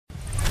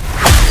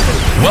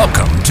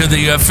Welcome to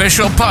the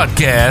official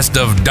podcast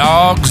of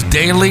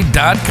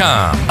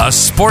DogsDaily.com, a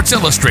Sports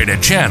Illustrated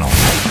channel.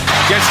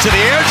 Gets to the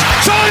edge.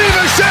 Sonny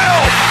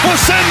Michel will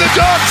send the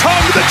Dogs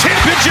home to the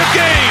championship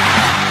game.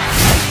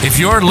 If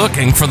you're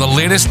looking for the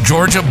latest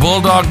Georgia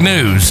Bulldog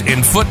news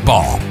in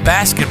football,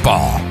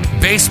 basketball,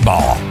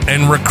 baseball,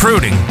 and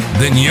recruiting,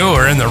 then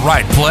you're in the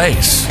right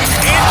place.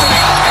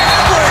 Anthony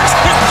Edwards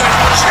with the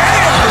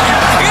jam. Are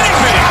you kidding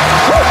me?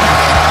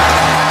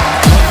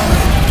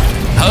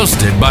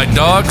 Hosted by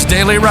Dogs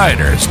Daily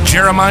writers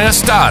Jeremiah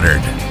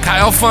Stoddard,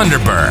 Kyle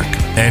Funderburk,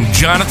 and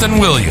Jonathan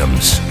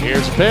Williams.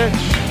 Here's a pitch.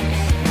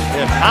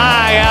 Hit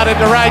high out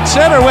into right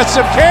center with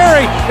some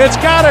carry. It's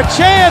got a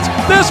chance.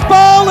 This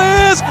ball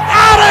is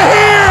out of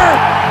here.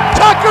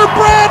 Tucker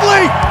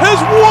Bradley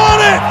has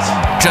won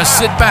it. Just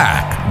sit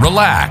back,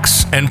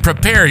 relax, and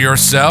prepare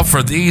yourself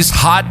for these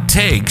hot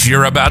takes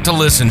you're about to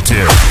listen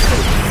to.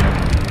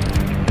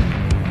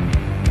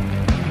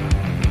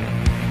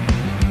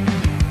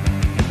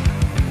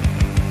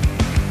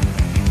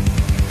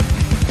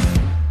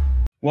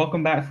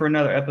 Welcome back for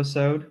another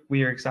episode.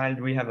 We are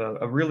excited. We have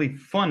a really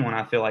fun one,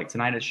 I feel like,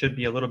 tonight. It should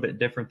be a little bit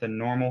different than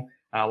normal.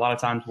 A lot of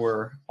times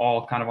we're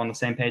all kind of on the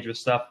same page with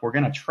stuff. We're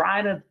going to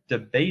try to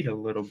debate a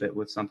little bit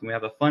with something. We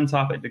have a fun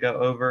topic to go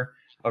over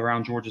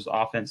around Georgia's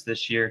offense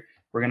this year.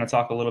 We're going to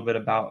talk a little bit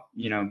about,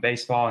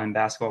 baseball and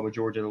basketball with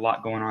Georgia. A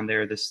lot going on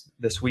there this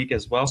week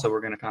as well. So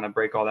we're going to kind of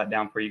break all that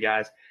down for you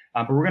guys.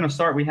 But we're going to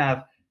start. We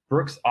have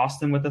Brooks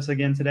Austin with us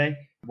again today.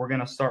 We're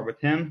going to start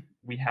with him.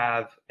 We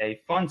have a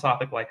fun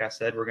topic, like I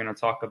said. We're going to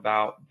talk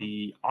about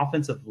the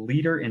offensive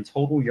leader in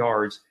total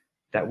yards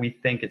that we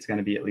think it's going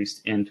to be, at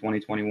least in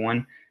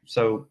 2021.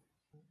 So,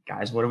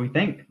 guys, what do we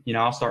think?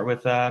 I'll start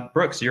with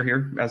Brooks. You're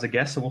here as a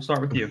guest, so we'll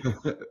start with you.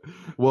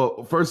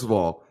 Well, first of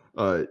all,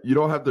 you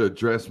don't have to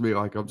address me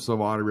like I'm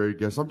some honorary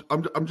guest.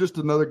 I'm just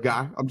another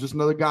guy. I'm just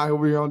another guy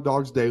over here on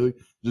Dogs Daily,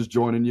 just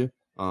joining you.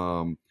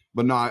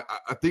 But no, I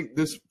think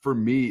this for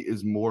me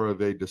is more of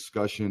a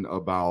discussion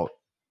about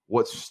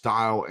what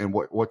style and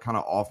what kind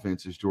of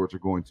offense is Georgia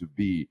going to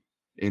be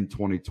in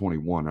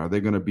 2021? Are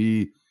they going to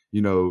be,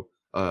 a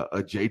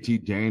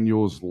JT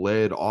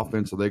Daniels-led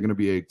offense? Are they going to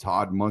be a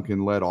Todd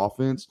Monken-led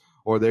offense?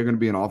 Or are they going to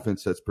be an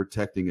offense that's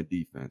protecting a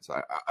defense?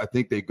 I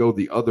think they go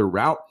the other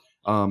route.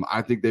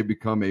 I think they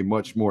become a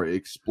much more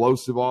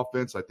explosive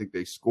offense. I think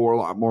they score a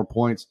lot more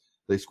points.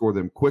 They score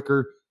them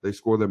quicker. They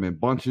score them in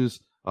bunches.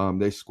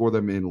 They score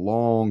them in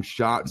long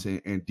shots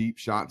and deep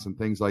shots and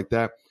things like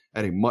that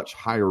at a much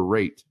higher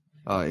rate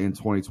in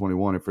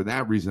 2021. And for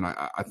that reason,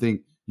 I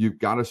think you've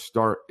got to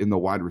start in the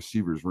wide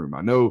receivers room.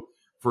 I know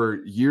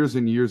for years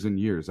and years and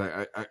years,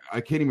 I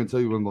can't even tell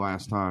you when the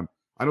last time,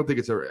 I don't think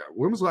it's ever,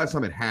 when was the last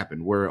time it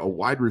happened where a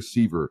wide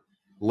receiver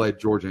led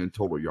Georgia in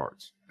total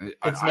yards?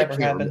 It's never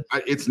happened.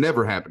 It's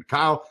never happened.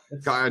 Kyle,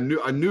 I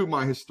knew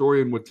my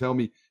historian would tell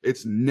me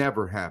it's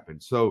never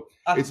happened. So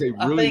it's a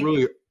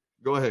really,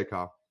 go ahead,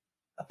 Kyle.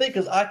 I think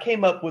because I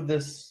came up with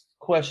this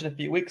question a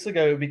few weeks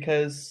ago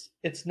because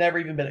it's never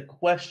even been a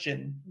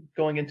question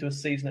going into a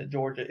season at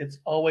Georgia. It's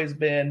always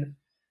been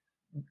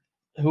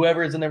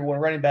whoever is the number one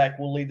running back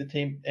will lead the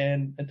team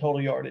in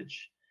total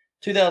yardage.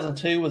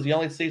 2002 was the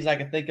only season I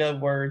can think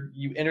of where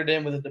you entered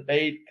in with a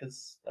debate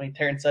because,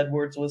 Terrence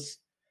Edwards was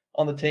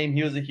on the team.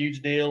 He was a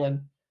huge deal. And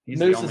he's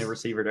the only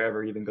receiver to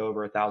ever even go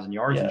over 1,000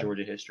 yards in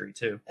Georgia history,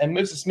 too. And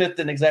Musa Smith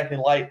didn't exactly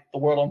light the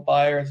world on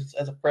fire as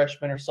a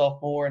freshman or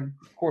sophomore. And,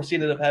 of course, he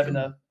ended up having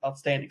an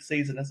outstanding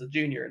season as a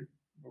junior and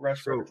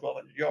rushed for over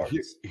 1,200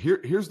 yards.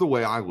 Here's the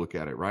way I look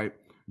at it, right?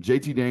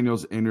 JT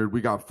Daniels entered.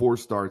 We got 4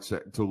 starts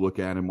to look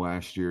at him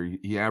last year.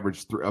 He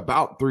averaged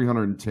about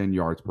 310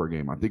 yards per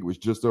game. I think it was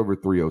just over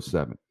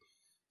 307.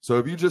 So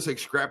if you just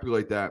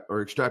extrapolate that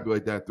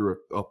through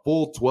a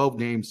full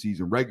 12-game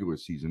season, regular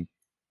season,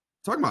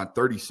 talking about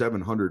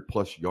 3,700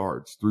 plus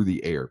yards through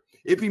the air.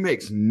 If he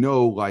makes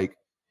no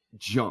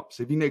jumps,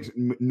 if he makes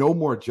no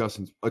more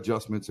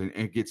adjustments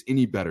and gets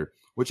any better,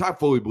 which I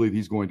fully believe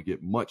he's going to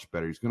get much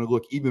better. He's going to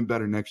look even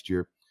better next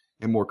year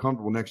and more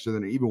comfortable next year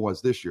than it even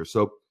was this year.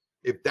 So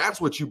if that's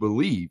what you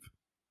believe,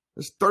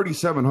 there's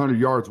 3,700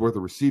 yards worth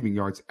of receiving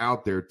yards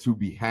out there to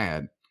be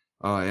had.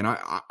 And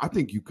I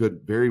think you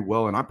could very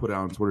well, and I put it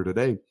out on Twitter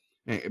today,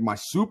 and my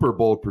super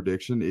bold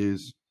prediction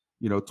is,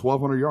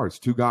 1,200 yards,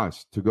 2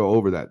 guys to go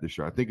over that this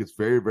year. I think it's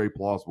very, very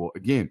plausible.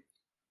 Again,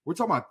 we're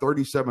talking about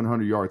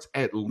 3,700 yards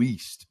at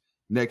least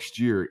next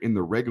year in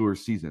the regular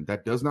season.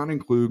 That does not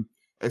include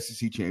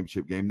SEC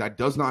championship game. That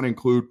does not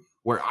include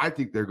where I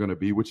think they're going to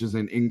be, which is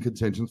in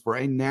contention for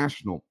a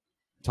national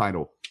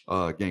title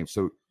game.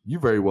 So you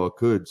very well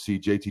could see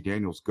JT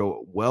Daniels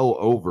go well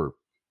over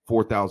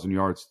 4,000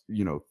 yards,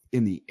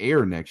 in the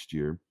air next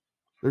year.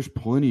 There's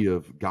plenty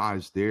of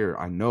guys there,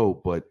 I know,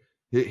 but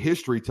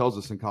history tells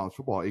us in college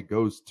football,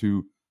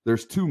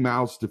 there's 2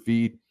 mouths to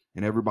feed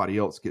and everybody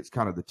else gets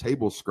kind of the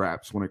table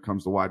scraps when it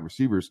comes to wide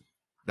receivers.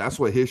 That's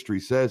what history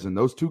says. And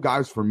those 2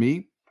 guys for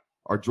me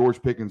are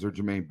George Pickens or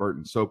Jermaine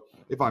Burton. So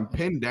if I'm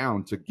pinned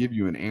down to give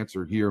you an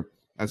answer here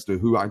as to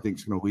who I think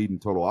is going to lead in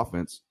total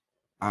offense,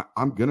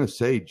 I'm going to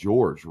say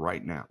George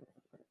right now.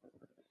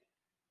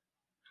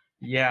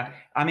 Yeah,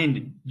 I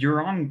mean,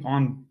 you're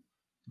on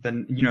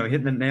the,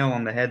 hitting the nail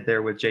on the head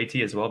there with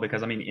JT as well,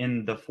 because I mean,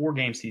 in the 4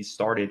 games he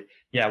started,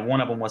 yeah,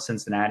 one of them was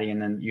Cincinnati, and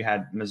then you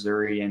had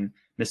Missouri and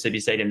Mississippi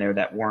State in there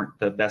that weren't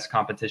the best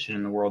competition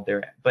in the world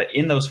there. But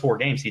in those 4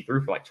 games, he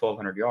threw for like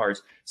 1,200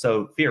 yards.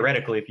 So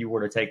theoretically, if you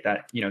were to take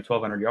that,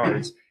 1,200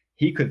 yards,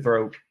 he could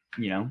throw,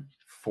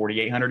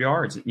 4,800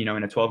 yards, in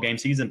a 12-game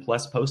season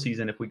plus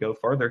postseason. If we go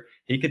further,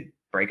 he could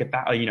break it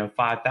back,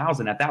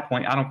 5,000. At that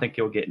point, I don't think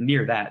he'll get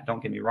near that.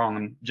 Don't get me wrong.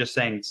 I'm just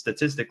saying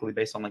statistically,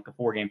 based on like the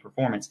 4-game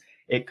performance,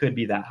 it could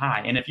be that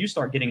high. And if you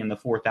start getting in the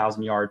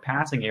 4,000-yard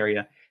passing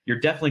area, you're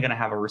definitely going to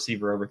have a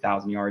receiver over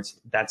 1,000 yards.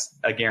 That's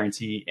a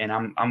guarantee. And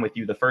I'm with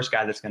you. The first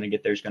guy that's going to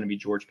get there is going to be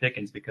George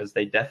Pickens, because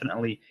they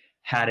definitely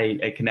had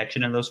a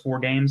connection in those 4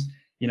 games.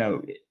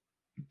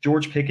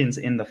 George Pickens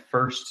in the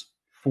first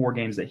 4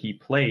 games that he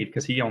played,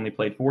 because he only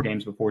played 4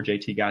 games before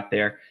JT got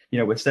there.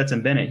 With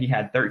Stetson Bennett, he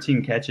had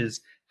 13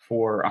 catches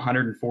for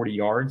 140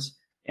 yards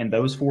in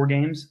those 4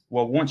 games.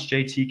 Well, once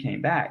JT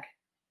came back,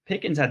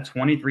 Pickens had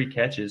 23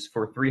 catches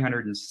for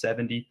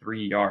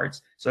 373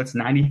 yards. So that's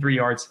 93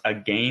 yards a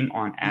game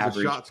on average.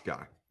 He's a shots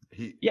guy.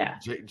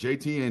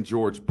 JT and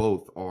George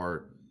both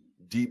are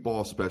deep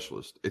ball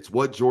specialists. It's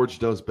what George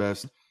does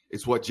best.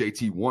 It's what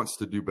JT wants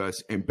to do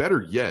best. And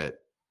better yet,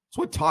 it's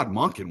what Todd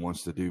Monken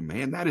wants to do,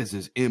 man. That is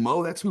his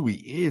MO. That's who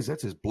he is.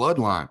 That's his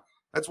bloodline.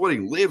 That's what he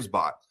lives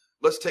by.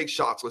 Let's take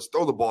shots. Let's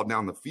throw the ball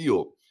down the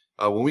field.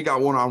 When we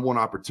got one-on-one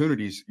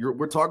opportunities,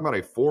 we're talking about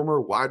a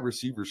former wide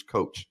receivers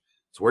coach.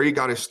 It's where he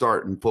got his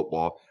start in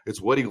football.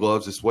 It's what he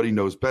loves. It's what he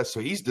knows best. So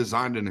he's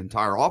designed an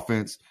entire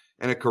offense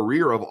and a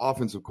career of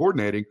offensive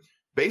coordinating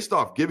based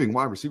off giving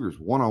wide receivers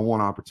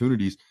one-on-one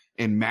opportunities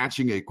and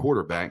matching a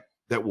quarterback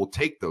that will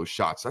take those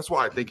shots. That's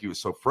why I think he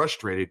was so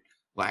frustrated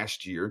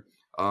last year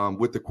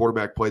with the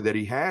quarterback play that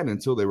he had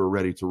until they were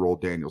ready to roll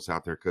Daniels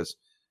out there. Because,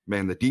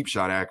 man, the deep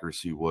shot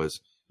accuracy was,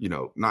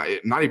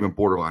 not even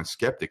borderline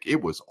skeptic. It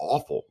was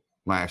awful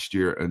last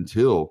year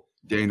until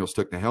Daniels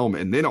took the helm.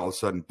 And then all of a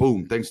sudden,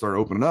 boom, things started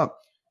opening up.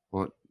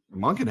 Well,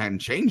 Monken hadn't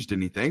changed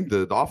anything.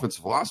 The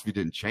offensive philosophy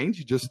didn't change.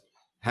 He just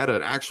had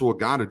an actual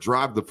guy to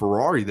drive the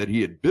Ferrari that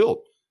he had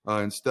built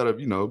instead of,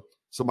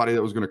 somebody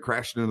that was going to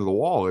crash it into the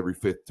wall every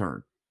 5th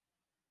turn.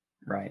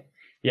 Right.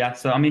 Yeah.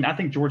 So, I mean, I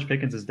think George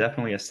Pickens is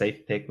definitely a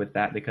safe pick with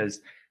that,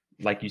 because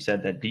like you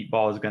said, that deep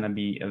ball is going to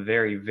be a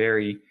very,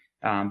 very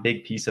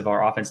big piece of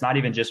our offense, not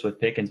even just with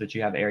Pickens, but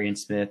you have Arian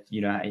Smith,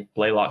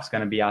 Blaylock's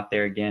going to be out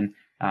there again.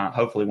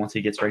 Hopefully once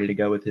he gets ready to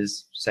go with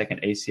his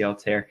second ACL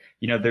tear,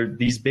 they're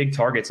these big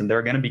targets and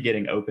they're going to be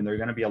getting open. There are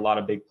going to be a lot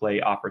of big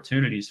play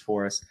opportunities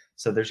for us.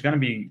 So there's going to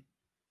be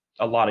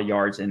a lot of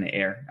yards in the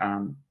air.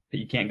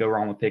 You can't go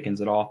wrong with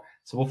Pickens at all.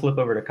 So we'll flip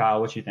over to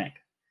Kyle. What you think?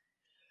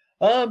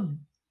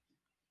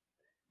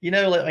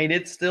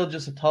 It's still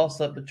just a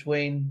toss-up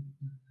between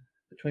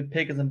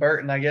Pickens and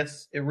Burton. I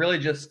guess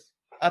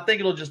I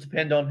think it'll just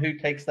depend on who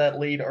takes that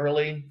lead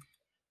early.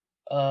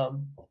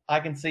 I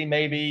can see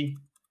maybe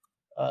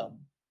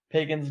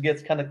Pickens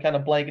gets kind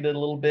of blanketed a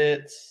little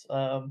bit.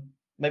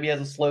 Maybe has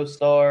a slow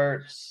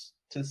start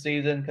to the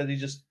season because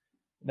he's just,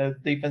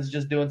 defense is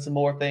just doing some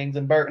more things,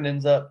 and Burton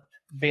ends up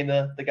being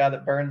the guy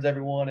that burns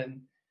everyone,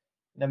 and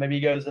maybe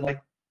he goes in like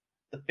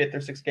the 5th or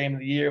 6th game of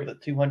the year with a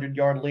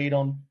 200-yard lead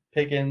on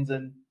Pickens,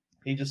 and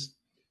he just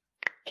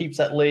keeps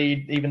that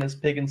lead even as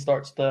Pickens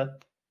starts to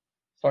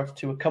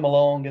come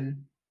along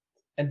and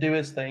do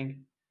his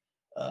thing.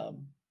 But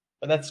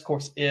that's, of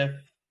course, if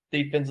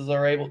defenses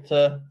are able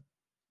to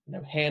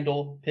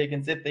handle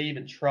Pickens, if they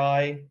even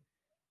try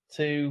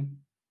to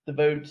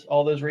devote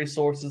all those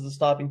resources to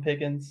stopping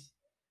Pickens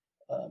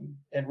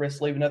and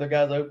risk leaving other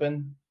guys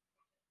open.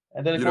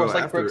 And then, of course,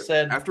 like Brooks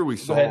said, after we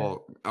saw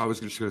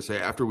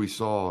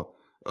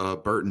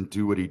Burton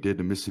do what he did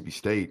to Mississippi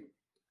State,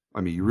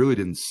 I mean, you really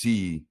didn't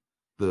see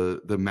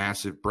the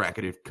massive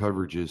bracketed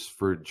coverages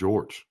for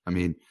George. I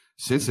mean,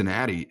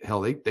 Cincinnati,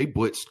 hell, they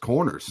blitzed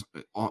corners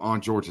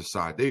on Georgia's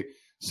side.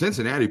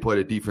 Cincinnati played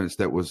a defense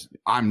that was,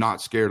 I'm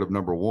not scared of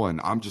number one.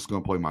 I'm just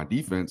going to play my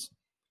defense.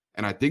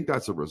 And I think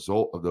that's a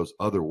result of those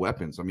other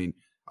weapons. I mean,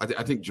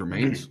 I think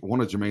one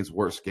of Jermaine's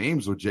worst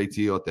games with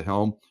JT at the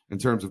helm in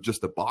terms of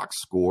just the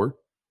box score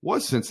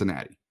was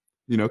Cincinnati,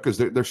 because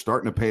they're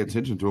starting to pay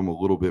attention to him a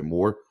little bit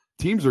more.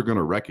 Teams are going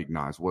to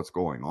recognize what's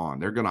going on.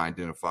 They're going to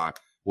identify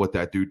what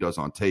that dude does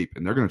on tape,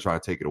 and they're going to try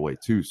to take it away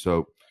too.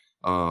 So,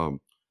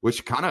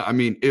 which kind of, I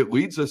mean, it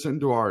leads us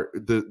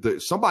into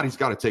somebody's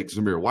got to take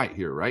Zamir White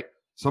here, right?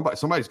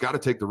 Somebody's got to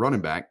take the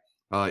running back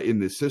in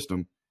this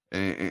system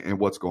and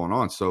what's going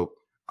on. So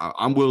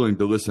I'm willing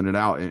to listen it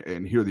out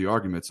and hear the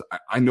arguments.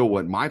 I know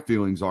what my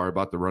feelings are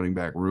about the running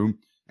back room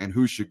and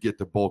who should get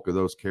the bulk of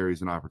those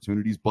carries and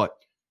opportunities, but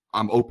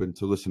I'm open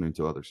to listening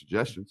to other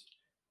suggestions.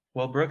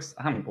 Well, Brooks,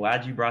 I'm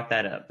glad you brought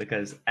that up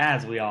because,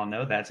 as we all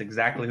know, that's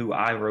exactly who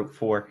I wrote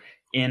for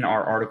in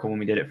our article when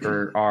we did it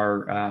for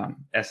our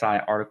SI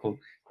article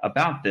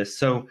about this.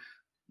 So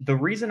the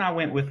reason I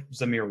went with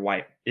Zamir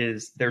White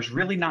is there's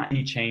really not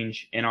any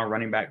change in our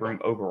running back room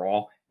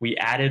overall. We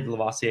added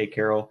Lavassier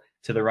Carroll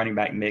to the running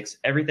back mix.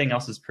 Everything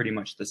else is pretty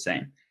much the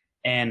same.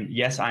 And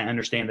yes, I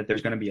understand that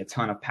there's going to be a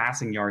ton of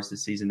passing yards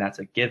this season. That's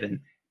a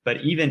given.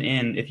 But even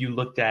if you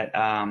looked at,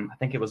 I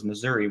think it was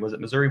Missouri. Was it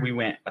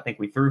Missouri? I think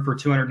we threw for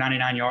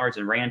 299 yards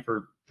and ran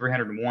for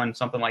 301,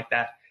 something like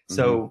that. Mm-hmm.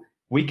 So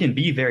we can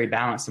be very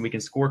balanced and we can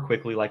score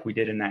quickly like we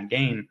did in that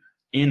game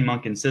in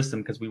Monken's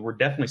system, because we were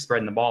definitely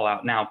spreading the ball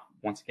out. Now,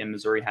 once again,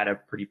 Missouri had a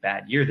pretty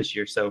bad year this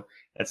year, so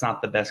that's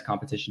not the best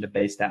competition to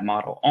base that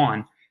model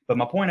on. But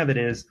my point of it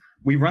is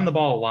we run the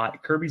ball a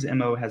lot. Kirby's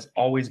MO has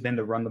always been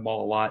to run the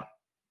ball a lot.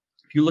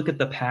 If you look at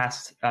the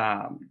past,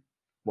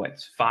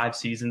 5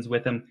 seasons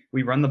with him,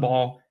 we run the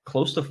ball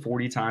close to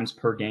 40 times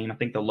per game. I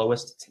think the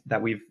lowest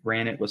that we've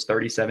ran it was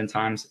 37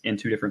 times in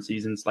 2 different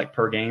seasons, like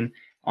per game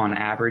on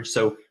average.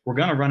 So we're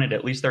going to run it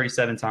at least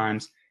 37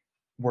 times.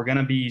 We're going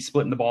to be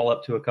splitting the ball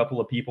up to a couple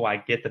of people. I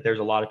get that there's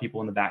a lot of people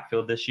in the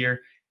backfield this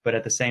year, but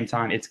at the same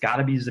time, it's got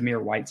to be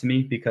Zamir White to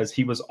me, because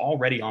he was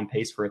already on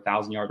pace for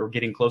 1,000 yards or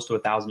getting close to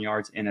 1,000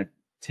 yards in a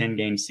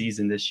 10-game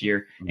season this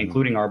year,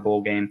 including our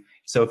bowl game.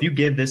 So if you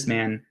give this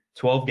man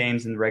 12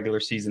 games in the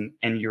regular season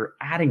and you're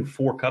adding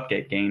 4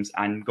 cupcake games,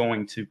 I'm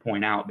going to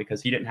point out,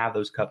 because he didn't have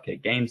those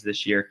cupcake games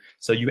this year.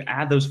 So you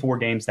add those 4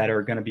 games that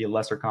are going to be a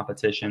lesser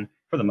competition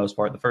for the most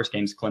part. The first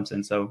game's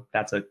Clemson, so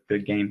that's a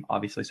good game,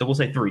 obviously. So we'll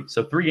say 3.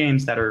 So 3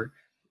 games that are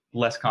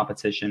less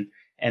competition.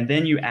 And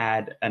then you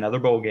add another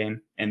bowl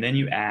game, and then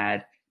you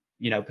add,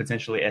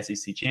 potentially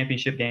SEC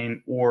championship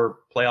game or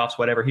playoffs,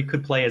 whatever. He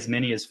could play as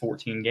many as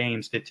 14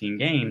 games, 15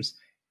 games.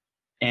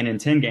 And in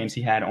 10 games,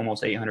 he had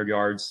almost 800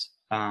 yards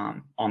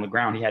on the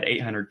ground. He had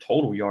 800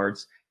 total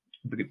yards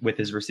with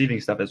his receiving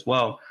stuff as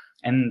well.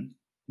 And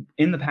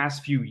in the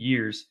past few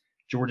years,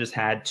 Georgia's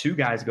had 2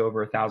 guys go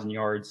over 1,000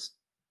 yards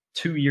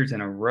 2 years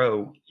in a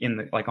row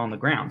on the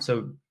ground.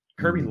 So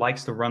Kirby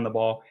likes to run the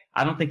ball.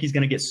 I don't think he's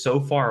going to get so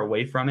far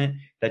away from it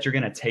that you're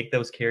going to take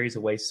those carries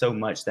away so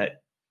much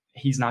that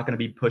he's not going to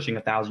be pushing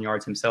 1,000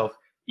 yards himself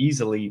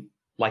easily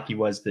like he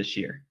was this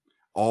year.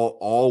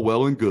 All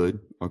well and good,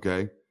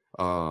 okay?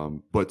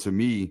 But to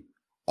me,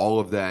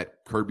 all of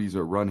that, Kirby's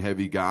a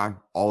run-heavy guy.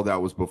 All of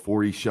that was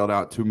before he shelled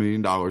out $2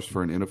 million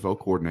for an NFL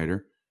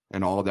coordinator,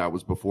 and all of that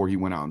was before he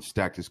went out and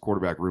stacked his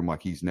quarterback room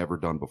like he's never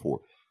done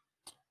before.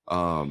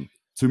 To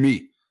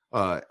me,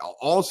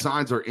 all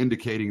signs are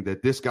indicating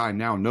that this guy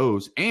now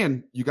knows,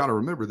 and you got to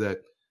remember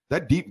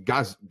that deep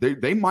guys,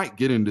 they might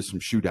get into some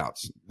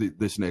shootouts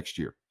this next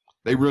year.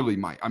 They really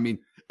might. I mean,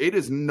 it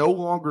is no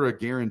longer a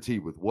guarantee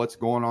with what's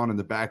going on in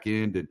the back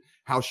end and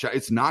how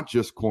it's not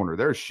just corner.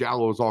 They're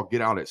shallow as all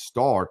get out at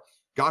star.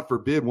 God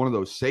forbid one of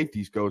those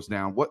safeties goes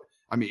down.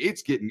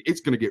 It's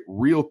going to get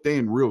real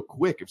thin real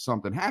quick if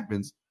something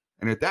happens.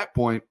 And at that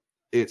point,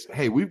 it's,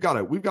 hey, we've got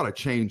to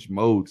change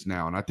modes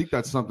now. And I think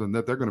that's something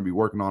that they're going to be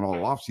working on all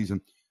offseason.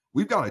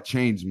 We've got to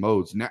change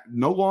modes. Now,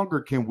 no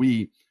longer can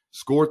we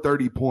score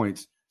 30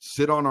 points,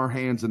 sit on our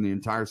hands in the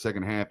entire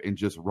second half, and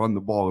just run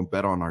the ball and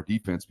bet on our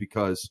defense,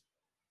 because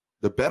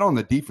the bet on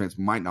the defense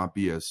might not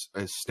be as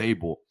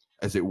stable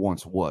as it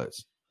once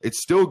was.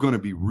 It's still going to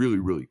be really,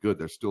 really good.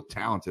 They're still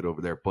talented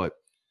over there. But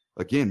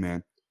again,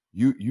 man,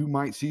 you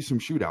might see some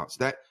shootouts.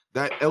 That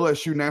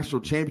LSU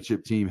national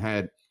championship team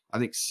had, I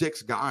think,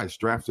 6 guys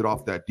drafted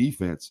off that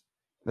defense.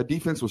 That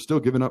defense was still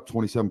giving up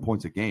 27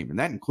 points a game, and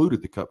that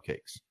included the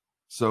cupcakes.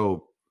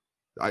 So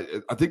I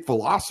think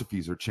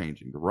philosophies are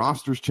changing. The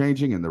roster's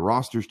changing, and the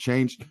roster's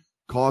changed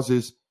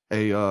causes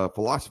a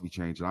philosophy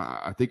change. And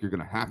I think you're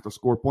going to have to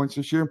score points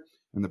this year,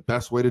 and the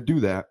best way to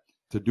do that,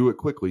 to do it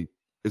quickly,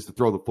 is to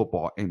throw the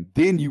football. And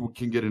then you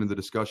can get into the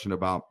discussion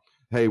about,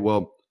 hey,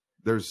 well,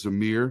 there's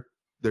Zamir,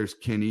 there's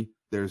Kenny,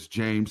 there's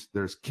James,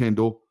 there's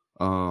Kendall.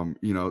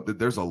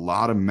 There's a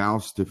lot of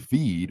mouths to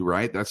feed,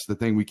 right? That's the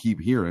thing we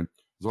keep hearing.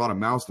 There's a lot of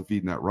mouths to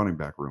feed in that running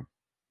back room.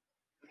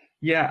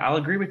 Yeah, I'll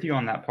agree with you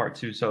on that part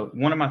too. So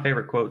one of my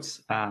favorite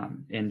quotes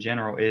in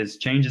general is,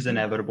 change is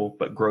inevitable,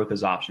 but growth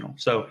is optional.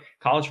 So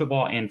college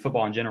football and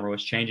football in general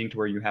is changing to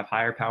where you have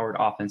higher powered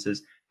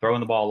offenses throwing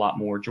the ball a lot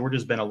more.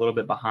 Georgia's been a little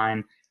bit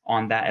behind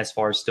on that as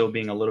far as still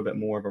being a little bit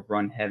more of a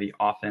run heavy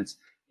offense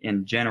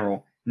in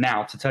general.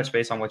 Now, to touch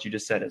base on what you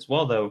just said as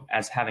well, though,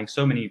 as having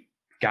so many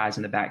guys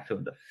in the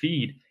backfield to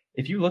feed,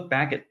 if you look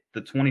back at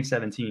the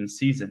 2017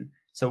 season,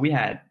 so we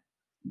had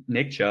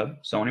Nick Chubb,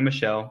 Sony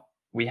Michel,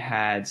 we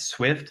had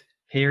Swift,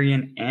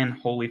 Harrion,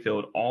 and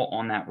Holyfield all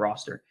on that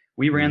roster.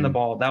 We ran the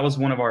ball. That was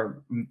one of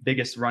our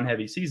biggest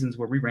run-heavy seasons,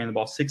 where we ran the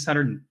ball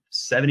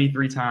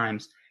 673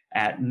 times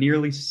at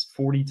nearly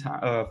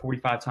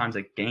 45 times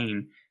a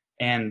game,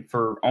 and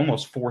for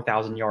almost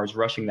 4,000 yards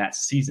rushing that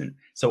season.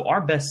 So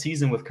our best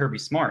season with Kirby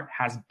Smart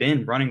has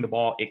been running the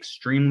ball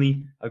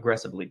extremely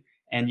aggressively.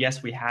 And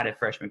yes, we had a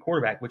freshman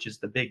quarterback, which is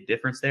the big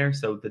difference there.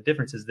 So the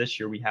difference is this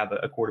year we have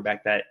a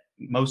quarterback that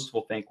most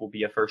will think will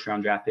be a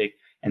first-round draft pick,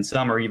 and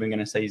some are even going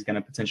to say he's going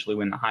to potentially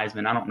win the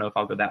Heisman. I don't know if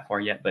I'll go that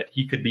far yet, but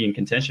he could be in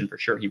contention for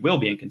sure. He will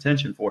be in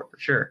contention for it for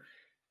sure.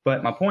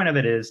 But my point of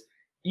it is,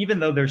 even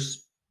though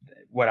there's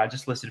what I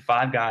just listed,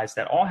 5 guys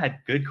that all had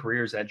good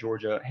careers at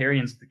Georgia,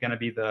 Harrion's going to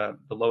be the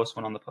lowest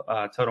one on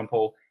the totem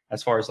pole.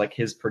 as far as like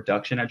his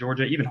production at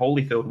Georgia. Even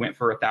Holyfield went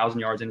for 1,000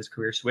 yards in his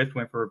career. Swift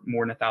went for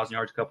more than 1,000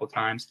 yards a couple of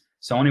times.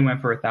 Sony went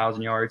for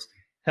 1,000 yards.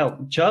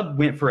 Hell, Chubb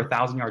went for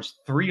 1,000 yards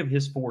 3 of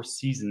his 4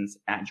 seasons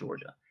at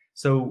Georgia.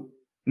 So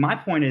my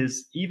point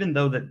is, even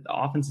though the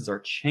offenses are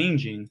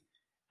changing,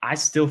 I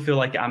still feel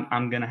like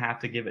I'm going to have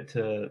to give it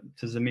to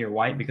Zamir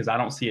White because I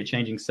don't see it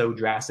changing so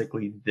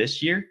drastically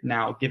this year.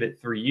 Now, give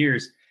it 3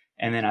 years,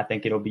 and then I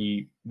think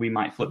we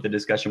might flip the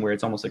discussion where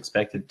it's almost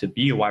expected to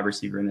be a wide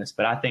receiver in this.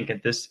 But I think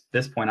at this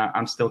point,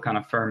 I'm still kind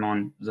of firm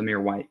on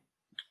Zamir White.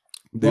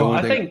 Go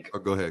ahead.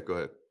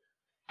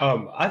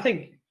 I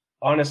think,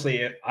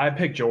 honestly, I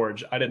picked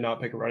George. I did not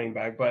pick a running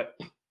back, but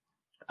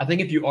I think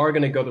if you are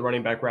going to go the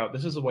running back route,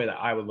 this is the way that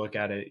I would look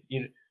at it.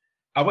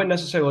 I wouldn't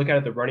necessarily look at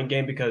it the running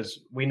game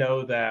because we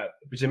know that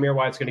Zamir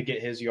White's going to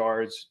get his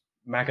yards,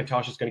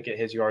 McIntosh is going to get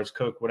his yards,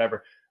 Cook,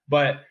 whatever.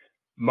 But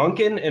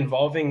Monken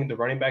involving the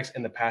running backs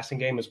in the passing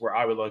game is where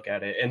I would look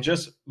at it. And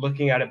just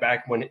looking at it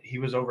back when he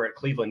was over at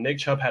Cleveland, Nick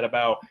Chubb had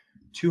about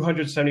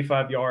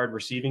 275-yard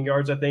receiving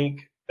yards, I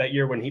think, that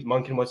year when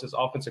Monken was his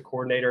offensive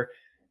coordinator.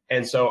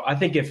 And so I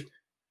think if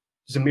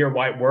Zamir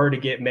White were to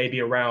get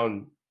maybe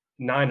around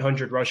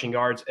 900 rushing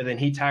yards, and then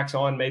he tacks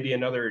on maybe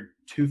another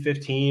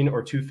 215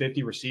 or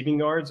 250 receiving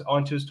yards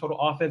onto his total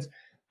offense,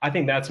 I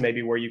think that's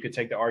maybe where you could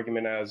take the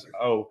argument as,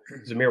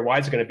 Zamir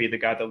White's going to be the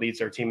guy that leads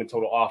their team in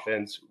total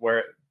offense,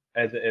 or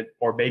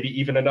maybe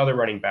even another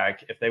running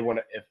back if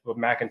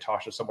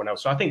McIntosh or someone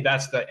else. So I think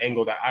that's the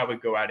angle that I would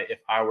go at it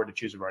if I were to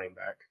choose a running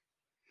back.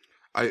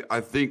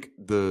 I think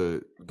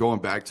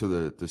going back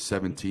to the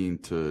 17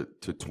 to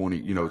 20,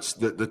 it's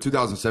the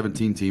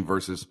 2017 team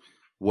versus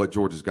what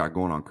Georgia's got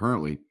going on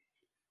currently.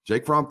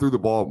 Jake Fromm threw the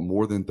ball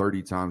more than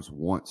 30 times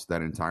once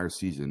that entire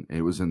season.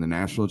 It was in the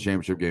national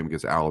championship game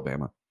against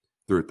Alabama.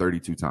 Threw it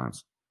 32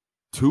 times.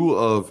 2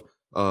 of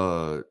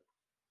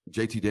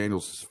JT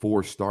Daniels'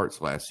 4 starts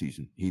last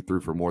season, he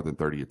threw for more than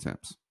 30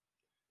 attempts.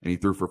 And he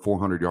threw for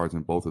 400 yards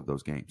in both of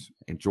those games.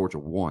 And Georgia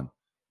won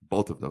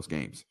both of those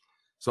games.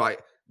 So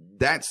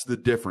that's the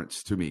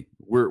difference to me.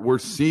 We're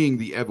seeing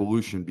the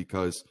evolution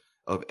because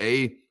of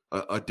a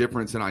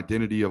difference in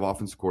identity of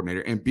offensive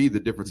coordinator, and B, the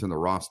difference in the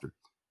roster.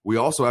 We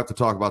also have to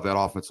talk about that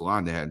offensive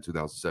line they had in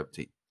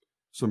 2017.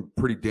 Some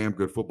pretty damn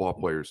good football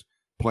players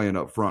playing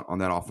up front on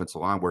that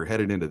offensive line. We're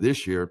headed into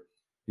this year.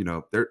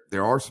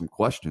 There are some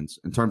questions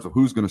in terms of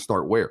who's going to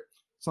start where.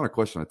 It's not a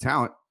question of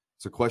talent.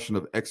 It's a question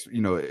of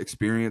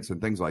experience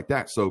and things like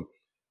that. So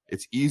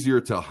it's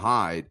easier to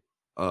hide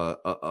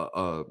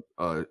a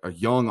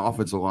young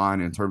offensive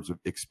line in terms of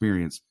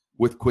experience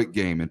with quick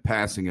game and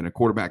passing and a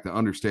quarterback that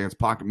understands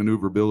pocket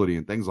maneuverability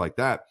and things like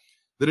that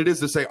than it is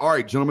to say, all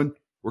right, gentlemen,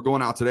 we're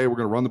going out today. We're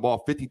going to run the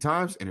ball 50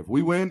 times. And if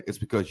we win, it's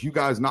because you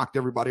guys knocked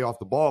everybody off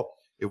the ball.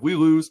 If we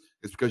lose,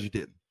 it's because you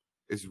didn't.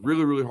 It's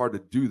really, really hard to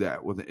do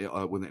that with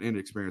an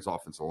inexperienced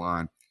offensive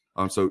line.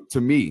 So to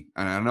me,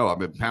 and I know I've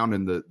been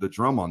pounding the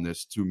drum on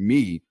this, to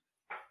me,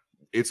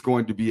 it's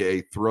going to be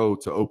a throw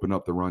to open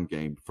up the run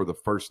game for the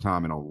first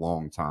time in a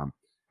long time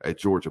at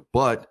Georgia.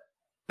 But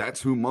that's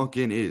who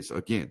Monken is.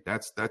 Again,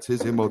 that's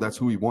his MO. That's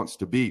who he wants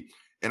to be.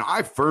 And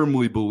I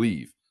firmly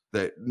believe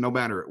that no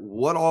matter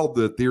what all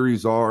the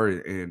theories are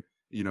and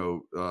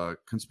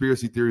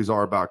conspiracy theories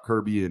are about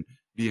Kirby and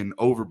being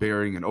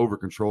overbearing and over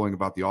controlling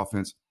about the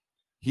offense,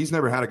 he's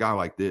never had a guy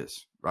like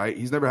this, right?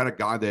 He's never had a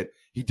guy that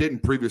he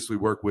didn't previously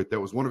work with that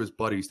was one of his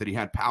buddies that he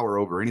had power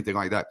over or anything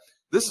like that.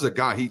 This is a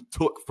guy he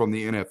took from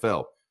the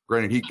NFL.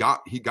 Granted, he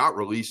got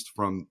released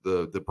from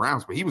the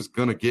Browns, but he was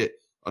going to get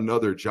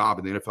another job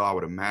in the NFL, I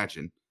would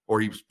imagine, or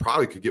he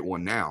probably could get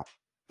one now.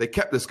 They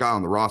kept this guy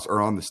on the roster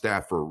or on the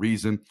staff for a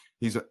reason.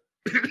 He's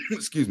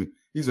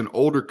he's an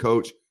older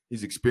coach.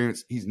 He's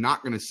experienced. He's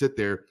not going to sit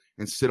there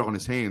and sit on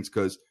his hands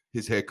because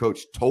his head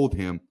coach told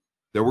him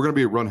that we're going to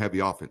be a run-heavy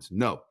offense.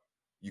 No,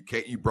 you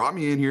can't. You brought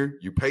me in here.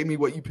 You pay me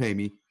what you pay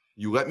me.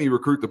 You let me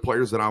recruit the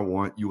players that I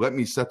want. You let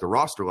me set the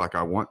roster like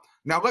I want.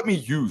 Now let me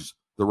use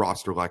the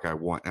roster like I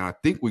want. And I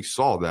think we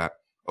saw that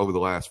over the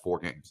last 4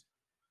 games.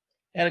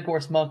 And, of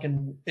course,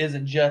 Monken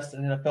isn't just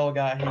an NFL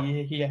guy.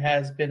 He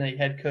has been a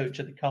head coach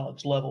at the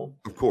college level.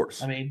 Of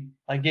course. I mean,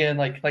 again,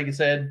 like you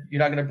said, you're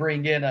not going to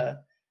bring in a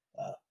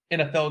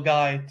NFL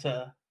guy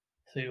to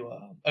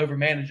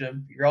overmanage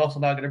him. You're also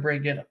not going to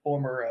bring in a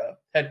former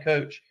head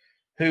coach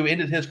who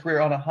ended his career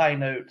on a high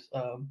note,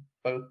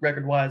 both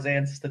record-wise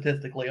and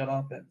statistically on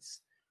offense.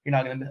 You're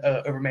not going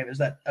to overmanage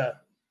that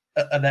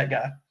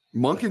guy.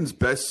 Monken's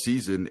best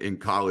season in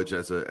college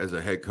as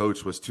a head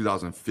coach was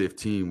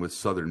 2015 with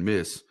Southern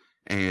Miss.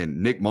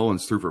 And Nick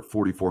Mullins threw for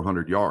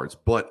 4,400 yards.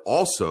 But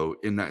also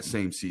in that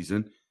same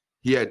season,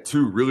 he had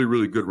 2 really,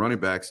 really good running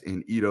backs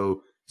in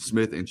Ito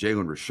Smith and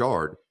Jalen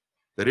Richard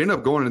that ended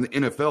up going in the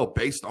NFL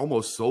based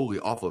almost solely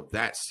off of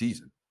that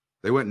season.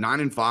 They went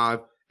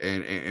 9-5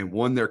 and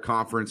won their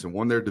conference and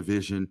won their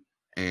division.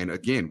 And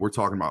again, we're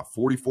talking about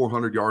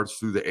 4,400 yards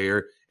through the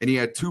air. And he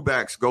had 2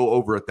 backs go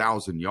over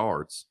 1,000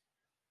 yards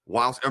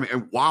while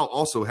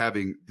also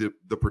having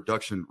the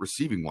production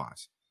receiving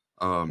wise.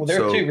 Well,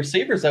 there are two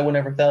receivers that went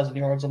over 1,000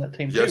 yards on that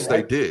team. Yes, too,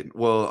 right? they did.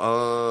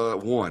 Well,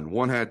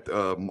 one had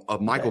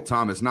Michael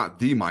Thomas, not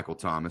the Michael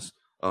Thomas.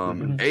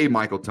 A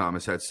Michael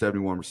Thomas had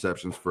 71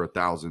 receptions for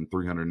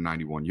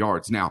 1,391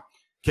 yards. Now,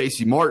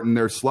 Casey Martin,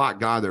 their slot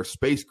guy, their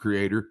space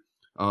creator,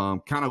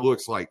 kind of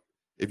looks like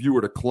if you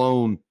were to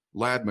clone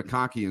Ladd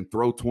McConkey and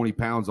throw 20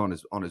 pounds on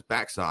his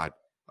backside.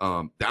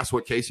 That's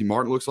what Casey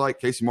Martin looks like.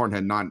 Casey Martin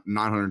had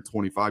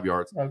 925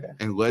 yards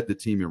and led the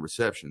team in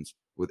receptions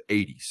with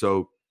 80.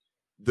 So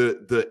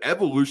the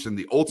evolution,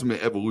 the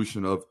ultimate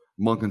evolution of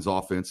Monken's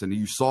offense, and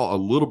you saw a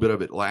little bit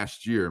of it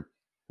last year,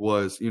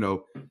 was,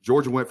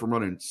 Georgia went from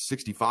running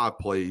 65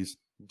 plays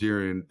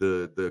during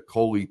the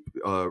Coley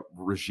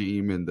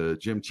regime and the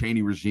Jim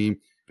Chaney regime,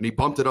 and he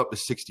bumped it up to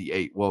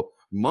 68. Well,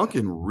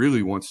 Monken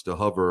really wants to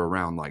hover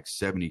around like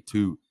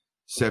 72,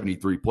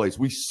 73 plays.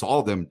 We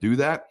saw them do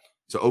that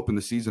to open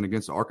the season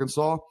against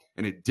Arkansas,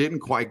 and it didn't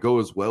quite go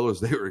as well as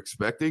they were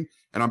expecting.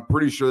 And I'm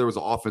pretty sure there was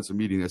an offensive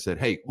meeting that said,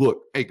 hey,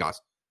 guys,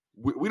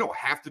 we don't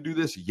have to do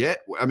this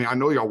yet. I mean, I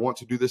know y'all want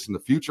to do this in the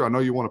future. I know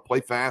you want to play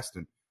fast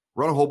and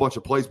run a whole bunch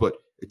of plays, but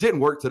it didn't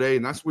work today.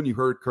 And that's when you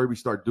heard Kirby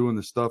start doing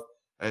this stuff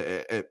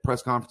at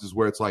press conferences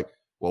where it's like,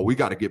 well, we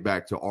got to get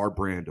back to our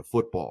brand of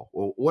football.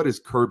 Well, what is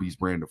Kirby's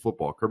brand of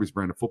football? Kirby's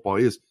brand of football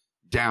is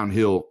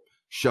downhill,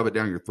 shove it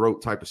down your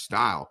throat type of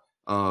style.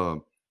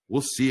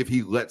 We'll see if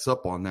he lets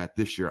up on that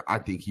this year. I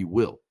think he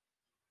will.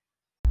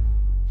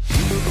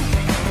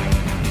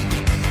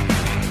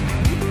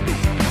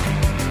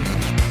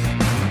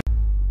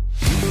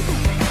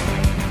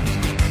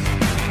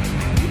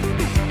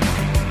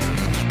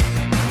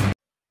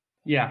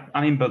 Yeah,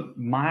 I mean, but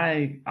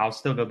I'll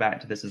still go back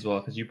to this as well,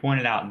 because you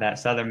pointed out that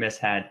Southern Miss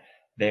had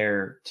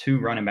their two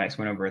running backs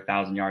went over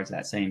 1,000 yards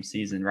that same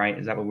season, right?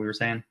 Is that what we were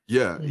saying?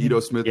 Yeah, Ito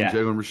Smith and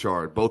Jalen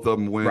Richard, both of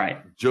them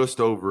went just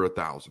over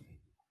 1,000.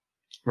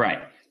 Right.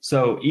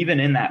 So even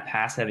in that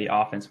pass-heavy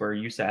offense where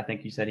I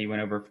think you said he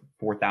went over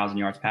 4,000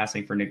 yards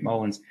passing for Nick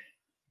Mullins,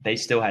 they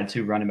still had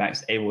two running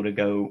backs able to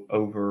go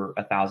over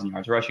 1,000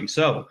 yards rushing.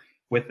 So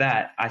with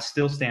that, I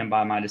still stand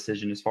by my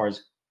decision as far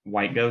as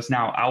White goes.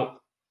 Now,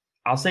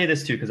 I'll say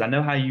this too, because I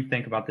know how you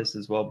think about this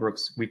as well,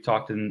 Brooks. We've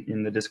talked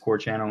in the Discord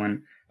channel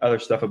and other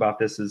stuff about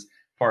this as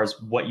far as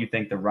what you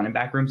think the running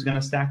back room is going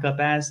to stack up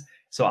as.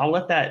 So I'll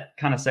let that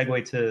kind of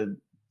segue to,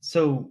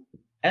 so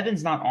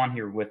Evan's not on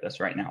here with us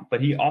right now,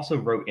 but he also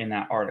wrote in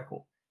that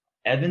article,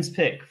 Evan's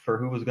pick for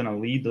who was going to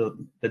lead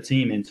the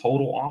team in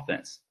total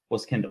offense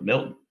was Kendall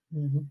Milton.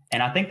 Mm-hmm.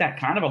 And I think that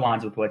kind of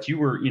aligns with what you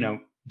were,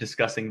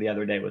 discussing the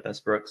other day with us,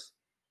 Brooks.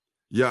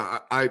 Yeah,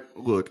 I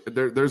look,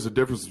 there's a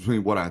difference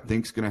between what I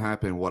think is going to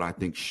happen and what I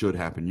think should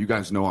happen. You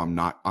guys know I'm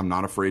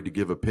not afraid to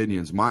give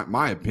opinions.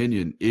 My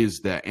opinion is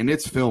that, and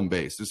it's film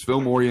based, it's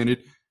film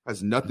oriented,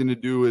 has nothing to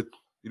do with,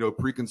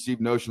 preconceived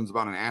notions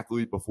about an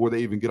athlete before they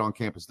even get on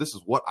campus. This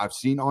is what I've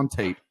seen on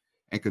tape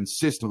and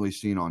consistently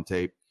seen on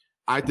tape.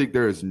 I think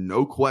there is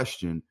no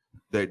question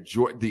that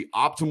the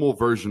optimal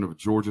version of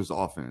Georgia's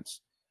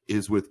offense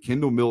is with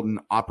Kendall Milton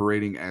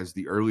operating as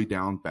the early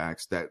down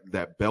backs,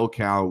 that bell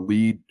cow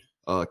lead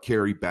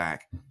carry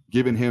back,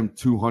 giving him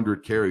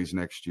 200 carries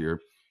next year.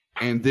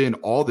 And then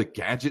all the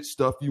gadget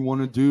stuff you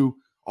want to do,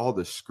 all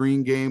the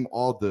screen game,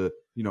 all the,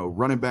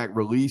 running back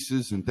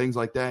releases and things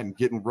like that, and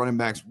getting running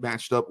backs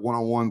matched up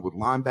one-on-one with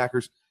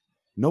linebackers.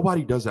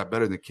 Nobody does that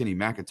better than Kenny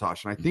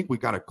McIntosh. And I think we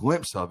got a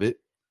glimpse of it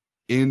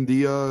in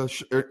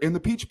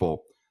the Peach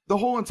Bowl. The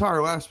whole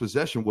entire last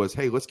possession was,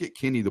 hey, let's get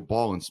Kenny the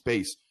ball in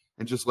space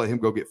and just let him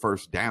go get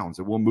first downs,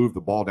 and we'll move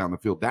the ball down the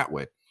field that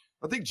way.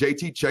 I think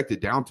JT checked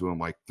it down to him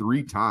like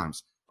 3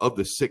 times of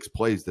the 6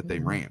 plays that they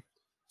ran.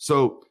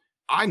 So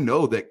I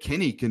know that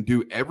Kenny can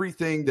do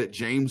everything that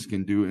James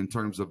can do in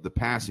terms of the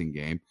passing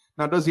game.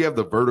 Now, does he have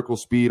the vertical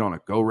speed on a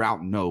go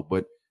route? No,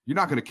 but you're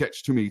not going to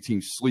catch too many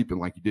teams sleeping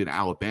like you did in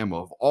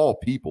Alabama, of all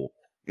people,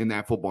 in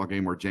that football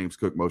game where James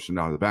Cook motioned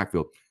out of the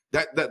backfield.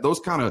 Those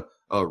kind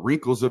of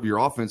wrinkles of your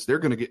offense, they're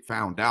going to get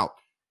found out.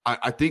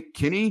 I think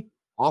Kenny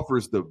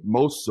offers the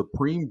most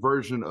supreme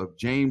version of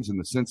James in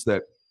the sense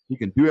that he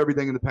can do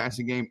everything in the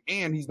passing game,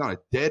 and he's not a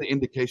dead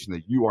indication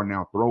that you are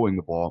now throwing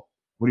the ball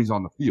when he's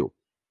on the field.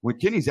 When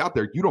Kenny's out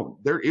there,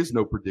 there is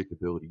no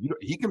predictability.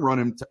 He can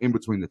run in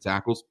between the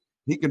tackles.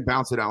 He can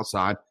bounce it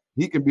outside.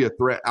 He can be a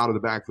threat out of the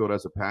backfield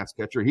as a pass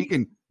catcher. He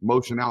can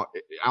motion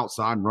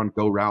outside and run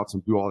go routes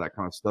and do all that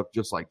kind of stuff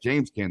just like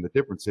James can. The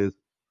difference is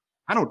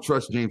I don't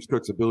trust James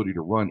Cook's ability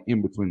to run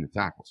in between the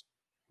tackles.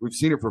 We've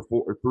seen it for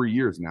 3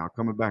 years now,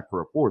 coming back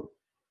for a 4th,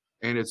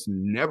 and it's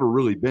never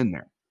really been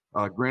there.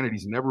 Granted,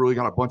 he's never really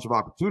got a bunch of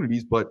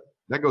opportunities, but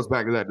that goes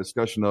back to that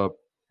discussion of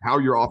how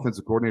your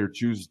offensive coordinator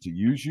chooses to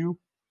use you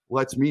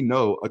lets me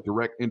know a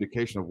direct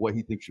indication of what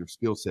he thinks your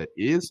skill set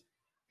is.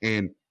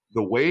 And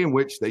the way in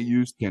which they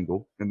used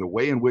Kendall and the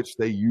way in which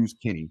they used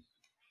Kenny,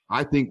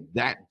 I think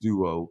that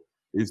duo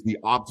is the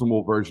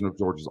optimal version of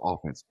Georgia's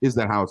offense. Is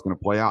that how it's going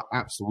to play out?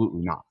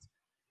 Absolutely not.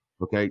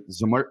 Okay,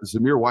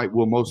 Zamir White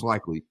will most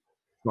likely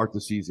start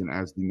the season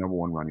as the number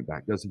 1 running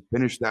back. Does he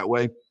finish that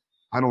way?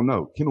 I don't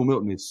know. Kendall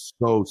Milton is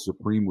so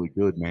supremely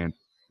good, man.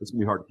 It's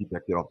going to be hard to keep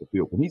that kid off the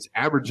field. When he's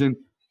averaging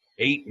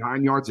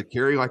 8-9 yards a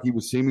carry like he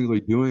was seemingly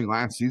doing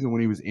last season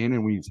when he was in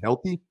and when he was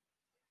healthy,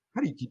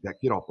 how do you keep that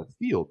kid off the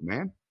field,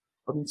 man?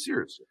 I mean,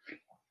 seriously.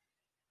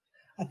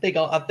 I think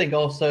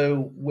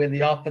also when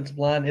the offensive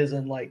line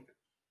isn't like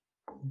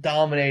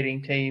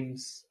dominating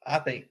teams, I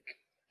think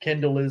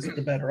Kendall is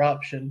the better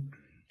option,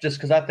 just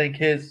because I think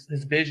his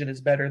vision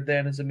is better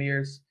than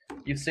Zamir's.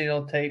 You've seen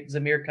on tape,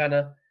 Zamir kind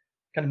of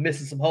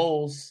missing some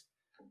holes.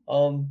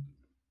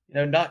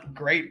 Not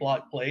great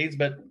block plays,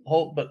 but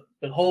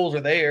holes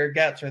are there,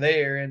 gaps are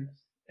there,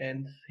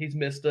 and he's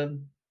missed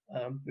them.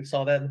 We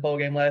saw that in the bowl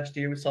game last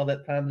year. We saw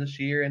that time this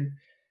year, and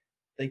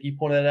I think you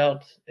pointed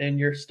out in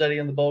your study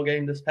on the bowl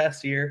game this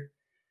past year.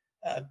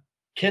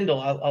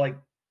 Kendall, I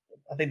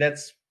think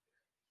that's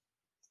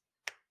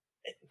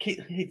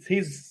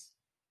he's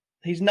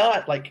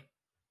not like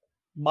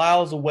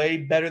miles away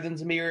better than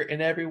Zamir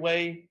in every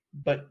way,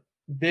 but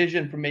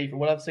vision for me, for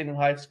what I've seen in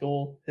high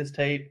school, his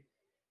tape,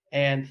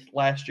 and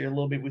last year a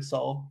little bit we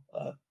saw,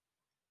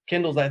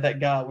 Kendall's that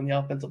guy when the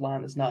offensive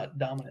line is not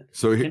dominant.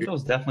 So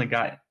Kendall's definitely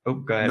got. Oh,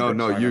 go ahead.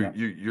 No,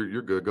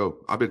 you're good. Go.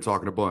 I've been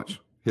talking a bunch.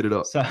 Hit it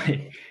up.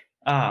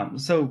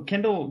 So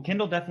Kendall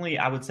definitely,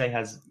 I would say,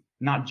 has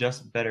not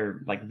just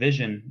better like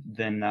vision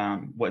than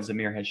what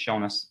Zamir has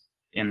shown us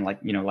in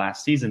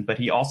last season, but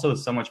he also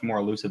is so much more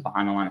elusive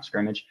behind the line of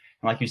scrimmage.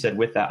 And like you said,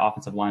 with that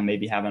offensive line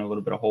maybe having a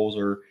little bit of holes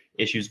or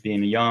issues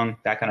being young,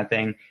 that kind of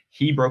thing,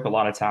 he broke a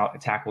lot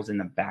of tackles in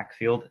the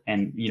backfield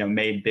and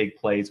made big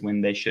plays when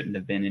they shouldn't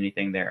have been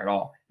anything there at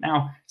all.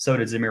 Now, so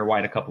did Zamir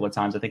White a couple of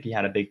times. I think he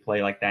had a big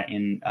play like that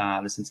in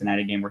the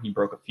Cincinnati game where he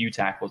broke a few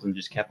tackles and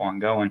just kept on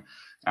going.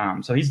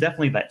 So he's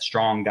definitely that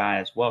strong guy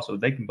as well. So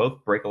they can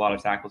both break a lot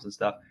of tackles and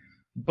stuff.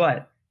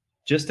 But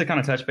just to kind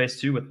of touch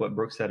base too with what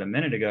Brooks said a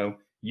minute ago,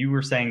 you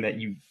were saying that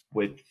you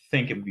would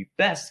think it would be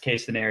best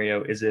case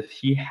scenario is if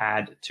he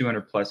had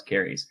 200 plus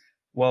carries.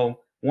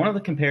 Well, one of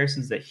the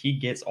comparisons that he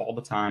gets all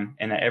the time,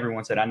 and that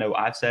everyone said, I know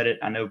I've said it,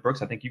 I know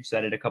Brooks, I think you've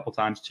said it a couple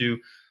times too,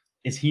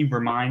 is he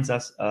reminds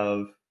us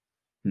of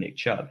Nick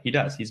Chubb. He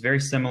does. He's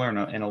very similar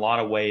in a lot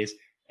of ways.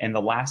 And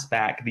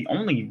the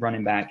only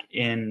running back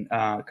in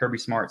Kirby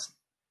Smart's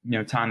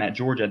time at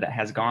Georgia that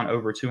has gone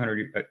over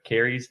 200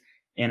 carries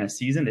in a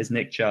season is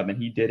Nick Chubb,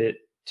 and he did it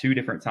 2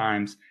 different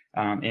times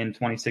in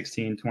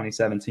 2016,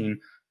 2017.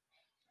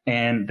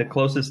 And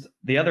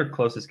the other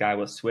closest guy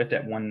was Swift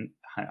at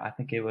I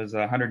think it was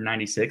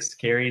 196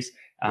 carries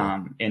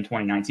in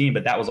 2019,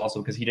 but that was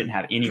also because he didn't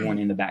have anyone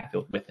in the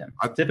backfield with him.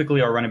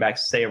 Typically, our running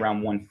backs stay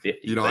around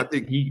 150. I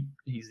think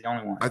he's the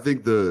only one. I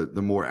think the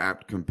more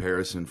apt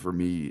comparison for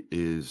me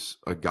is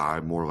a guy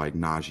more like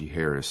Najee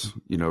Harris.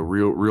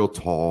 Real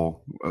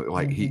tall.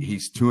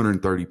 He's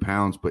 230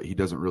 pounds, but he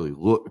doesn't really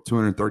look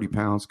 230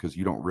 pounds because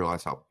you don't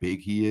realize how big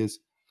he is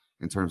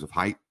in terms of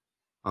height.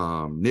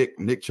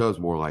 Nick Chubb's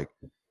more like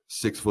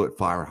 6 foot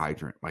fire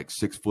hydrant, like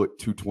 6 foot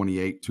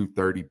 228,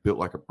 230, built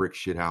like a brick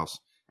shit house,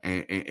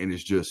 and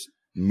is just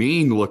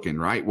mean looking,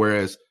 right?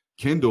 Whereas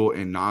Kendall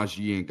and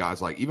Najee and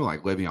guys like even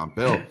like Le'Veon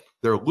Bell,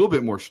 they're a little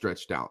bit more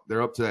stretched out.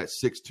 They're up to that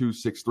 6'2",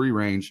 6'3"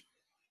 range.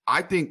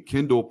 I think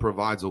Kendall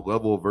provides a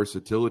level of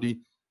versatility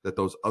that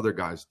those other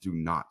guys do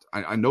not.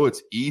 I know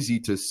it's easy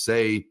to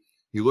say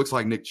he looks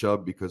like Nick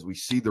Chubb because we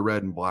see the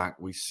red and black.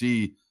 We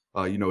see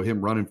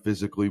him running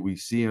physically. We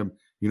see him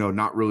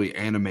not really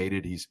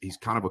animated. He's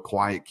kind of a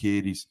quiet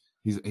kid.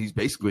 He's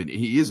basically,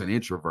 he is an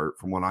introvert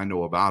from what I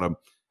know about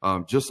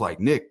him, just like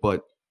Nick.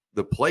 But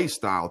the play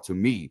style, to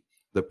me,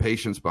 the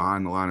patience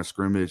behind the line of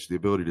scrimmage, the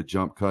ability to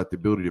jump cut, the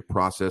ability to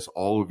process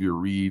all of your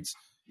reads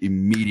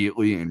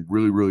immediately and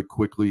really, really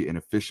quickly and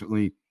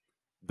efficiently,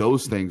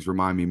 those things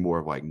remind me more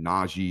of like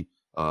Najee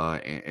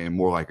and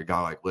more like a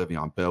guy like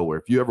Le'Veon Bell, where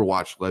if you ever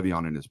watched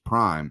Le'Veon in his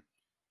prime,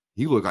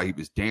 he looked like he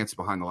was dancing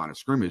behind the line of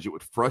scrimmage. It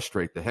would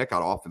frustrate the heck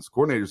out of offense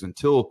coordinators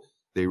until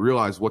they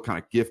realized what kind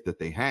of gift that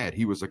they had.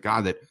 He was a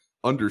guy that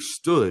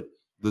understood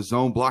the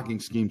zone blocking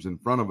schemes in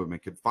front of him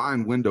and could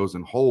find windows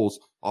and holes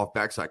off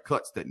backside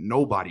cuts that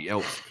nobody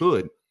else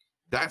could.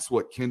 That's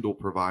what Kendall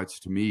provides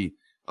to me,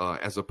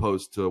 as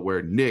opposed to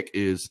where Nick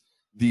is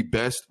the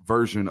best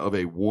version of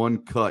a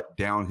one-cut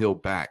downhill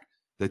back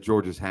that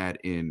Georgia's had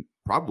in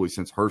probably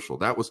since Herschel.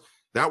 That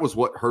was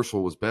what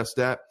Herschel was best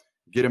at.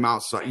 Get him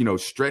outside,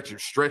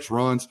 stretch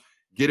runs,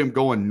 get him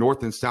going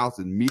north and south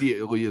as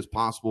immediately as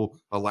possible,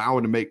 allow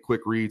him to make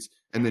quick reads,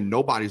 and then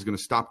nobody's going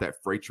to stop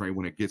that freight train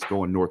when it gets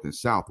going north and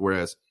south.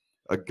 Whereas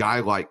a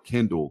guy like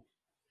Kendall,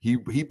 he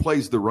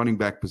plays the running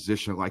back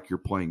position like you're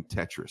playing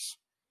Tetris.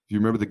 If you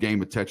remember the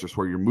game of Tetris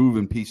where you're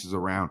moving pieces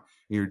around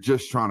and you're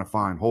just trying to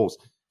find holes.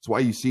 That's why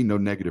you see no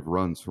negative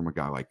runs from a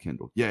guy like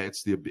Kendall. Yeah,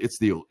 it's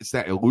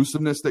that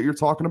elusiveness that you're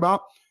talking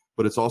about,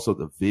 but it's also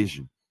the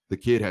vision. The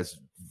kid has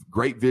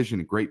great vision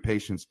and great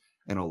patience,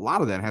 and a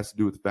lot of that has to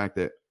do with the fact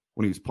that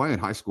when he was playing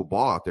high school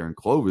ball out there in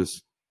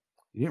Clovis,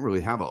 he didn't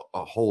really have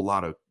a whole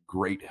lot of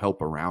great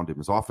help around him.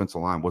 His offensive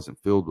line wasn't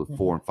filled with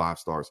 4 and 5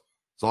 stars.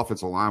 His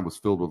offensive line was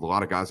filled with a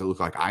lot of guys that looked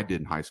like I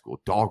did in high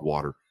school, dog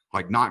water,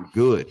 like not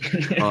good.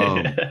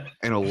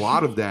 And a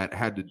lot of that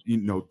had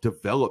to,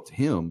 developed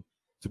him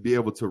to be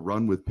able to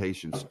run with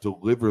patience,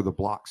 deliver the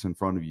blocks in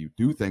front of you,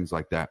 do things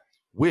like that,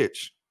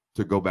 which,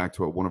 to go back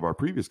to one of our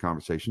previous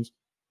conversations,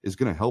 is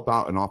going to help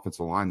out an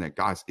offensive line that,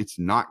 guys, it's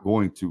not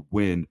going to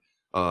win,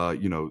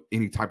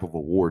 any type of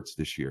awards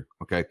this year.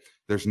 Okay.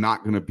 There's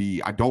not going to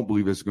be, I don't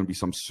believe there's going to be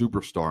some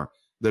superstar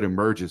that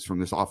emerges from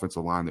this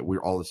offensive line that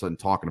we're all of a sudden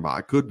talking about.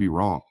 I could be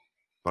wrong,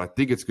 but I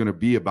think it's going to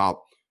be about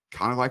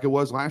kind of like it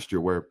was last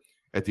year, where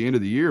at the end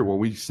of the year, when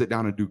we sit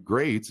down and do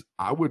grades,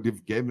 I would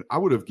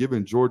have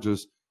given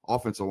Georgia's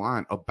offensive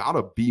line about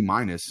a B-,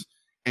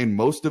 and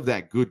most of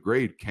that good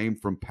grade came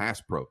from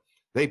pass pro.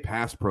 They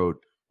pass pro'd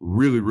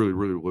really, really,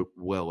 really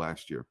well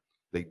last year.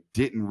 They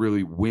didn't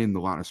really win the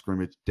line of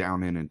scrimmage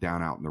down in and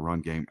down out in the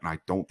run game, and I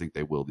don't think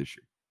they will this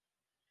year.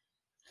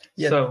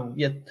 Yeah, So-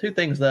 two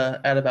things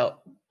to add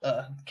about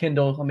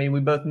Kendall. I mean, we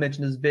both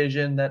mentioned his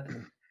vision,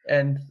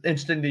 and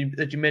interesting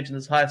that you mentioned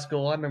his high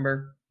school. I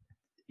remember,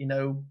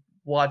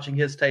 watching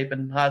his tape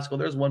in high school.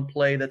 There was one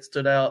play that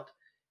stood out,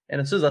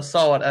 and as soon as I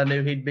saw it, I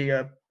knew he'd be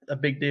a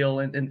big deal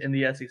in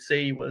the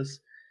SEC. Was,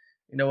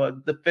 a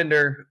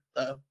defender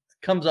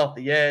comes off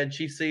the edge,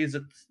 he sees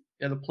it,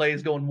 the play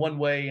is going one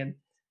way, and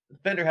the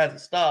defender has it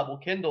stopped. Well,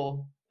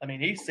 Kendall,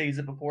 he sees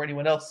it before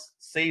anyone else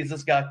sees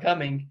this guy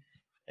coming,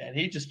 and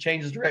he just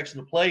changes direction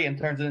of play and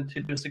turns it into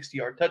a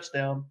 60-yard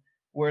touchdown,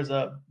 whereas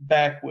a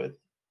back with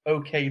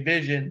okay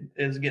vision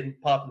is getting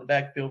popped in the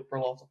backfield for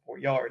a loss of 4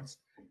 yards.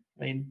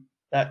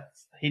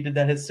 He did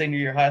that his senior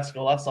year of high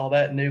school. I saw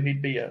that and knew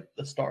he'd be a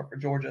star for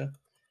Georgia.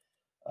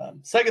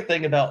 Second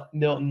thing about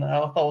Milton, I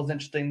thought was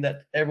interesting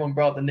that everyone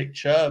brought the Nick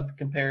Chubb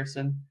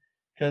comparison,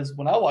 because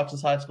when I watched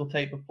his high school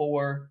tape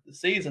before the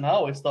season, I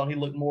always thought he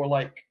looked more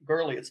like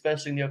Gurley,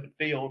 especially in the open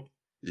field.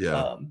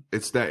 Yeah,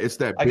 it's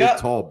that big,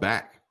 tall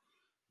back.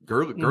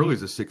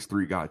 Gurley's a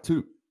 6'3" guy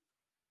too.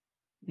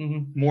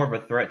 Mm-hmm. More of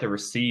a threat to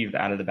receive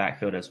out of the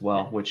backfield as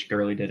well, which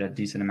Gurley did a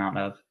decent amount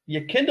of.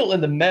 Yeah, Kendall in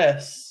the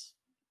mess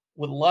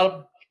with a lot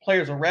of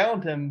players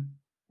around him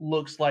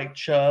looks like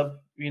Chubb.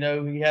 He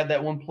had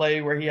that one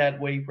play where he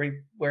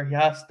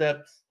high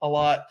stepped a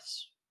lot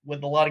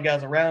with a lot of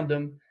guys around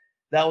him.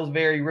 That was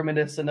very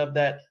reminiscent of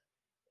that,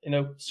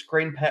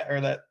 screen pass,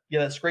 or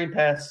that screen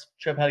pass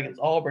Chubb had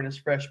against Auburn his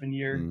freshman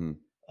year. Mm-hmm.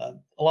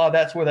 A lot of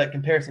that's where that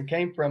comparison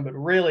came from. But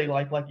really,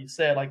 like you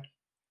said,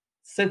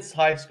 since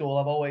high school,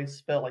 I've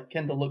always felt like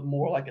Kendall looked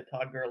more like a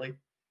Todd Gurley,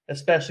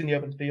 especially in the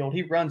open field.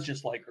 He runs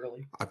just like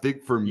Gurley. I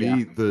think for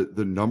me,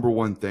 the number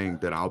one thing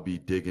that I'll be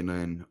digging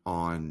in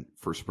on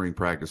for spring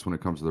practice when it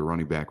comes to the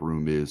running back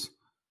room is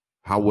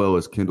how well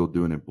is Kendall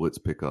doing in blitz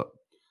pickup.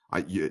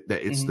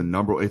 It's the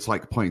number. It's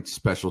like playing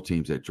special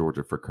teams at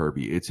Georgia for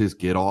Kirby. It's his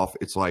get off.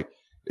 It's like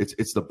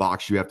it's the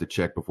box you have to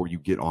check before you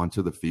get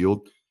onto the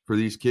field for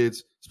these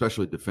kids,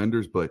 especially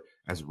defenders. But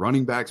as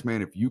running backs,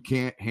 man, if you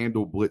can't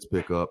handle blitz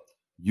pickup,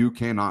 you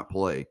cannot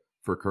play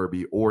for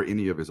Kirby or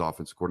any of his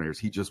offensive coordinators.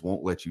 He just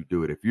won't let you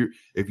do it.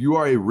 If you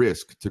are a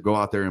risk to go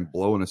out there and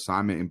blow an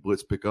assignment and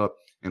blitz pickup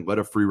and let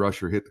a free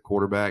rusher hit the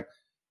quarterback,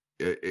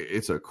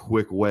 it's a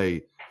quick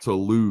way to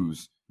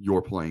lose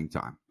your playing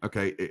time.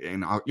 Okay.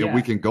 And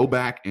we can go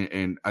back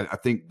and I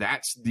think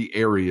that's the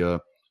area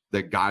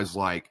that guys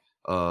like,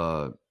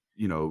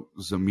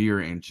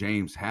 Zamir and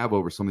James have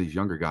over some of these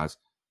younger guys.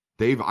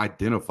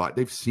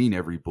 They've seen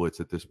every blitz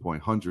at this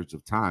point hundreds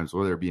of times,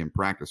 whether it be in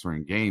practice or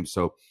in games.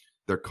 So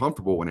they're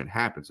comfortable when it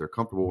happens. They're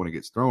comfortable when it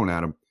gets thrown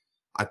at them.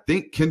 I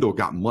think Kendall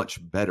got much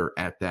better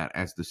at that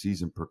as the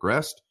season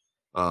progressed.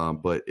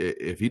 But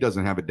if he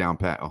doesn't have it down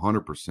pat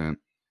 100%,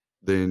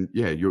 then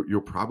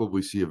you'll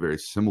probably see a very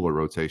similar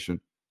rotation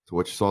to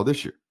what you saw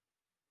this year.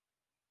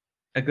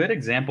 A good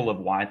example of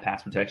why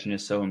pass protection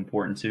is so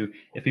important too,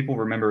 if people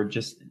remember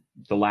just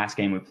the last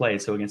game we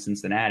played, so against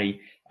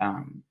Cincinnati,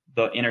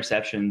 the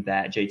interception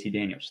that JT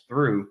Daniels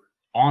threw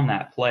on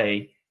that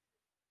play,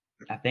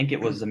 I think it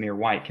was Zamir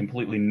White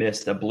completely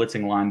missed a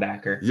blitzing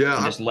linebacker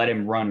and just let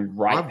him run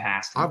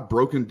past him. I've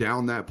broken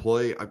down that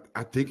play.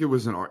 I think it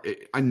was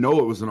I know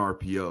it was an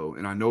RPO,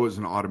 and I know it was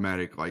an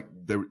automatic. Like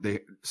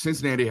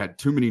Cincinnati had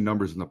too many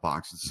numbers in the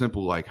box. It's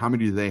simple. Like, how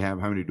many do they have?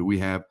 How many do we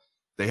have?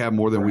 They have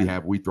more than we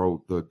have. We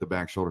throw the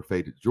back shoulder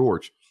fade to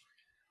George.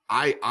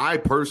 I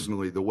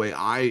personally, the way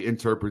I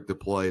interpret the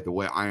play, the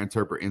way I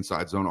interpret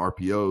inside zone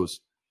RPOs,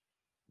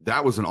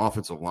 that was an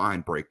offensive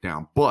line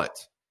breakdown, but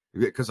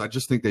because I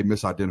just think they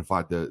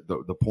misidentified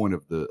the point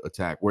of the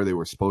attack where they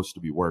were supposed to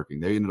be working.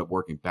 They ended up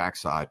working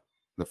backside.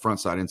 The front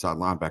side inside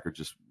linebacker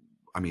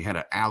had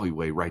an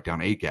alleyway right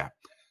down A gap.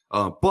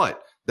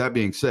 But that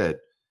being said,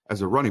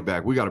 as a running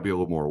back, we got to be a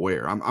little more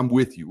aware. I'm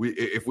with you.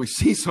 If we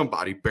see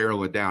somebody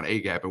barreling down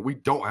A gap and we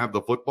don't have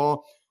the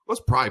football,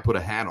 let's probably put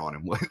a hat on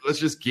him. Let's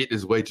just get in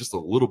his way just a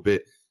little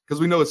bit, because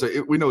we know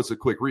it's a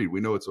quick read. We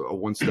know it's a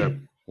one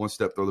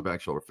step throw the back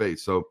shoulder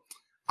face. So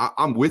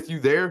I'm with you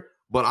there.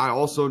 But I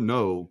also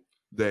know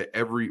that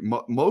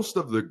most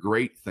of the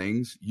great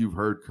things you've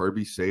heard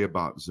Kirby say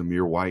about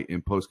Zamir White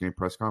in post-game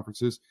press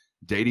conferences,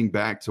 dating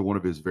back to one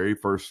of his very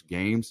first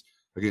games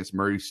against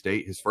Murray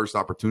State, his first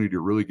opportunity to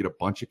really get a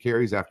bunch of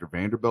carries after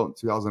Vanderbilt in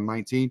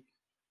 2019,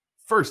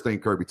 first thing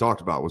Kirby talked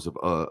about was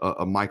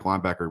a Mike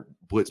linebacker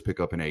blitz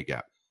pickup in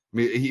A-gap. I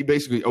mean, he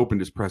basically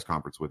opened his press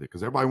conference with it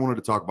because everybody wanted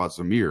to talk about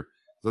Zamir.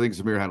 So I think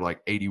Zamir had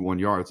like 81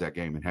 yards that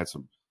game and had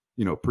some,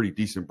 pretty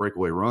decent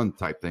breakaway run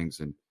type things.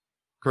 And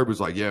Kirby was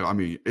like, yeah, I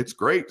mean, it's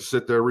great to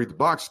sit there and read the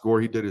box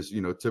score. He did his,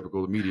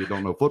 typical media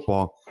don't know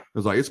football. It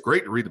was like, it's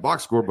great to read the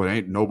box score, but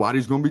ain't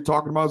nobody's going to be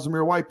talking about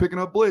Zamir White picking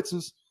up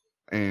blitzes.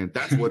 And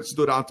that's what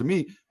stood out to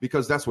me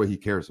because that's what he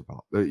cares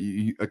about.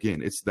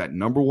 Again, it's that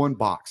number one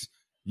box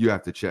you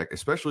have to check,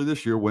 especially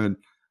this year when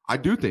I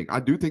do think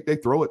they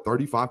throw it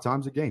 35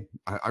 times a game.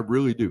 I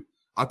really do.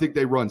 I think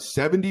they run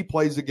 70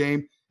 plays a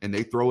game and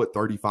they throw it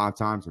 35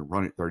 times and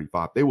run it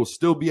 35. They will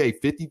still be a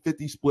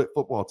 50-50 split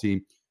football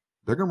team.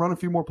 They're going to run a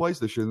few more plays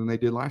this year than they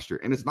did last year.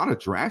 And it's not a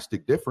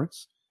drastic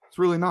difference. It's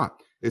really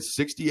not. It's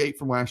 68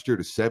 from last year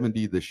to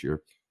 70 this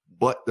year,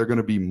 but they're going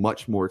to be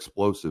much more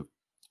explosive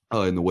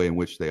in the way in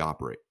which they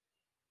operate.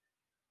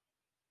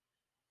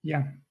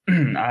 Yeah,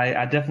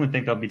 I definitely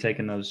think they'll be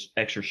taking those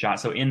extra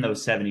shots. So in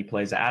those 70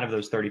 plays, out of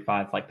those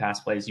 35 like pass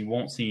plays, you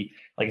won't see,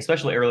 like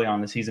especially early on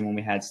in the season when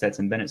we had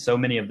Stetson Bennett, so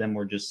many of them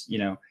were just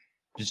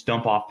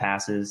dump off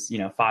passes,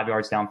 5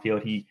 yards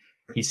downfield.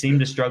 He seemed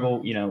to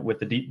struggle, with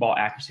the deep ball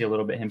accuracy a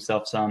little bit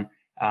himself some.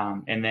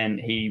 And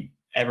then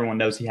everyone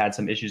knows he had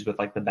some issues with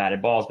like the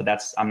batted balls, but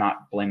I'm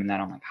not blaming that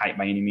on like height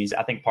by any means.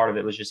 I think part of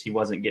it was just he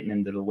wasn't getting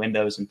into the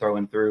windows and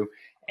throwing through.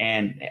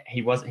 And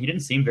he didn't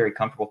seem very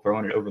comfortable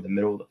throwing it over the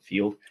middle of the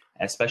field,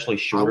 especially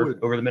shorter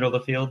over the middle of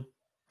the field.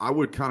 I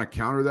would kind of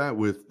counter that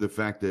with the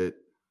fact that,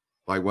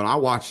 like, when I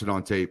watched it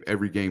on tape,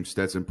 every game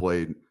Stetson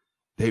played,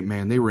 they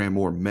ran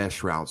more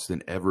mesh routes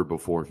than ever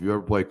before. If you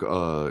ever play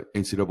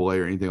NCAA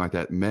or anything like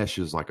that, mesh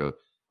is like a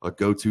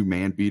go-to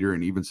man beater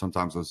and even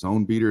sometimes a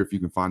zone beater if you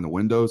can find the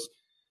windows.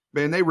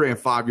 Man, they ran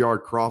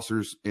 5-yard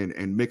crossers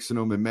and mixing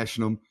them and meshing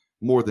them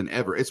more than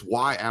ever. It's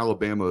why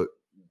Alabama –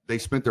 they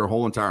spent their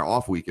whole entire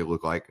off week, it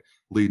looked like,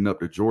 leading up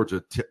to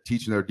Georgia,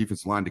 teaching their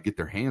defensive line to get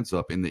their hands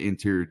up in the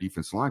interior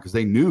defensive line because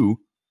they knew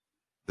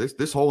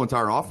this whole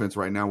entire offense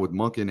right now with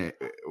Monken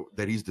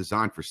that he's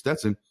designed for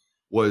Stetson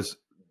was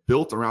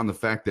built around the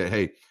fact that,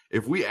 hey,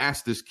 if we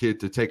ask this kid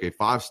to take a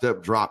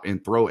 5-step drop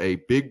and throw a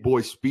big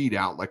boy speed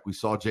out like we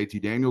saw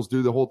JT Daniels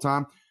do the whole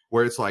time,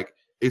 where it's like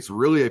it's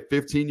really a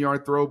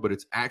 15-yard throw, but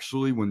it's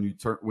actually when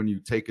you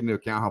take into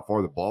account how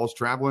far the ball is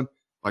traveling,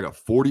 like a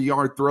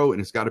 40-yard throw, and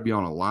it's got to be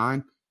on a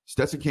line.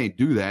 Stetson can't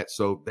do that,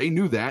 so they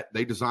knew that.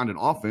 They designed an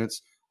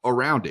offense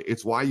around it.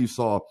 It's why you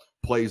saw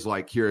plays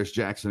like Kyrus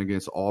Jackson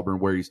against Auburn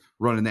where he's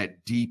running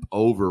that deep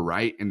over,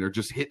 right? And they're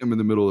just hitting him in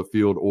the middle of the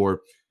field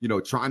or,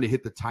 trying to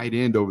hit the tight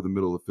end over the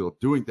middle of the field,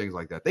 doing things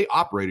like that. They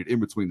operated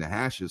in between the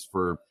hashes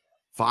for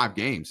 5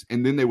 games,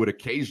 and then they would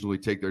occasionally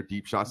take their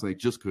deep shots, and they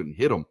just couldn't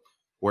hit them.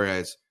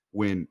 Whereas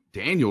when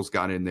Daniels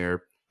got in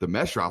there, the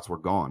mesh routes were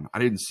gone. I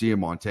didn't see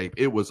him on tape.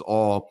 It was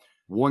all –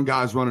 one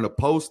guy's running a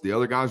post, the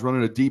other guy's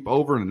running a deep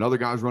over, and another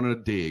guy's running a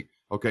dig.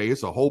 Okay,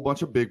 it's a whole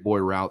bunch of big boy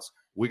routes.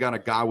 We got a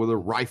guy with a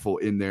rifle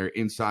in there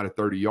inside of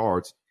 30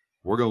 yards.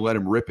 We're going to let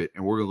him rip it,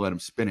 and we're going to let him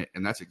spin it,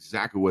 and that's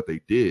exactly what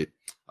they did.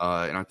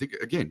 And I think,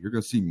 again, you're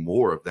going to see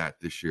more of that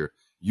this year.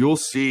 You'll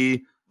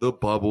see the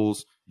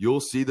bubbles.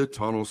 You'll see the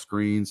tunnel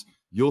screens.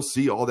 You'll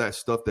see all that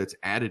stuff that's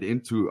added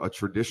into a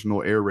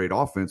traditional air raid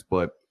offense.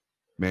 But,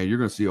 man, you're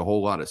going to see a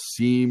whole lot of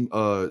seam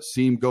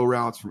go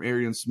routes from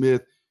Arian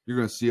Smith. You're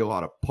going to see a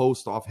lot of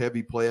post-off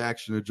heavy play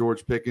action of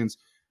George Pickens.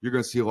 You're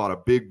going to see a lot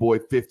of big boy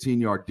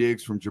 15-yard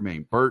digs from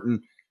Jermaine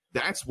Burton.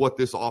 That's what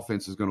this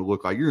offense is going to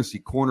look like. You're going to see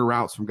corner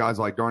routes from guys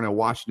like Darnell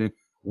Washington,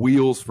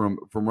 wheels from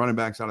running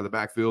backs out of the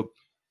backfield.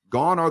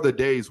 Gone are the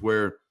days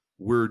where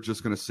we're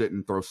just going to sit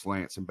and throw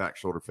slants and back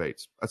shoulder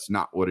fades. That's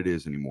not what it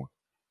is anymore.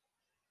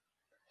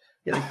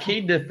 Yeah, the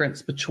key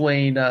difference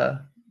between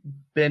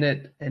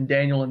Bennett and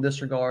Daniel in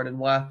this regard and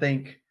why I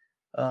think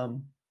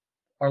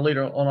our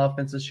leader on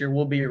offense this year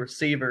will be a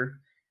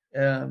receiver,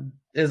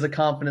 is the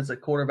confidence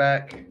at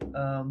quarterback.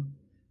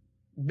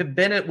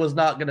 Bennett was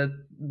not going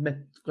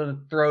to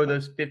throw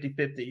those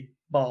 50-50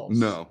 balls.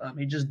 No.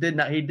 He just did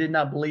not. He did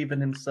not believe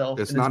in himself.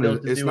 It's not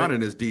in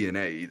his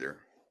DNA either.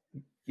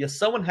 Yeah,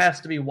 someone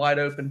has to be wide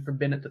open for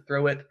Bennett to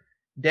throw it.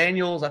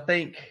 Daniels, I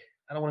think,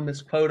 I don't want to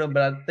misquote him,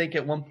 but I think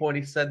at one point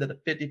he said that a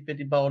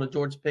 50-50 ball to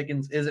George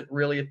Pickens isn't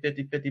really a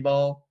 50-50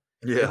 ball.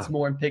 Yeah. It's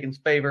more in Pickens'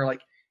 favor.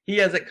 Like, he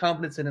has that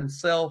confidence in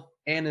himself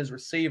and his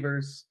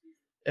receivers.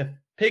 If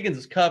Pickens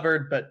is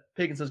covered, but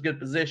Pickens has good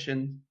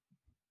position,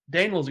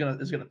 Daniel is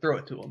gonna throw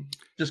it to him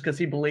just because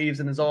he believes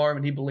in his arm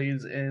and he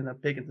believes in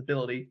Pickens'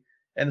 ability.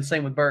 And the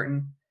same with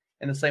Burton,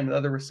 and the same with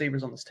other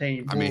receivers on this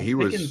team. I mean, he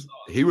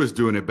was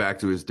doing it back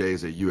to his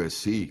days at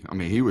USC. I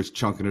mean, he was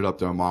chunking it up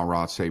to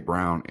Amon-Ra St.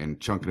 Brown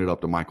and chunking it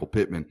up to Michael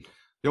Pittman.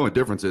 The only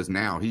difference is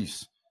now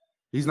he's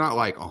not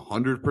like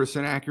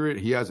 100% accurate.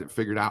 He hasn't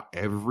figured out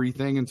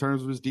everything in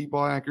terms of his deep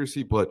ball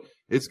accuracy, but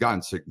it's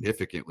gotten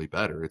significantly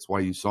better. It's why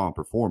you saw him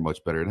perform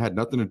much better. It had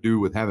nothing to do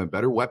with having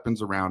better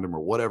weapons around him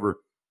or whatever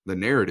the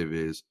narrative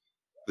is.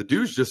 The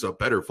dude's just a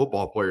better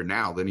football player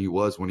now than he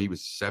was when he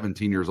was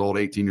 17 years old,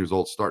 18 years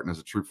old, starting as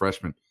a true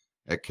freshman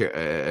at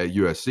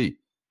USC.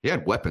 He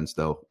had weapons,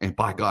 though, and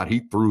by God,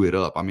 he threw it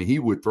up. I mean, he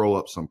would throw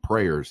up some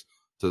prayers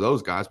to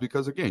those guys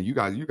because, again, you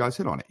guys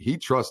hit on it. He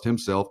trusts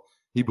himself.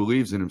 He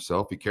believes in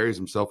himself. He carries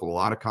himself with a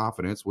lot of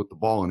confidence with the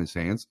ball in his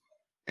hands,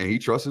 and he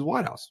trusts his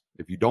White House.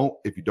 If you don't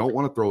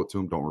want to throw it to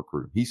him, don't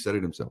recruit him. He said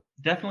it himself.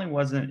 Definitely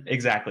wasn't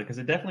exactly, because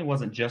it definitely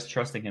wasn't just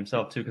trusting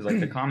himself too. Because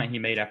like the comment he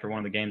made after one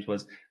of the games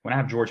was, "When I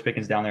have George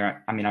Pickens down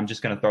there, I'm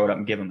just going to throw it up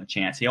and give him a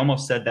chance." He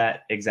almost said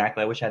that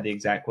exactly. I wish I had the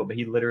exact quote, but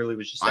he literally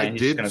was just saying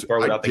he's just going to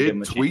throw it up and give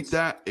him a chance. I did tweet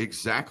that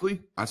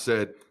exactly. I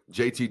said,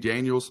 JT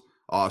Daniels,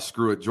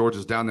 screw it, George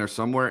is down there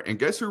somewhere, and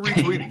guess who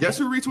retweeted? Guess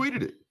who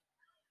retweeted it?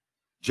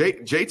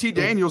 JT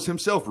Daniels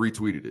himself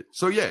retweeted it.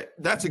 So, yeah,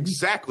 that's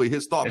exactly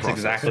his thought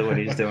process. That's exactly what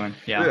he's doing.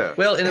 Yeah.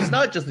 Well, and it's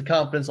not just the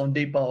confidence on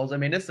deep balls. I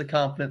mean, it's the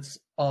confidence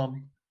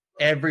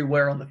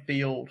everywhere on the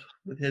field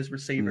with his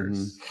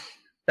receivers.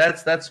 Mm-hmm.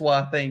 That's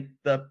why I think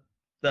the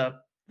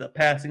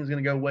passing is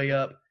going to go way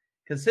up,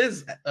 because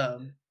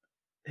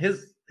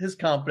his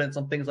confidence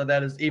on things like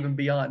that is even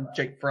beyond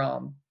Jake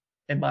Fromm,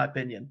 in my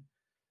opinion.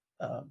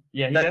 He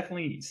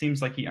definitely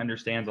seems like he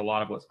understands a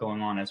lot of what's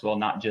going on as well,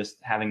 not just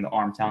having the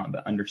arm talent,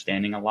 but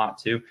understanding a lot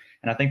too.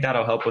 And I think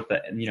that'll help with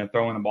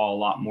throwing the ball a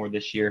lot more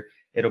this year.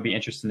 It'll be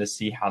interesting to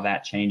see how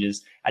that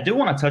changes. I do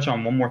want to touch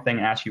on one more thing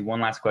and ask you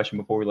one last question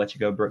before we let you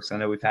go, Brooks. I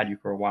know we've had you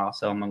for a while,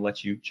 so I'm going to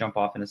let you jump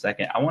off in a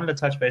second. I wanted to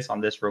touch base on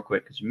this real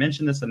quick because you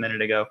mentioned this a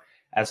minute ago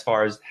as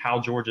far as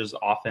how Georgia's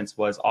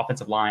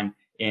offensive line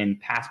in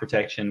pass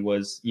protection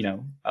was,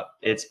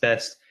 its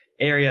best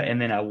area,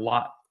 and then a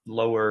lot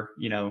lower,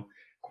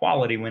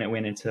 quality when it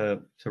went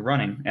into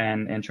running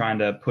and trying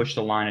to push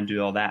the line and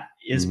do all that.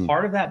 Is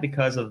part of that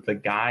because of the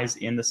guys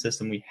in the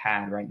system we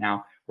had right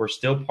now? We're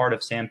still part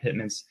of Sam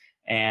Pittman's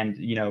and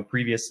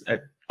previous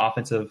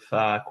offensive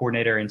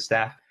coordinator and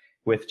staff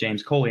with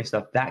James Coley and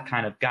stuff, that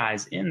kind of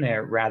guys in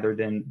there rather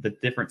than the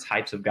different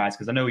types of guys.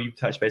 Because I know you've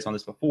touched base on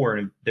this before,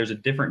 and there's a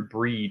different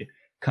breed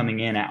coming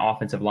in at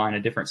offensive line,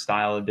 a different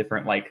style, a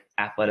different like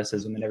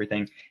athleticism and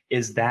everything.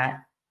 Is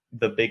that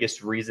the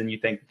biggest reason you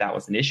think that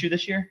was an issue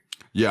this year?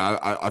 Yeah,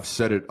 I've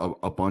said it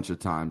a bunch of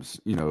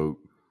times.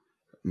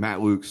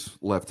 Matt Luke's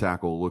left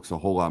tackle looks a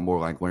whole lot more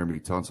like Laramie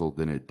Tunsil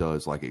than it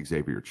does like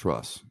Xavier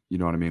Truss. You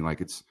know what I mean?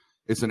 Like it's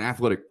an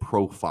athletic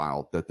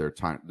profile that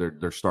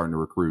they're starting to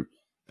recruit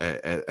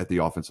at the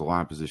offensive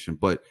line position.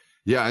 But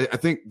yeah, I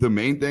think the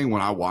main thing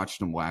when I watched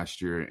them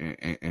last year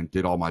and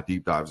did all my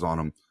deep dives on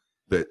them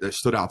that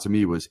stood out to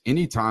me was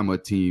anytime a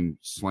team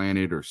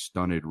slanted or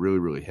stunted really,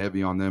 really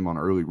heavy on them on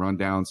early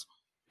rundowns,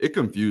 it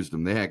confused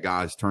them. They had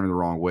guys turning the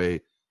wrong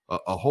way.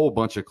 A whole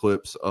bunch of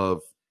clips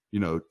of,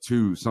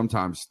 2,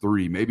 sometimes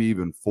 3, maybe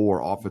even 4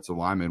 offensive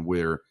linemen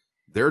where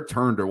they're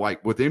turned or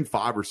like within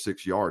 5 or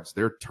 6 yards,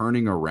 they're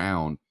turning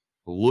around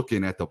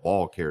looking at the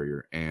ball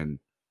carrier. And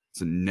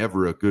it's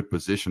never a good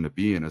position to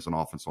be in as an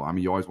offensive lineman. I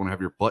mean, you always want to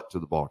have your butt to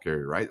the ball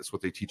carrier, right? That's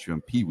what they teach you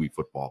in Pee Wee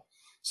football.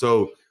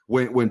 So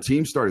when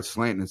teams started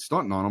slanting and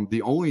stunting on them,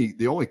 the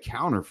only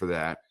counter for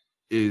that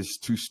is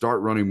to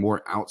start running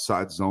more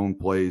outside zone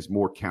plays,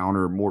 more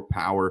counter, more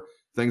power,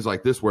 things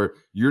like this, where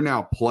you're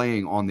now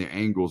playing on the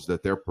angles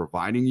that they're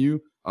providing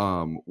you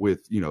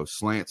with,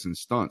 slants and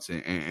stunts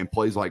and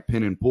plays like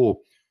pin and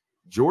pull.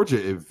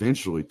 Georgia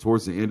eventually,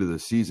 towards the end of the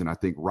season, I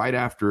think right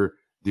after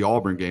the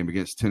Auburn game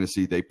against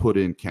Tennessee, they put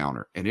in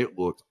counter, and it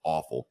looked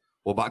awful.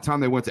 Well, by the time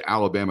they went to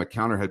Alabama,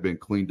 counter had been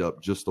cleaned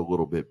up just a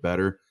little bit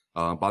better.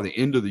 By the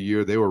end of the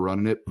year, they were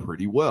running it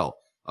pretty well.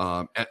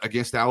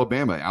 Against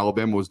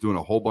Alabama was doing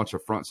a whole bunch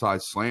of front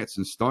side slants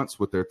and stunts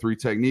with their 3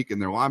 technique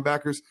and their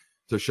linebackers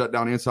to shut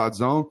down inside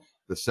zone.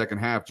 The second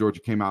half, Georgia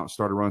came out and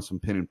started running some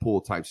pin and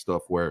pull type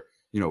stuff where,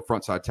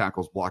 front side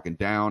tackles blocking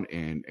down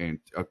and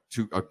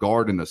a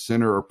guard in the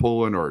center are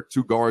pulling, or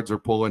 2 guards are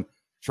pulling,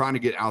 trying to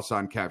get outside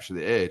and capture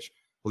the edge.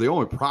 Well, the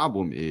only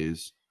problem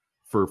is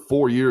for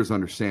 4 years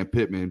under Sam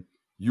Pittman,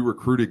 you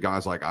recruited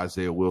guys like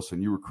Isaiah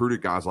Wilson. You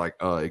recruited guys like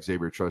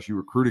Xavier Truss. You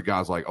recruited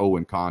guys like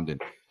Owen Condon.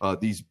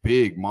 These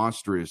big,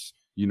 monstrous,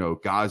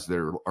 guys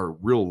that are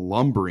real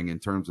lumbering in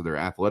terms of their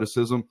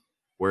athleticism.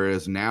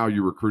 Whereas now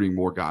you're recruiting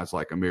more guys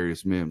like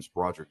Amarius Mims,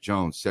 Broderick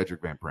Jones,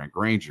 Cedric Van Brandt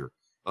Granger.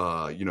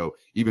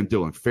 Even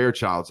Dylan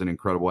Fairchild's an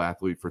incredible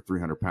athlete for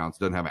 300 pounds,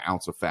 doesn't have an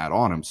ounce of fat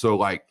on him. So,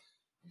 like,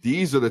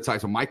 these are the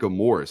types of Micah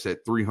Morris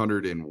at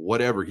 300 and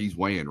whatever he's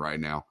weighing right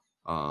now,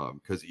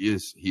 because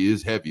he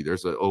is heavy.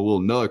 There's a little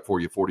nug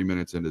for you 40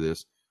 minutes into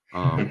this.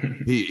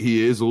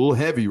 He is a little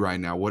heavy right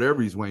now.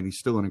 Whatever he's weighing, he's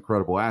still an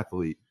incredible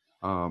athlete.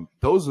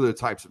 Those are the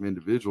types of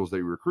individuals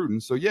they recruit.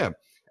 And so, yeah,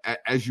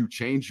 as you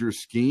change your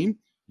scheme,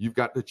 you've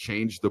got to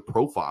change the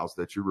profiles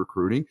that you're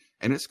recruiting,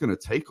 and it's going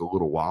to take a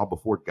little while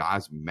before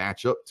guys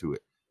match up to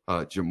it.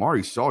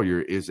 Jamari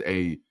Sawyer is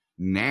a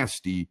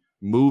nasty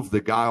move the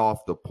guy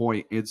off the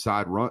point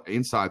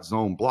inside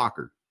zone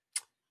blocker.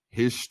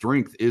 His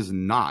strength is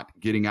not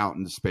getting out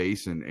into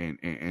space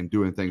and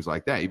doing things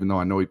like that, even though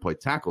I know he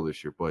played tackle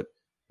this year, but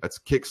that's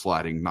kick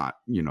sliding, not,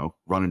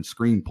 running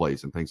screen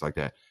plays and things like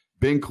that.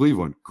 Ben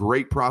Cleveland,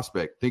 great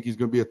prospect. Think he's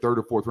going to be a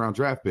 3rd or 4th round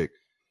draft pick.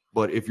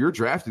 But if you're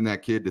drafting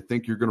that kid to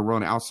think you're going to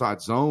run outside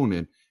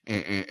zone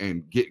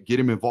and get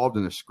him involved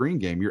in a screen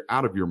game, you're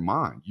out of your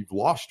mind. You've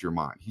lost your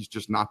mind. He's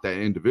just not that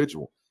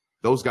individual.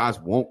 those guys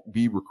won't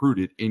be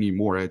recruited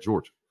anymore at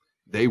Georgia.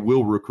 They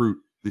will recruit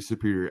the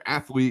superior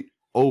athlete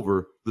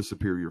over the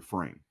superior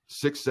frame.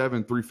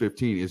 6'7",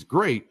 315 is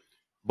great,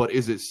 but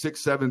is it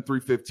 6'7",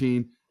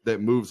 315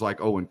 that moves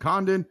like Owen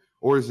Condon,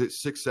 or is it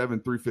 6'7",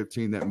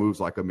 315 that moves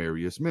like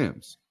Amarius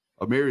Mims?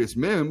 Amarius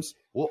Mims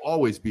will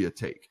always be a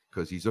take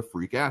because he's a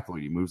freak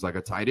athlete. He moves like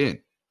a tight end.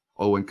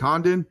 Owen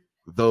Condon,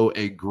 though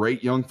a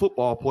great young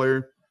football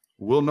player,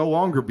 will no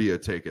longer be a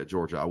take at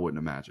Georgia, I wouldn't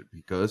imagine,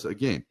 because,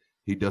 again,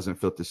 he doesn't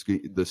fit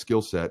the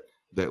skill set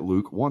that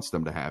Luke wants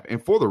them to have.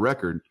 And for the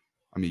record,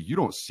 I mean, you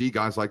don't see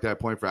guys like that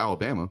playing for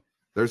Alabama.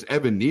 There's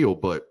Evan Neal,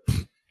 but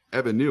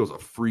Evan Neal's a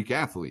freak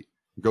athlete.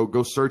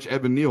 Go search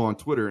Evan Neal on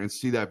Twitter and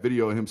see that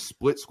video of him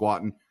split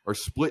squatting or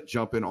split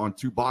jumping on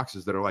 2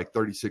 boxes that are like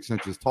 36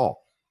 inches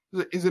tall.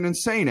 He's an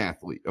insane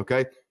athlete,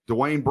 okay?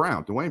 Dwayne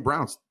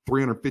Brown's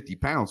 350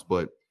 pounds,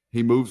 but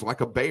he moves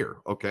like a bear,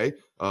 okay?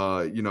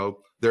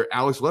 They're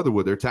Alex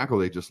Leatherwood, their tackle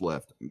they just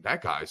left.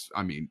 That guy's,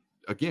 I mean,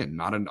 again,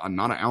 not an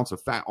ounce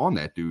of fat on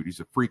that dude. He's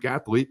a freak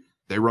athlete.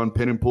 They run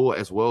pin and pull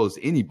as well as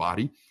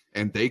anybody,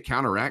 and they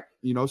counteract,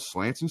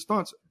 slants and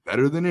stunts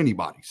better than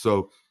anybody.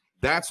 So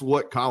that's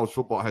what college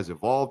football has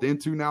evolved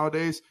into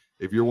nowadays.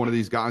 If you're one of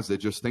these guys that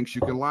just thinks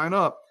you can line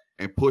up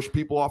and push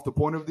people off the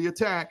point of the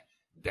attack,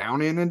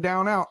 down in and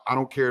down out, I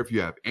don't care if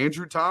you have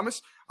Andrew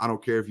Thomas, I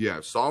don't care if you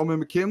have Solomon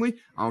McKinley,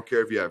 I don't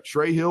care if you have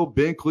Trey Hill,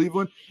 Ben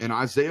Cleveland, and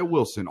Isaiah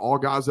Wilson, all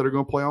guys that are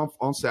going to play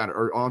on Saturday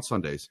or on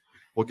Sundays.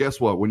 Well, guess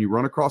what? When you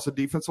run across a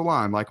defensive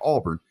line like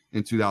Auburn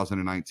in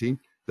 2019,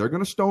 they're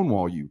going to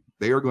stonewall you.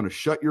 They are going to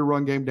shut your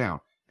run game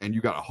down. And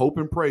you got to hope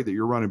and pray that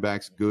your running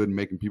back's good and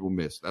making people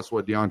miss. That's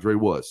what DeAndre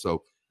was.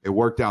 So it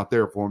worked out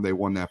there for them. They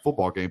won that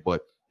football game,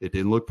 but it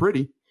didn't look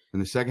pretty. In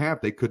the second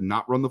half, they could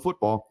not run the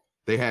football.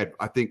 They had,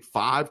 I think,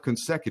 5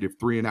 consecutive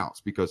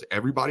 3-and-outs because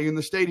everybody in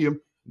the stadium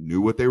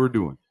knew what they were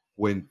doing.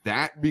 When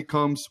that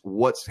becomes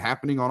what's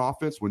happening on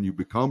offense, when you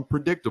become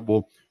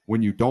predictable,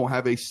 when you don't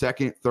have a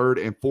second, third,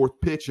 and fourth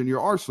pitch in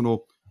your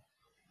arsenal,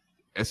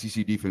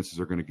 SEC defenses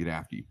are going to get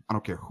after you. I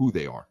don't care who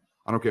they are.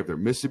 I don't care if they're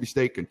Mississippi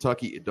State,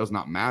 Kentucky. It does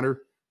not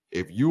matter.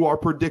 If you are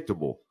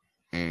predictable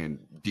and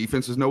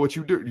defenses know what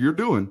you're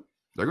doing,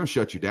 they're going to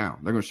shut you down.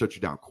 They're going to shut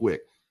you down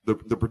quick. The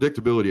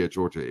predictability at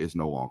Georgia is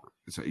no longer.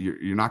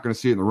 You're not going to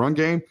see it in the run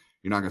game.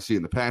 You're not going to see it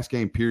in the pass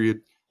game, period.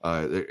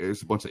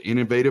 There's a bunch of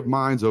innovative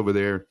minds over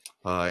there,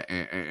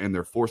 and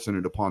they're forcing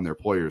it upon their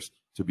players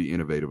to be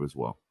innovative as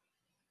well.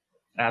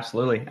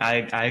 Absolutely.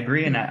 I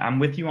agree, and I'm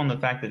with you on the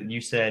fact that you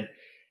said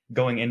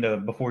going into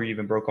before you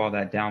even broke all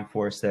that down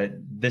for us that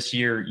this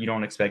year you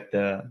don't expect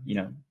the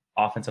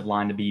offensive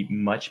line to be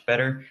much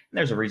better. And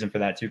there's a reason for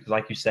that too, because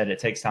like you said, it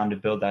takes time to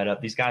build that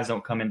up. These guys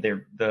don't come in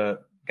there. The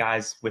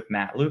guys with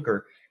Matt Luke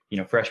are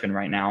freshmen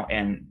right now,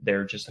 and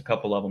they're just a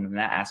couple of them in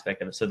that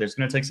aspect of it. So there's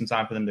going to take some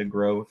time for them to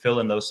grow,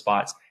 fill in those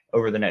spots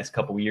over the next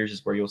couple of years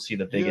is where you'll see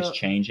the biggest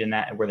change in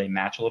that and where they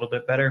match a little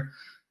bit better.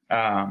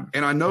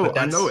 And I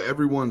know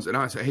everyone's, and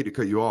I hate to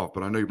cut you off,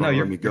 but I know you're about to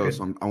let me go,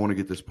 so I want to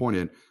get this point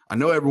in. I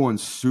know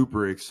everyone's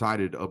super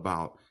excited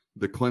about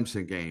the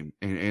Clemson game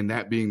and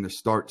that being the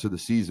start to the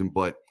season,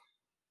 but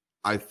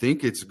I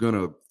think it's going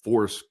to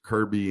force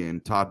Kirby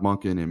and Todd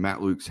Monken and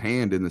Matt Luke's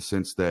hand in the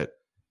sense that,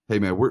 hey,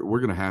 man, we're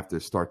going to have to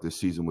start this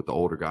season with the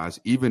older guys,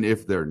 even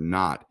if they're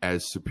not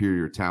as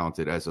superior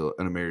talented as an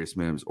Amarius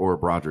Mims or a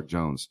Broderick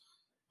Jones.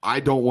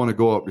 I don't want to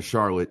go up to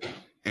Charlotte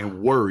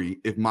and worry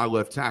if my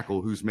left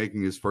tackle, who's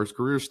making his first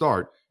career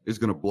start, is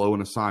going to blow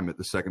an assignment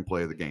the second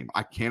play of the game.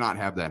 I cannot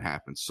have that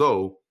happen.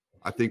 So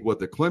I think what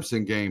the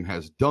Clemson game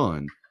has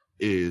done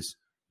is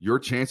your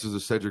chances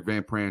of Cedric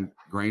Van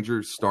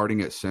Granger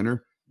starting at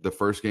center the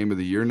first game of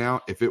the year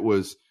now, if it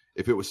was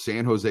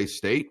San Jose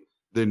State,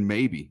 then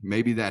maybe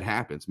that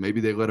happens. Maybe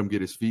they let him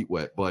get his feet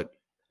wet. But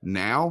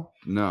now,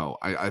 no.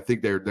 I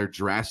think they're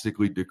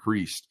drastically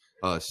decreased.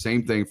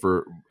 Same thing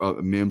for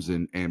Mims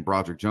and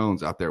Broderick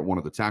Jones out there at one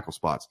of the tackle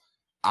spots.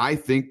 I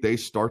think they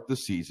start the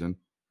season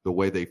the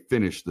way they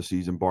finished the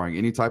season, barring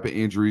any type of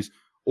injuries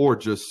or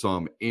just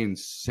some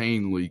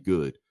insanely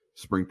good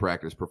spring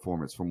practice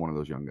performance from one of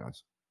those young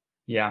guys.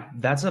 Yeah,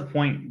 that's a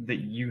point that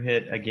you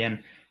hit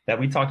again that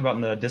we talked about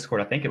in the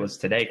Discord. I think it was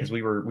today because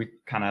we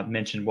kind of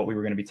mentioned what we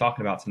were going to be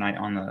talking about tonight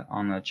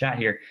on the chat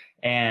here.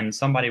 And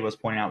somebody was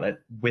pointing out that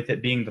with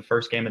it being the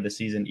first game of the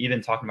season,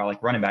 even talking about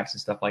like running backs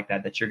and stuff like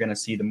that you're going to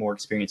see the more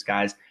experienced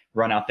guys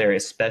run out there,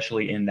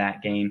 especially in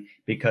that game,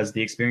 because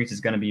the experience is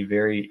going to be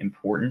very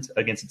important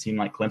against a team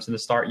like Clemson to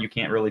start. You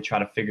can't really try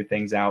to figure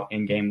things out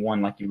in game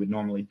one like you would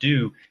normally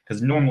do,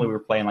 because normally we're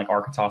playing like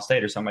Arkansas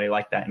State or somebody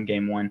like that in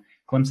game one.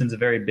 Clemson's a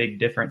very big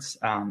difference.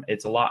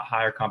 It's a lot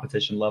higher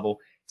competition level.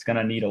 It's going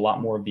to need a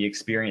lot more of the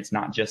experience,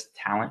 not just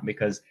talent,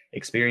 because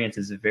experience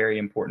is very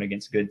important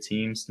against good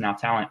teams. Now,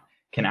 talent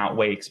can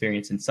outweigh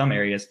experience in some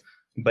areas,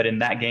 but in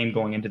that game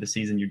going into the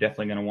season, you're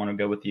definitely going to want to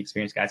go with the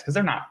experienced guys because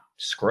they're not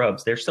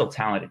scrubs. They're still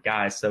talented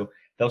guys, so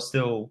they'll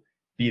still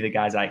be the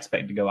guys I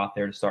expect to go out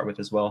there to start with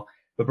as well.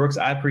 But Brooks,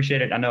 I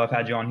appreciate it. I know I've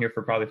had you on here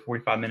for probably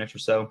 45 minutes or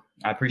so.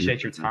 I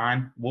appreciate your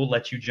time. We'll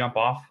let you jump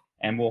off,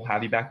 and we'll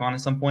have you back on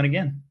at some point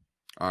again.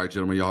 All right,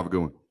 gentlemen, y'all have a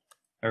good one.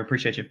 I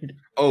appreciate you.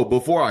 Oh,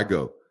 before I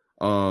go,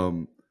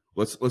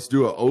 let's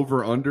do an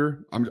over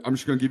under. I'm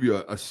just going to give you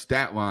a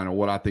stat line on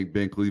what I think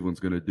Ben Cleveland's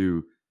going to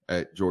do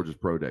at Georgia's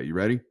Pro Day. You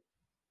ready?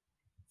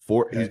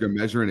 He's going to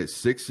measure in at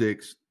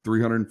 6'6",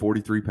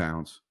 343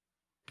 pounds.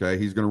 Okay,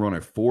 he's going to run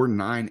a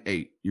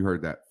 4.98. You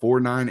heard that,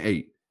 4.98.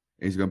 And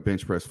he's going to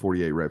bench press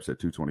 48 reps at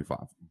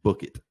 225.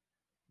 Book it.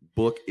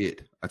 Book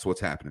it. That's what's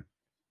happening.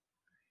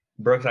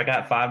 Brooks, I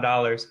got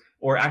 $5.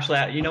 Or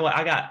actually, you know what?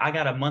 I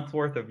got a month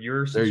worth of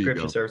your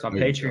subscription service on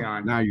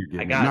Patreon. Now you're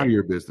getting. Now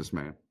you're a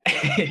businessman.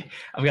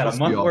 I've got a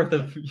month worth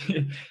of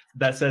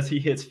that says he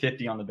hits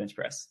 50 on the bench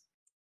press.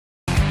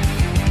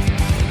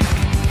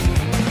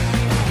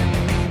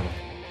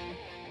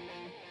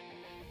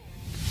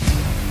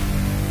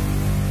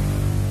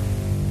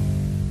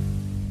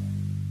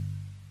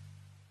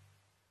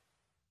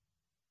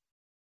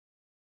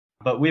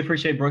 But we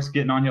appreciate Brooks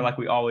getting on here like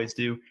we always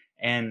do.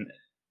 And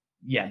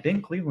yeah,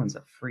 Ben Cleveland's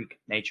a freak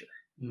nature.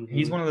 Mm-hmm.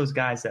 He's one of those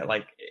guys that,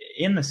 like,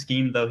 in the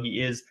scheme, though, he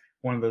is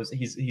one of those,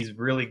 he's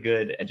really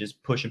good at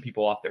just pushing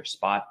people off their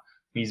spot.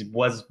 He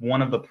was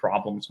one of the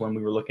problems when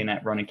we were looking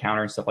at running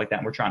counter and stuff like that.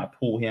 And we're trying to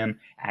pull him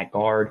at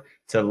guard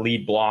to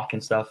lead block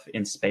and stuff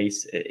in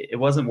space. It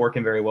wasn't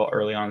working very well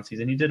early on in the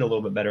season. He did a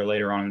little bit better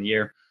later on in the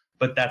year.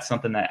 But that's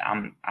something that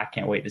I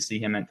can't wait to see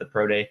him at the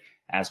Pro Day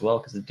as well,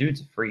 because the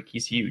dude's a freak.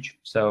 He's huge.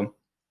 So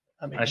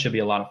that should be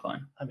a lot of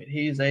fun. I mean,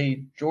 he's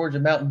a Georgia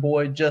Mountain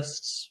boy,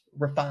 just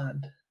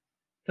refined.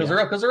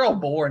 Because they're all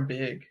born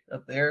big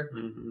up there.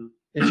 Mm-hmm.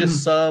 It's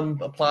just some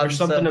applied. There's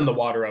something in the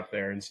water up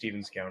there in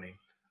Stevens County.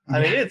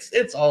 I mean,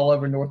 it's all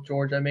over North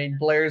Georgia. I mean,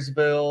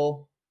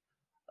 Blairsville,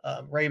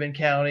 Raven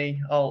County,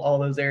 all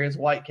those areas,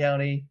 White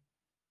County,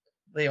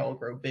 they all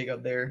grow big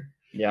up there.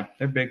 Yeah,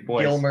 they're big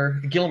boys.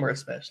 Gilmer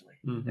especially.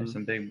 Mm-hmm. They're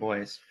some big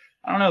boys.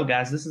 I don't know,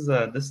 guys. This is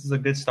a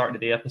good start to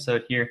the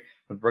episode here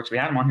with Brooks. We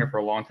had him on here for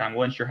a long time.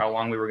 Wasn't sure how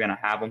long we were going to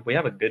have him. We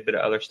have a good bit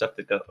of other stuff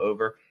to go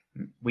over.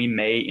 We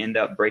may end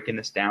up breaking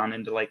this down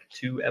into like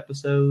 2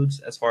 episodes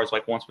as far as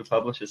like once we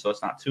publish it, so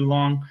it's not too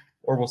long,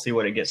 or we'll see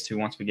what it gets to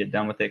once we get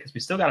done with it, because we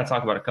still got to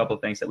talk about a couple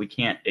of things that we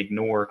can't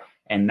ignore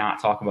and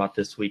not talk about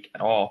this week at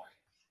all.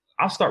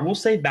 We'll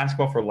save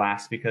basketball for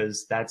last,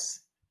 because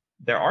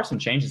there are some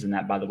changes in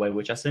that, by the way,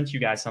 which I sent you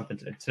guys something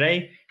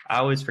today. I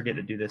always forget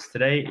to do this.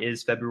 Today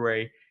is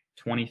February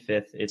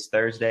 25th. It's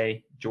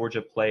Thursday.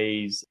 Georgia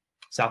plays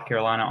South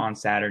Carolina on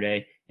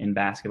Saturday in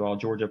basketball.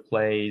 Georgia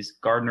plays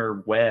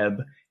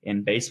Gardner-Webb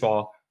in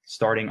baseball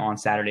starting on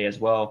Saturday as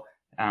well.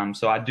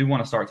 So I do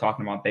want to start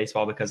talking about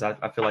baseball, because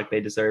I feel like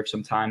they deserve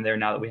some time there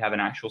now that we have an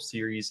actual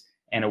series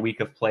and a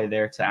week of play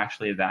there to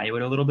actually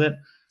evaluate a little bit.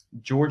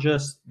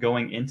 Georgia's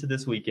going into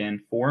this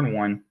weekend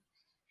 4-1,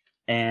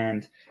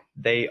 and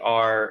they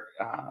are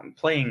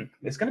playing.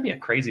 It's going to be a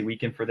crazy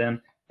weekend for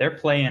them. They're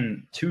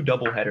playing 2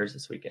 doubleheaders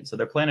this weekend. So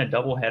they're playing a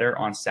doubleheader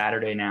on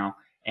Saturday now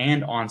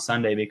and on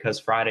Sunday, because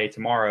Friday,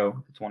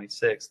 tomorrow, the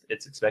 26th,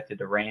 it's expected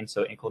to rain.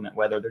 So inclement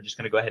weather, they're just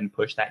going to go ahead and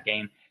push that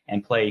game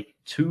and play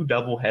 2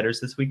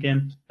 doubleheaders this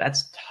weekend.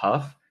 That's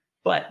tough,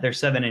 but they're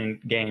 7-inning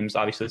games,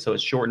 obviously. So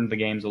it's shortened the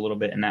games a little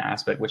bit in that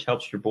aspect, which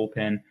helps your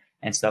bullpen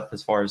and stuff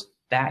as far as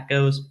that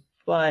goes.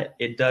 But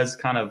it does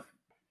kind of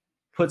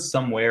put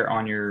some wear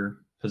on your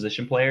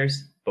position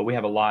players. But we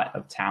have a lot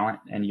of talent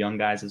and young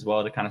guys as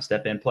well to kind of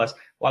step in. Plus,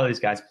 a lot of these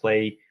guys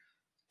play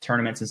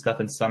tournaments and stuff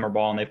in summer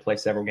ball, and they play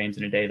several games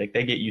in a day. Like,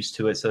 they get used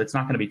to it, so it's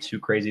not going to be too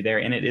crazy there.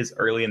 And it is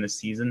early in the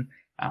season.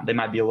 They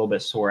might be a little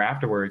bit sore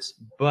afterwards,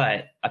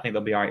 but I think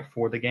they'll be all right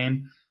for the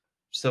game.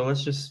 So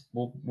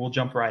we'll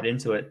jump right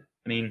into it.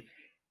 I mean,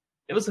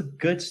 it was a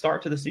good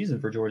start to the season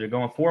for Georgia,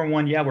 going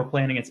 4-1. Yeah, we're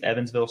playing against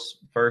Evansville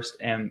first,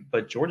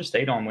 but Georgia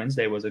State on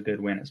Wednesday was a good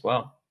win as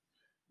well.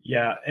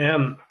 Yeah,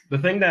 and the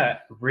thing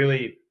that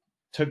really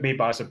took me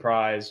by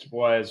surprise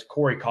was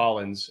Corey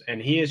Collins,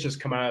 and he has just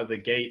come out of the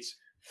gates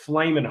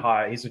flaming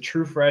hot. He's a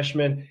true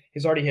freshman.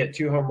 He's already hit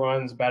 2 home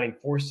runs, batting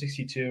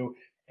 .462,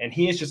 and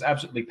he is just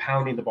absolutely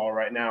pounding the ball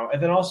right now.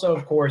 And then also,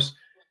 of course,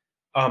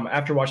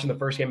 after watching the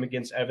first game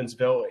against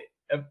Evansville,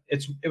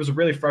 it was a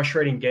really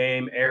frustrating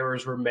game.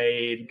 Errors were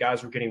made.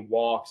 Guys were getting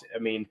walked. I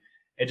mean,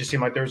 it just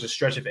seemed like there was a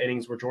stretch of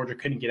innings where Georgia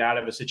couldn't get out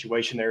of a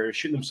situation. They were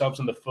shooting themselves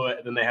in the foot,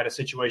 and then they had a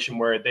situation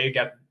where they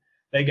got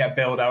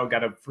bailed out,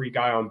 got a free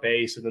guy on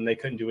base, and then they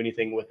couldn't do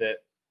anything with it.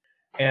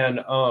 And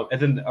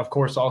then, of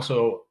course,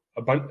 also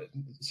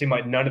seemed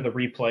like none of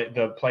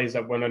the plays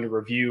that went under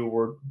review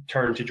were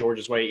turned to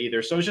Georgia's way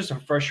either. So it was just a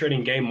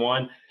frustrating game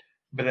one.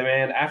 But then,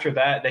 man, after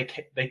that,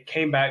 they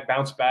came back,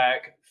 bounced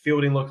back.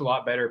 Fielding looked a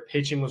lot better.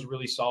 Pitching was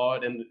really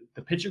solid, and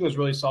the pitching was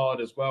really solid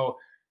as well,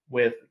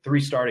 with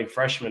 3 starting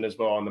freshmen as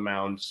well on the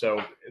mound.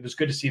 So it was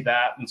good to see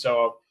that. And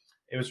so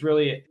it was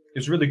really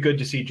good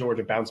to see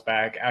Georgia bounce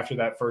back after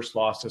that first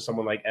loss to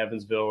someone like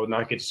Evansville,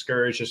 not get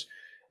discouraged. Just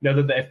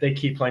know that if they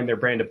keep playing their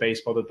brand of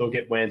baseball, that they'll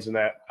get wins. And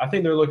that I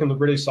think they're looking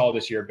really solid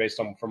this year based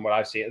on from what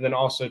I see. And then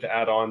also to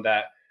add on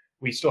that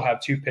we still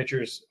have 2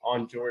 pitchers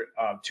on 2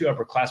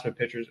 upperclassmen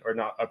pitchers, or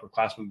not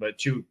upperclassmen, but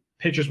 2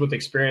 pitchers with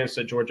experience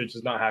that Georgia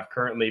does not have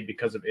currently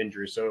because of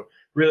injury. So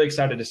really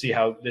excited to see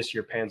how this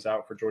year pans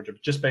out for Georgia,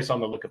 just based on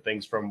the look of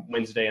things from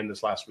Wednesday and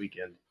this last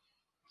weekend.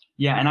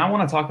 Yeah, and I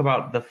want to talk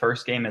about the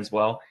first game as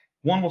well.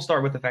 One, we'll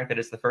start with the fact that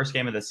it's the first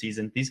game of the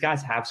season. These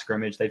guys have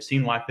scrimmage. They've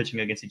seen live pitching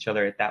against each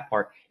other at that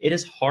part. It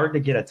is hard to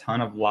get a ton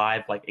of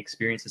live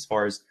experience as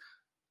far as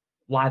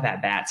live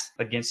at-bats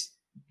against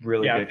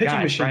really good guys. Yeah,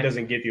 pitching machine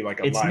doesn't give you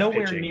it's live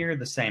nowhere pitching. Near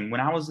the same.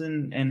 When I was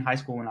in high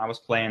school, when I was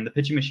playing, the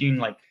pitching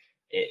machine,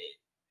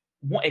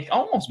 it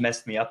almost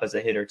messed me up as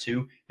a hitter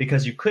too,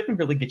 because you couldn't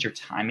really get your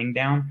timing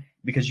down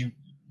because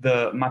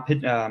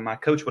my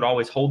coach would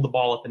always hold the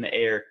ball up in the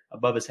air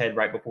above his head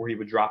right before he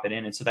would drop it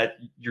in, and so that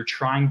you're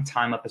trying to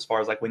time up as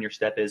far as when your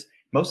step is.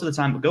 Most of the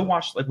time, go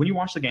watch when you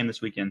watch the game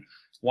this weekend.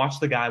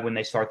 Watch the guy when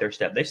they start their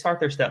step. They start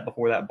their step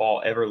before that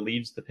ball ever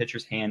leaves the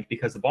pitcher's hand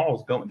because the ball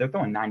is going. They're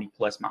throwing 90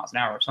 plus miles an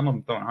hour. Some of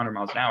them throwing 100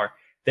 miles an hour.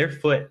 Their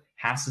foot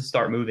has to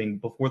start moving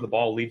before the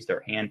ball leaves their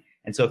hand.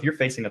 And so if you're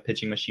facing a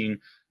pitching machine,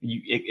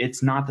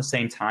 it's not the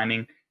same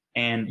timing,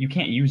 and you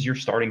can't use your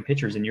starting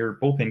pitchers and your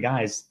bullpen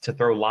guys to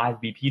throw live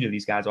BP to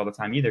these guys all the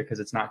time either,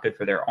 because it's not good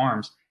for their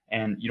arms,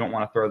 and you don't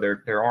want to throw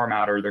their arm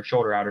out or their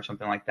shoulder out or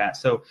something like that.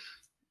 So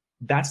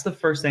that's the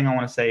first thing I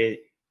want to say.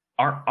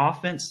 Our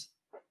offense,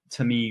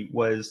 to me,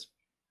 was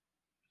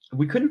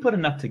we couldn't put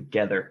enough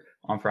together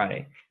on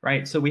Friday,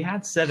 right? So we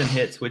had 7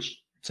 hits,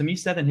 which to me,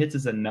 7 hits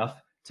is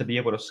enough to be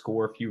able to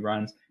score a few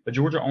runs, but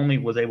Georgia only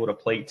was able to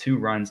plate 2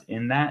 runs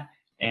in that.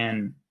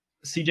 And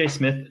CJ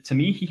Smith, to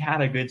me, he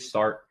had a good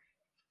start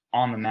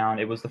on the mound.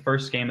 It was the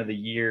first game of the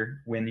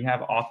year when you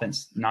have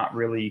offense not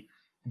really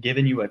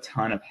giving you a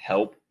ton of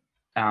help.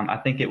 I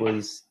think it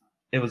was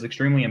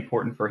extremely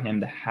important for him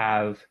to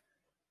have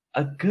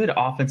a good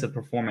offensive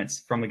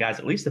performance from the guys,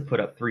 at least to put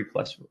up 3+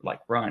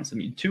 runs. I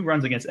mean, 2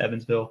 runs against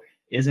Evansville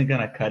isn't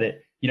going to cut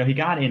it. He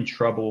got in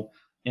trouble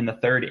in the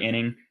 3rd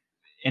inning.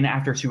 And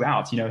after 2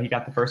 outs, he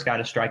got the first guy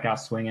to strike out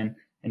swinging,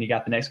 and he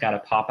got the next guy to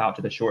pop out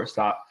to the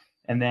shortstop.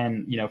 And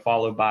then,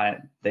 followed by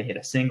they hit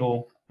a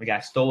single. The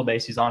guy stole a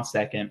base. He's on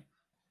second.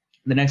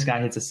 The next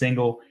guy hits a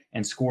single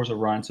and scores a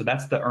run. So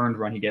that's the earned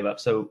run he gave up.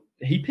 So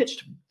he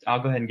pitched, I'll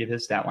go ahead and give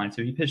his stat line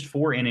too. He pitched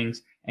 4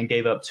 innings and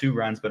gave up 2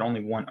 runs, but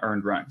only 1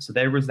 earned run. So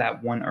there was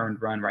that 1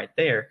 earned run right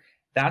there.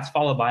 That's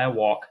followed by a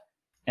walk.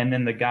 And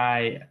then the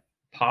guy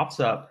pops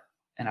up,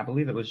 and I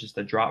believe it was just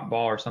a drop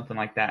ball or something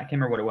like that. I can't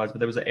remember what it was, but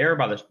there was an error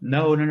by the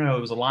no.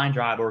 It was a line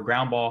drive or a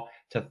ground ball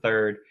to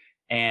third,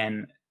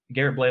 and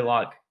Garrett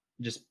Blaylock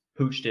just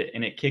pooched it,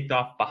 and it kicked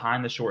off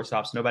behind the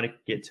shortstop, so nobody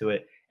could get to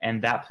it.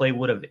 And that play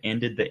would have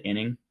ended the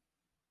inning,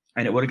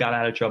 and it would have got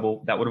out of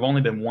trouble. That would have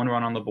only been 1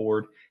 run on the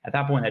board. At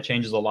that point, that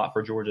changes a lot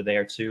for Georgia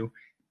there too,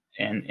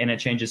 and it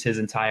changes his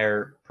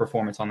entire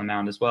performance on the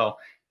mound as well.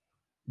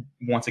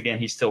 Once again,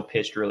 he still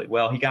pitched really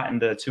well. He got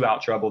into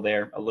 2-out trouble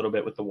there a little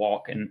bit with the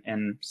walk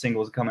and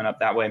singles coming up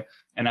that way.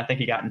 And I think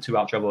he got in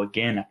 2-out trouble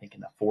again, I think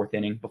in the 4th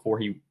inning before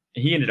he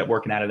ended up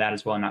working out of that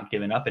as well and not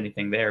giving up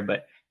anything there.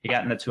 But he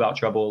got into 2-out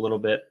trouble a little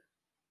bit.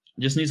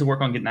 Just needs to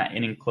work on getting that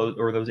inning closed,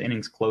 or those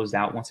innings closed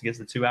out once he gets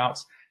the 2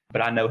 outs.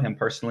 But I know him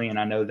personally, and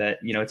I know that,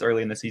 it's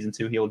early in the season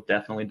too. He'll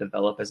definitely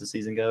develop as the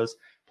season goes.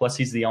 Plus,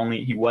 he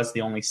was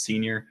the only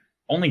senior,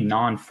 only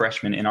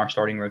non-freshman in our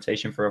starting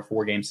rotation for a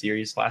 4-game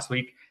series last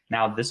week.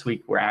 Now, this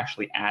week, we're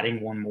actually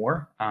adding 1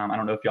 more. I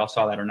don't know if y'all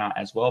saw that or not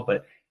as well,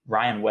 but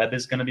Ryan Webb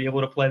is going to be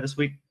able to play this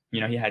week. He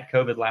had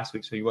COVID last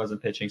week, so he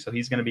wasn't pitching. So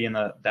he's going to be in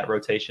that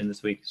rotation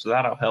this week. So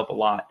that'll help a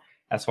lot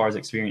as far as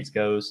experience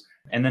goes.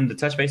 And then to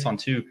touch base on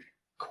too,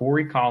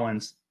 Corey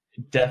Collins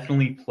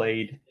definitely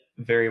played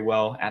very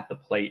well at the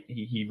plate.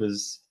 He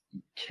was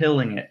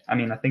killing it. I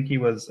mean, I think he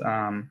was,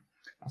 I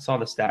saw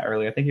the stat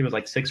earlier. I think he was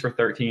 6 for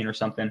 13 or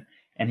something.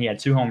 And he had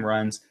 2 home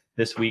runs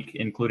this week,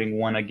 including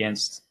 1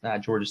 against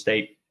Georgia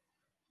State,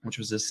 which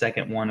was his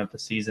 2nd one of the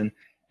season.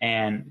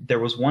 And there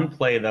was one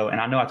play, though, and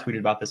I know I tweeted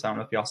about this. I don't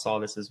know if y'all saw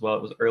this as well.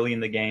 It was early in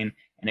the game,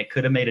 and it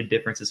could have made a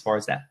difference as far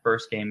as that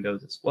first game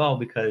goes as well,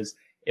 because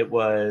it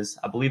was,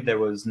 I believe there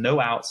was no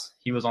outs.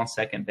 He was on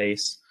second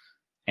base,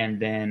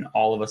 and then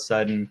all of a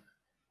sudden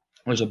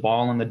there's a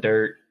ball in the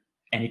dirt,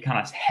 and he kind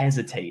of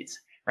hesitates,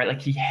 right?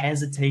 He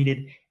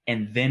hesitated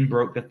and then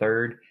broke the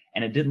third,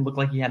 and it didn't look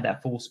like he had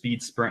that full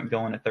speed sprint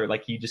going at third.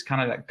 He just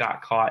kind of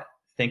got caught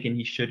thinking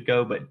he should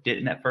go, but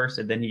didn't at first.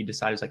 And then he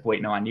decided,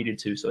 wait, no, I needed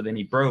to. So then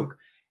he broke,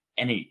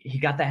 and he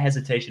got that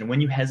hesitation. And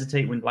when you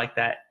hesitate like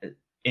that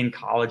in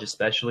college,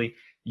 especially,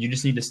 you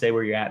just need to stay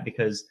where you're at,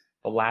 because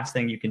the last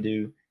thing you can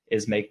do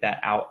is make that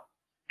out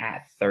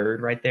at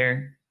third right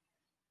there.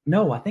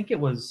 No, I think it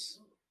was,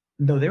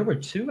 no, there were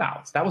 2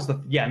 outs. That was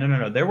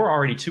no. There were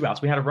already 2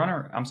 outs. We had a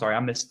runner. I'm sorry, I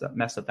messed up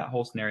that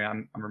whole scenario.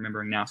 I'm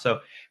remembering now. So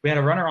we had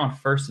a runner on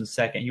first and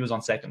second. He was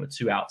on second with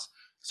 2 outs.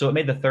 So it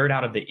made the 3rd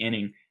out of the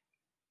inning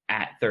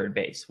at third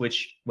base,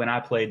 which when I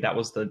played, that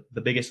was the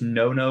biggest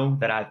no-no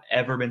that I've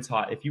ever been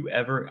taught. If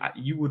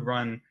you would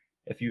run,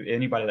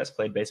 anybody that's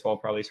played baseball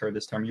probably has heard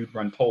this term, you'd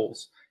run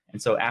poles.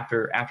 And so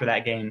after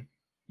that game,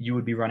 you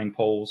would be running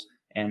poles,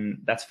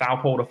 and that's foul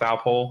pole to foul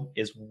pole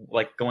is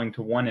like going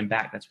to 1 and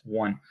back. That's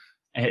 1.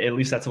 At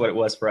least that's what it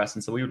was for us.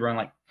 And so we would run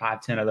like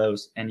 5-10 of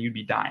those, and you'd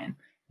be dying.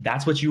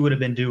 That's what you would have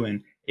been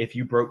doing if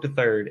you broke to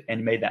third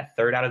and made that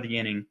third out of the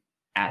inning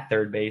at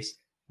third base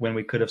when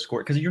we could have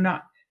scored. Because you're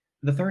not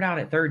 – the third out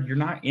at third, you're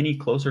not any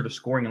closer to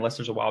scoring unless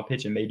there's a wild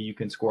pitch, and maybe you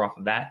can score off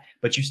of that.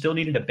 But you still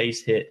needed a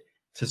base hit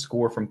to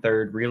score from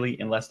third, really,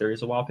 unless there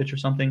is a wild pitch or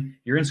something.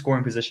 You're in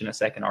scoring position at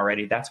second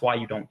already. That's why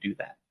you don't do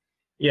that.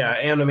 Yeah,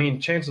 and I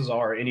mean, chances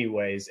are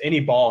anyways,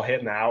 any ball hit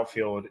in the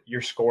outfield,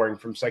 you're scoring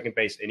from second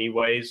base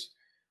anyways.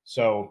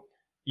 So,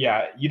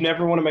 yeah, you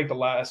never want to make the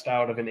last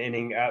out of an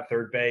inning at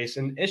third base.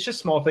 And it's just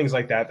small things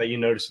like that you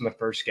notice in the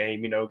first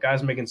game. You know,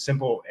 guys making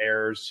simple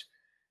errors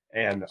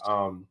and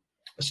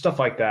stuff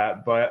like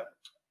that. But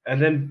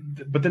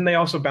then they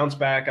also bounce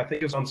back. I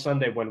think it was on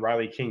Sunday when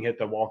Riley King hit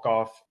the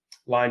walk-off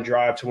line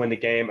drive to win the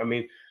game. I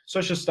mean, so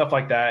it's just stuff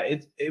like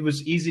that. It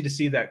was easy to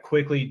see that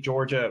quickly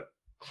Georgia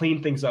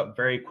cleaned things up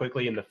very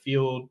quickly in the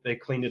field. They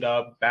cleaned it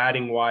up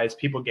batting-wise.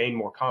 People gained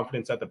more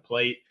confidence at the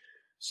plate.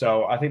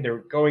 So I think they're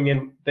going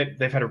in.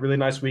 They've had a really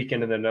nice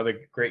weekend and another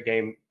great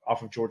game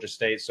off of Georgia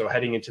State. So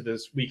heading into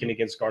this weekend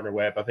against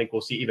Gardner-Webb, I think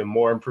we'll see even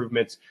more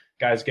improvements.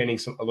 Guys gaining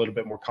a little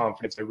bit more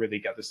confidence. They really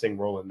got this thing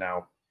rolling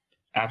now.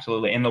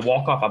 Absolutely. And the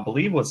walk-off, I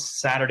believe, was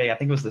Saturday. I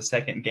think it was the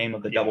second game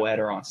of the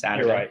doubleheader on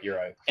Saturday. You're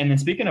right. And then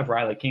speaking of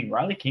Riley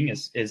King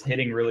is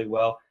hitting really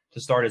well to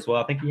start as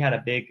well. I think he had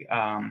a big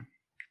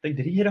did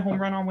he hit a home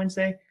run on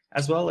Wednesday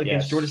as well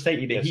against Georgia State?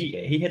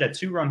 He hit a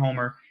 2-run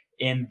homer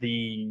in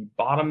the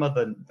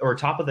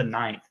top of the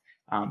ninth,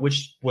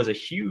 which was a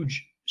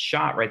huge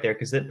shot right there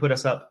because it put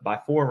us up by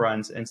 4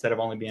 runs instead of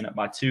only being up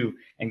by 2.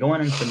 And going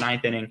into the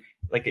ninth inning,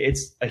 like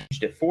it's a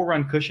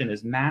 4-run cushion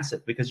is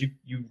massive because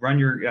you run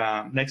your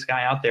next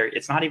guy out there.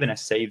 It's not even a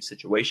save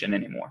situation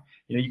anymore.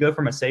 You know, you go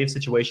from a save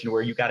situation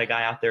where you got a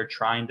guy out there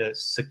trying to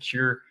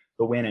secure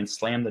the win and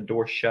slam the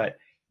door shut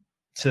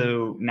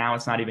to now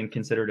it's not even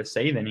considered a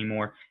save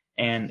anymore.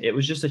 And it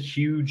was just a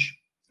huge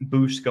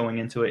boost going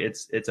into it.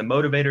 It's a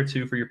motivator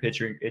too for your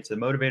pitcher. It's a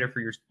motivator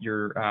for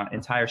your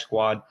entire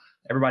squad.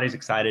 Everybody's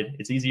excited.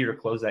 It's easier to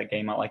close that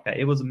game out like that.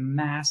 It was a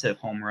massive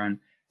home run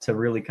to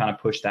really kind of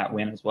push that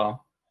win as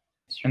well.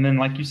 And then,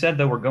 like you said,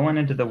 though, we're going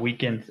into the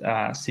weekend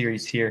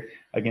series here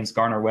against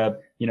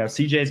Gardner-Webb. You know,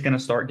 CJ is going to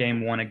start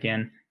game 1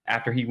 again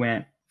after he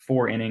went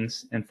 4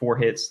 innings and 4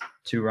 hits,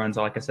 2 runs.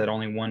 Like I said,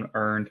 only 1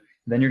 earned.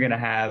 Then you're going to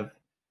have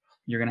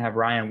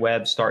Ryan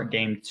Webb start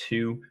game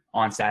 2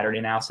 on Saturday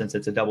now since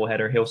it's a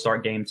doubleheader. He'll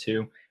start game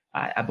 2.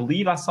 I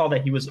believe I saw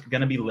that he was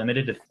going to be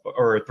limited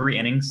to 3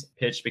 innings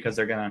pitched because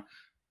they're going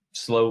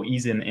to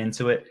ease him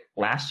into it.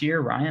 Last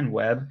year, Ryan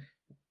Webb,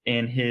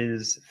 in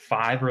his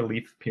 5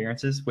 relief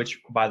appearances,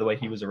 which, by the way,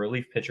 he was a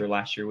relief pitcher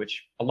last year,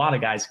 which a lot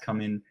of guys come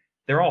in.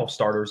 They're all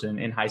starters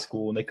in high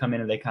school, and they come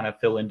in and they kind of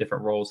fill in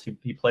different roles.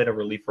 He played a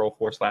relief role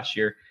for us last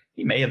year.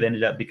 He may have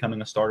ended up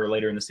becoming a starter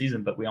later in the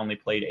season, but we only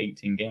played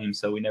 18 games,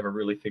 so we never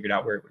really figured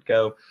out where it would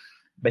go.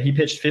 But he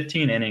pitched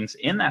 15 innings.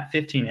 In that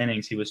 15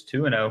 innings, he was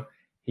 2-0.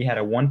 He had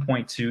a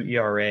 1.2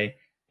 ERA,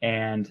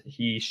 and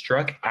he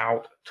struck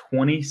out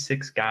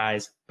 26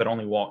 guys, but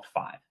only walked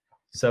 5.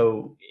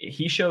 So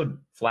he showed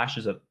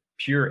flashes of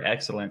pure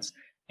excellence,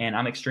 and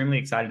I'm extremely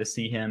excited to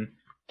see him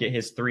get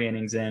his 3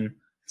 innings in,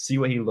 see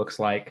what he looks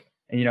like.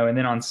 And, you know, and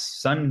then on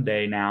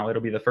Sunday now,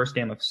 it'll be the first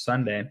game of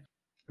Sunday.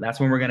 That's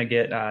when we're going to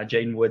get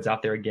Jaden Woods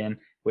out there again,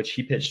 which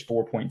he pitched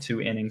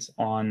 4.2 innings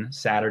on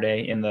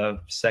Saturday in the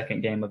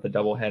second game of the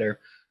doubleheader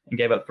and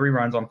gave up 3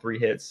 runs on 3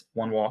 hits,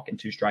 1 walk, and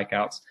 2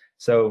 strikeouts.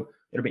 So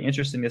it'll be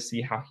interesting to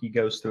see how he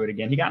goes through it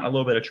again. He got in a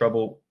little bit of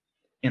trouble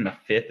in the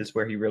 5th is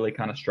where he really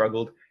kind of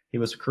struggled. He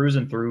was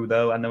cruising through,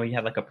 though. I know he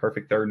had like a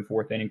perfect 3rd and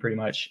 4th inning, pretty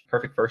much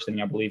perfect 1st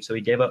inning, I believe. So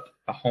he gave up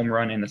a home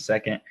run in the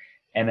 2nd,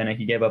 and then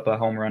he gave up a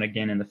home run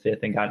again in the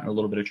 5th and got in a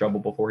little bit of trouble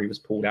before he was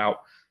pulled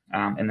out.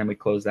 And then we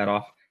closed that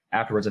off.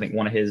 Afterwards, I think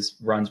one of his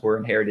runs were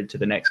inherited to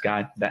the next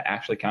guy that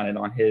actually counted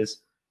on his.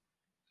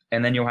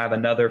 And then you'll have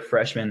another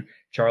freshman,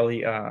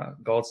 Charlie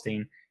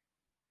Goldstein.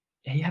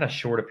 He had a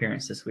short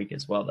appearance this week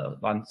as well, though.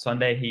 On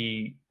Sunday,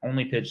 he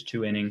only pitched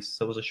 2 innings,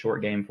 so it was a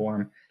short game for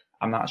him.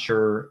 I'm not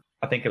sure.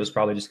 I think it was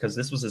probably just because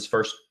this was his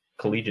first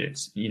collegiate,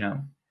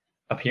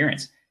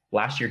 appearance.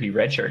 Last year, he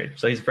redshirted.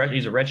 So he's a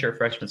redshirt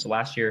freshman, so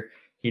last year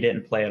he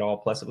didn't play at all.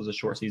 Plus, it was a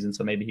short season,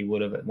 so maybe he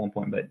would have at one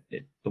point, but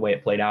the way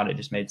it played out, it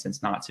just made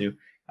sense not to.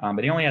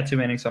 But he only had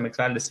 2 innings, so I'm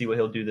excited to see what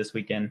he'll do this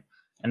weekend.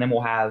 And then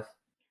we'll have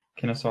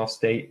Kennesaw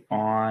State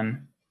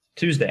on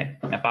Tuesday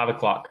at 5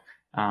 o'clock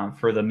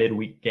for the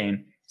midweek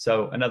game.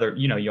 So another,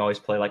 you always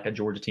play like a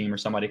Georgia team or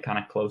somebody kind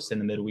of close in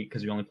the midweek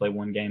because you only play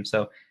 1 game.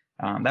 So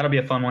that'll be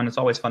a fun one. It's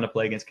always fun to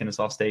play against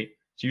Kennesaw State.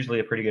 It's usually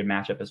a pretty good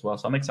matchup as well.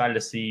 So I'm excited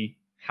to see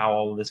how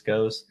all of this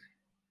goes.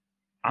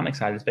 I'm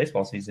excited. It's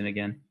baseball season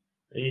again.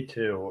 Me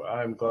too.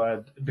 I'm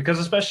glad because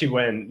especially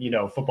when,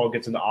 football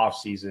gets in the off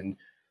season,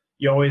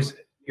 you always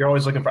you're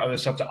always looking for other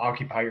stuff to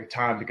occupy your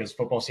time because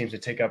football seems to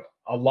take up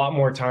a lot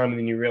more time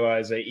than you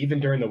realize, even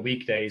during the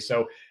weekdays.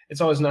 So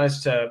it's always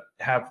nice to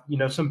have,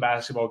 some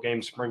basketball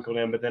games sprinkled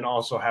in, but then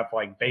also have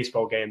like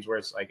baseball games where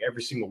it's like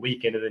every single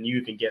weekend, and then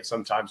you can get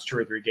sometimes 2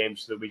 or 3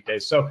 games to the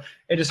weekdays. So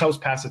it just helps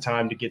pass the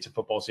time to get to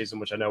football season,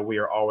 which I know we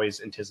are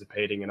always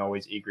anticipating and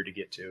always eager to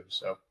get to.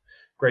 So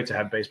great to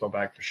have baseball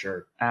back for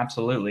sure.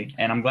 Absolutely.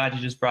 And I'm glad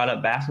you just brought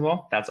up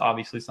basketball. That's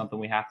obviously something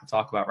we have to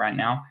talk about right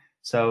now.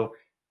 So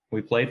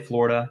we played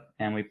Florida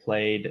and we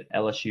played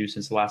LSU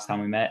since the last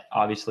time we met.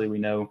 Obviously, we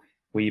know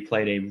we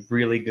played a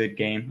really good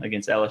game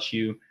against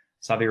LSU.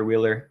 Xavier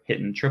Wheeler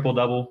hitting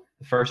triple-double,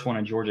 the first one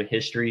in Georgia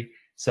history.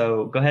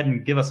 So go ahead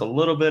and give us a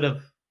little bit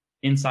of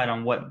insight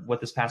on what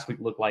this past week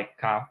looked like,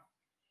 Kyle.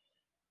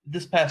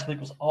 This past week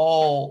was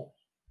all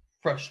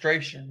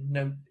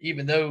frustration,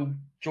 even though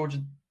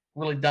Georgia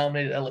really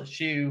dominated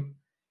LSU,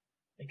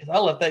 because I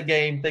left that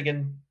game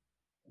thinking,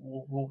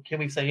 well, can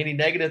we say any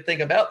negative thing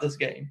about this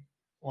game?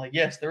 Like,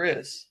 yes, there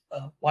is.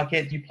 Why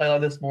can't you play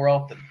like this more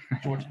often,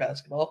 Georgia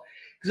basketball?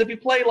 Because if you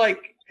play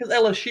because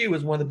LSU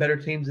is one of the better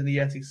teams in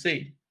the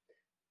SEC.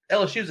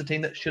 LSU is a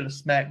team that should have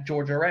smacked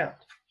Georgia around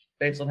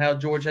based on how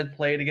Georgia had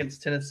played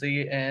against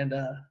Tennessee and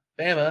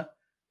Bama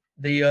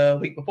the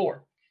week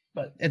before.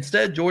 But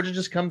instead, Georgia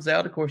just comes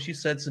out. Of course, you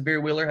said Xavier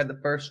Wheeler had the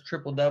first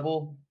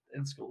triple-double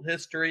in school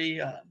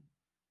history.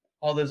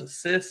 All those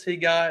assists he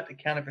got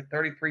accounted for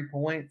 33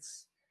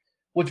 points,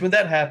 which when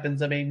that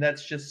happens, I mean,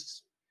 that's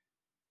just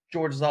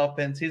Georgia's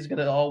offense. He's going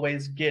to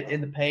always get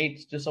in the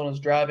paint just on his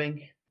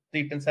driving.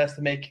 Defense has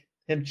to make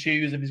him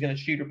choose if he's going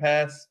to shoot or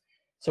pass.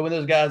 So when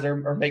those guys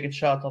are making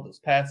shots on those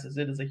passes,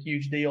 it is a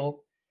huge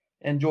deal.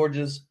 And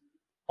Georgia's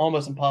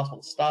almost impossible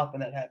to stop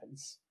when that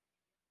happens.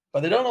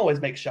 But they don't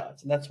always make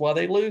shots, and that's why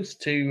they lose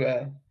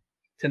to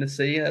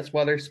Tennessee, and that's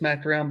why they're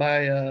smacked around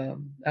by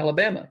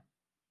Alabama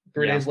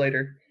 3 days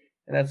later.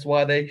 And that's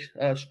why they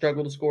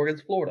struggle to score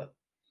against Florida.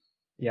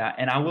 Yeah,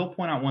 and I will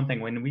point out one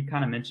thing. When we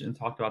kind of mentioned and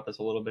talked about this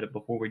a little bit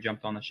before we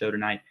jumped on the show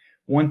tonight,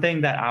 one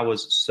thing that I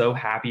was so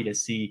happy to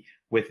see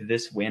with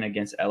this win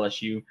against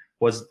LSU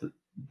was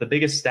the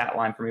biggest stat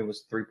line for me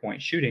was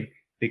 3-point shooting,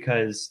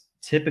 because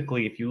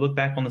typically if you look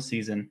back on the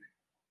season,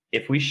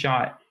 if we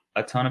shot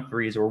a ton of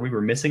threes or we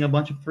were missing a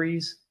bunch of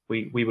threes,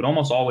 we would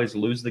almost always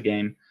lose the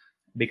game,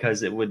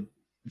 because it would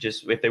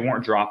just, if they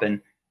weren't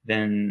dropping,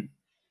 then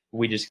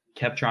we just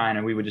kept trying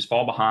and we would just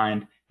fall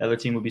behind. The other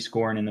team would be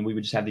scoring, and then we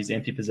would just have these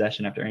empty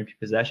possession after empty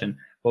possession.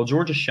 Well,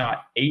 Georgia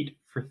shot 8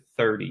 for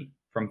 30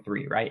 from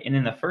 3, right? And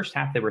in the first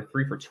half, they were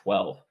 3 for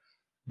 12.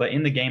 But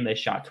in the game, they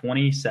shot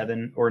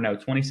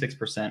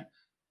 26%.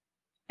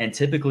 And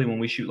typically when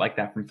we shoot like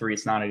that from 3,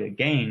 it's not a good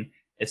game,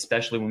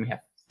 especially when we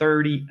have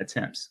 30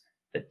 attempts.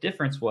 The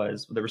difference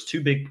was there was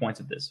 2 big points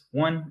of this.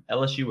 One,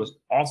 LSU was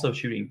also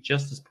shooting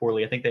just as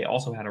poorly. I think they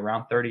also had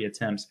around 30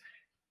 attempts.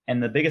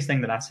 And the biggest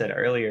thing that I said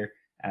earlier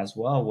as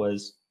well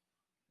was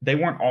they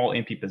weren't all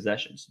empty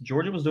possessions.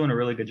 Georgia was doing a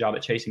really good job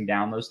at chasing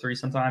down those 3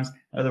 sometimes.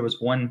 There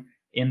was one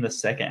in the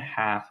second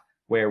half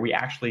where we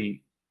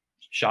actually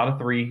shot a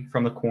 3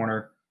 from the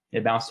corner.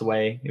 It bounced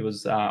away. It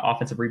was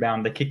offensive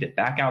rebound. They kicked it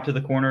back out to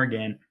the corner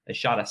again. They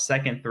shot a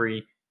second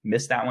 3,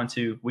 missed that one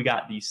too. We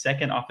got the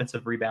second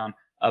offensive rebound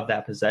of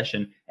that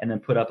possession and then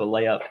put up a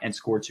layup and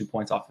scored 2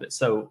 points off of it.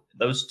 So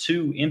those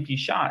 2 empty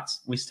shots,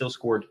 we still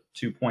scored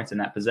 2 points in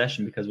that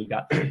possession because we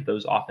got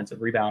those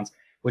offensive rebounds,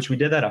 which we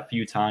did that a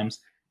few times.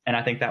 And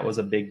I think that was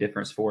a big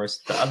difference for us.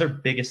 The other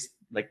biggest,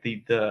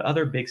 the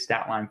other big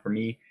stat line for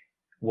me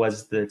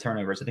was the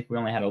turnovers. I think we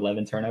only had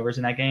 11 turnovers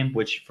in that game,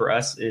 which for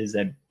us is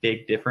a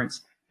big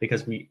difference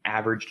because we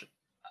averaged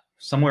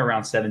somewhere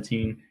around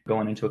 17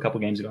 going into a couple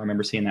games ago. I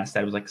remember seeing that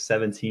stat. It was like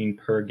 17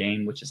 per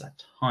game, which is a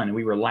ton.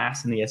 We were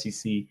last in the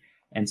SEC.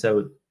 And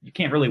so you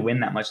can't really win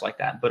that much like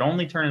that. But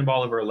only turning the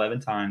ball over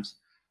 11 times,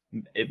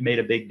 it made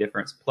a big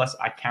difference. Plus,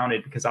 I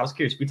counted because I was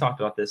curious. We talked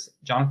about this.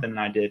 Jonathan and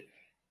I did.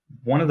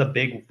 One of the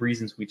big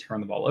reasons we turn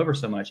the ball over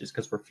so much is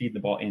because we're feeding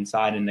the ball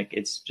inside, and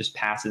it's just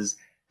passes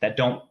that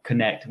don't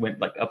connect when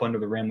up under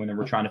the rim when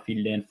we're trying to feed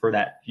it in for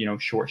that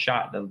short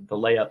shot, the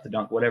layup, the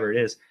dunk, whatever it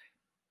is.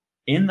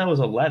 In those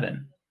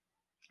 11,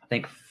 I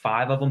think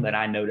 5 of them that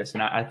I noticed,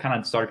 and I kind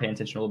of started paying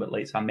attention a little bit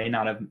late, so I may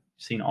not have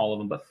seen all of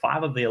them, but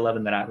 5 of the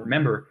 11 that I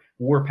remember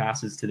were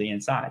passes to the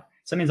inside.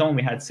 So that means only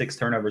we had 6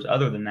 turnovers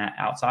other than that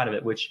outside of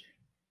it, which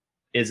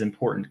is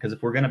important because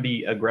if we're going to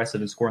be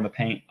aggressive and score in the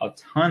paint a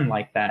ton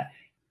like that,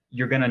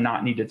 you're going to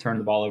not need to turn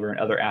the ball over in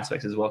other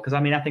aspects as well. Because,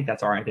 I think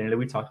that's our identity.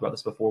 We talked about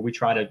this before. We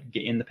try to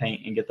get in the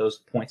paint and get those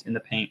points in the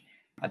paint.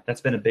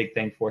 That's been a big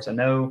thing for us. I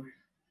know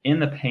in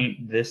the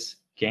paint this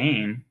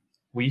game,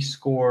 we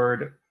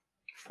scored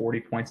 40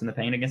 points in the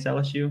paint against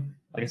LSU.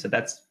 Like I said,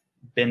 that's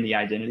been the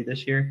identity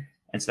this year.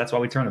 And so that's why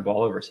we turn the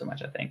ball over so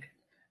much, I think.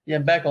 Yeah,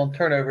 back on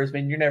turnovers,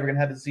 you're never going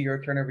to have a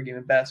 0 turnover game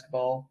in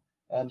basketball.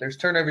 There's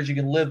turnovers you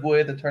can live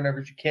with and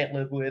turnovers you can't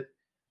live with.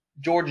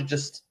 Georgia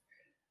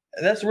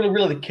that's really,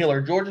 really the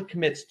killer. Georgia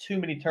commits too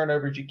many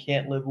turnovers you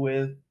can't live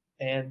with,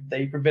 and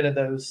they prevented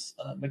those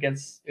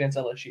against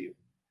LSU.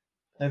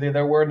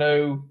 There were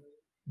no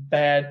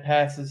bad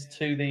passes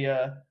to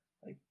the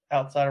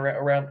outside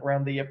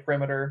around the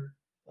perimeter.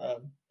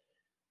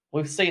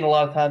 We've seen a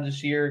lot of times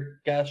this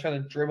year guys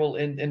trying to dribble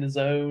in the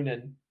zone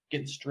and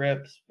getting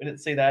stripped. We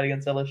didn't see that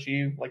against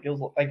LSU. Like it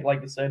was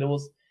like you said, it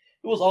was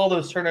all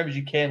those turnovers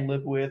you can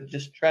live with,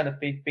 just trying to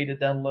feed it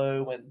down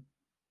low when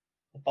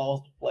the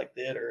ball's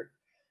deflected or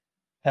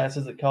pass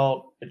isn't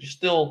called. But you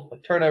still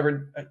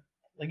turnover,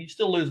 like you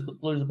still lose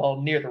the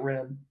ball near the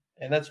rim,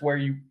 and that's where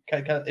you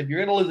kind of if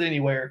you're going to lose it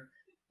anywhere,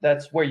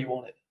 that's where you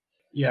want it.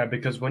 Yeah,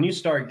 because when you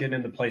start getting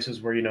into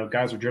places where,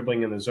 guys are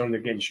dribbling in the zone, they're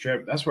getting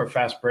stripped, that's where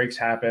fast breaks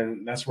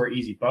happen. That's where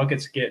easy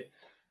buckets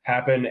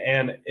happen.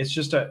 And it's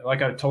just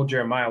like I told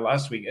Jeremiah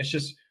last week, it's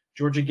just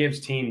Georgia gives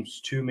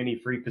teams too many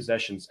free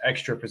possessions,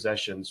 extra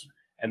possessions.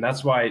 And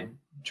that's why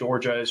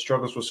Georgia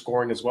struggles with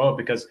scoring as well,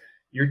 because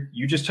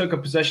you just took a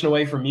possession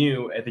away from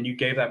you and then you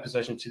gave that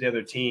possession to the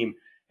other team.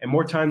 And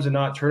more times than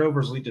not,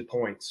 turnovers lead to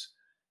points.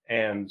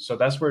 And so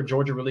that's where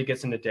Georgia really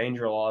gets into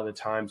danger a lot of the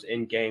times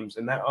in games.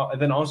 And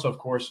then also, of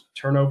course,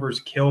 turnovers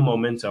kill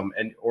momentum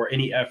or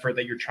any effort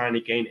that you're trying to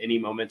gain any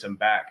momentum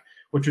back,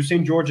 which we've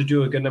seen Georgia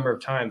do a good number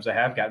of times. They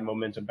have gotten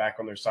momentum back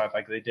on their side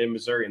like they did in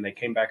Missouri, and they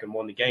came back and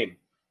won the game.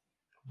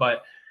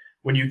 But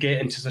when you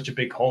get into such a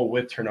big hole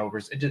with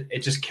turnovers, it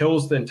just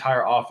kills the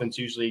entire offense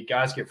usually.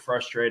 Guys get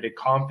frustrated.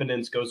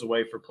 Confidence goes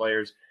away for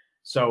players.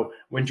 So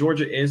when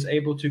Georgia is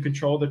able to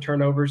control the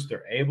turnovers,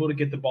 they're able to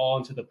get the ball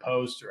into the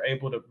post. They're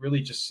able to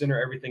really just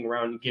center everything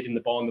around getting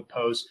the ball in the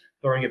post,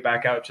 throwing it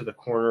back out to the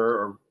corner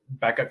or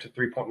back up to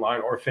three-point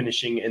line or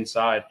finishing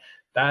inside.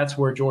 That's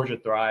where Georgia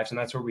thrives, and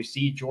that's where we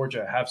see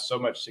Georgia have so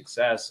much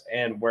success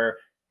and where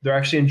they're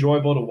actually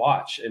enjoyable to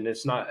watch, and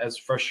it's not as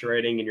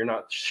frustrating and you're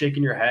not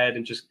shaking your head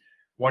and just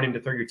wanting to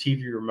throw your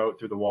TV remote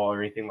through the wall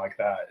or anything like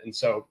that. And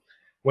so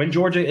when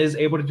Georgia is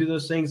able to do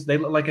those things, they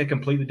look like a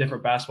completely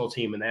different basketball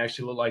team, and they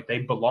actually look like they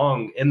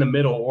belong in the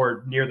middle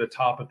or near the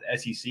top of the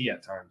SEC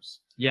at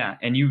times. Yeah,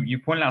 and you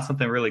pointed out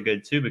something really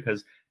good too,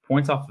 because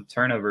points off of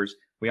turnovers,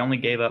 we only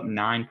gave up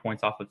 9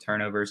 points off of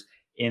turnovers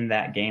in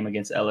that game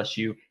against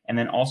LSU, and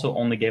then also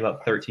only gave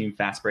up 13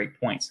 fast break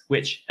points,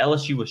 which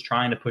LSU was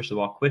trying to push the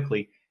ball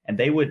quickly, and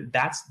they would.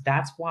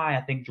 That's why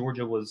I think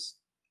Georgia was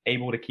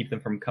able to keep them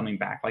from coming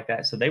back like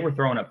that. So they were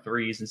throwing up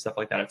threes and stuff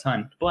like that a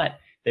ton, but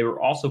they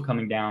were also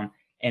coming down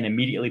and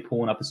immediately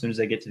pulling up as soon as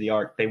they get to the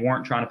arc. They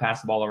weren't trying to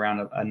pass the ball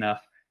around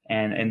enough,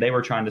 and they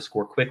were trying to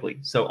score quickly.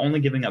 So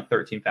only giving up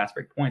 13 fast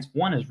break points,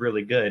 one, is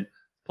really good.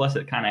 Plus,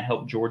 it kind of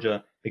helped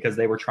Georgia because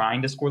they were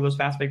trying to score those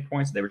fast break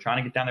points. They were trying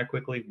to get down there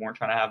quickly, weren't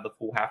trying to have the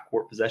full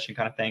half-court possession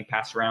kind of thing,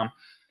 pass around,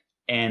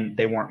 and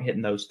they weren't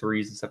hitting those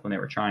threes and stuff when they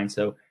were trying.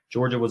 So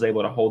Georgia was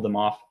able to hold them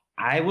off.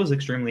 I was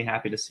extremely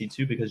happy to see,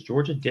 too, because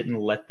Georgia didn't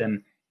let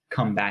them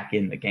come back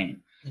in the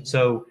game. Mm-hmm.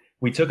 So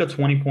we took a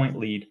 20-point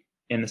lead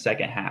in the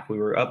second half. We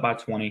were up by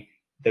 20.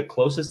 The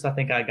closest I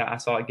think I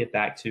saw it get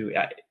back to,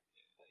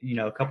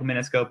 a couple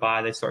minutes go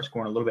by, they start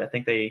scoring a little bit. I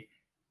think they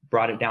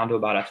brought it down to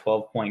about a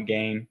 12-point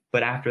game.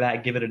 But after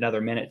that, give it another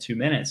minute, 2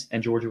 minutes,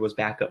 and Georgia was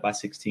back up by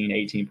 16,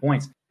 18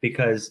 points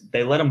because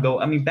they let them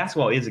go. I mean,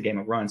 basketball is a game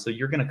of runs, so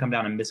you're going to come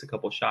down and miss a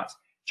couple shots.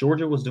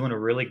 Georgia was doing a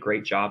really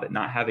great job at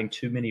not having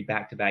too many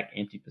back-to-back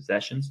empty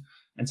possessions.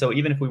 And so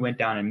even if we went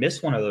down and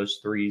missed one of those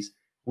threes,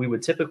 we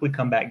would typically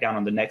come back down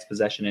on the next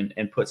possession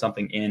and put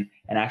something in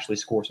and actually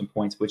score some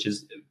points, which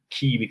is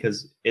key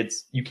because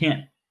you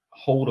can't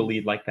hold a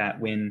lead like that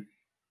when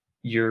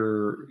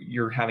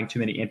you're having too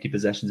many empty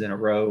possessions in a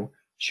row,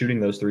 shooting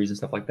those threes and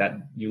stuff like that.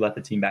 You let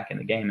the team back in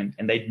the game,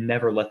 and they'd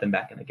never let them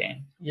back in the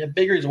game. Yeah,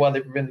 big reason why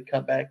they prevented the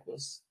comeback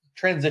was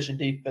transition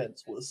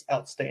defense was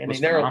outstanding.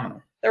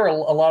 There were a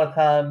lot of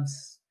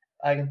times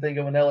I can think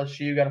of when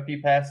LSU got a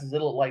few passes, it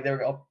looked like they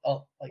were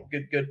like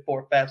good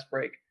for a fast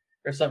break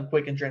or something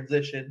quick in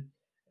transition,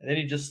 and then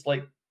you just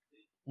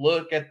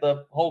look at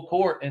the whole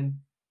court and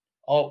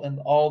all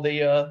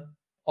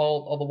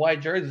the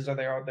white jerseys are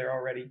there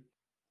already.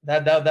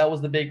 That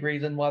was the big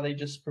reason why they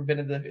just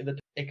prevented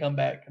a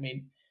comeback. I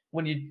mean,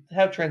 when you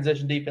have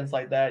transition defense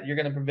like that, you're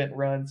going to prevent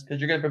runs because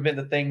you're going to prevent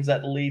the things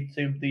that lead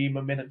to the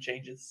momentum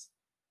changes.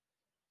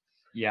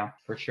 Yeah,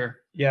 for sure.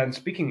 Yeah, and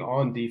speaking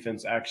on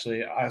defense,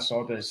 actually, I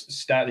saw this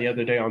stat the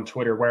other day on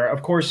Twitter where,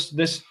 of course,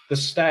 the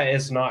stat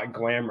is not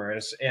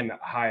glamorous in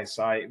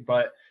hindsight,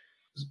 but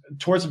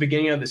towards the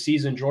beginning of the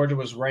season, Georgia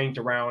was ranked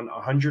around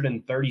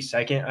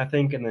 132nd, I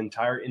think, in the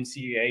entire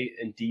NCAA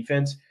in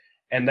defense,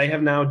 and they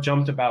have now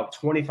jumped about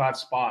 25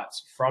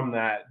 spots from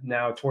that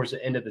now towards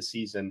the end of the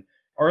season.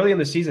 Early in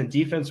the season,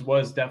 defense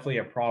was definitely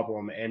a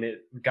problem, and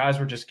guys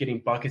were just getting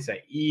buckets at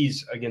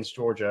ease against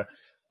Georgia.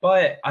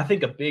 But I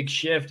think a big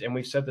shift, and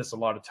we've said this a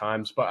lot of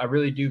times, but I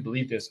really do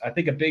believe this. I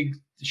think a big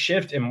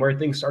shift in where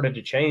things started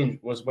to change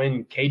was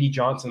when KD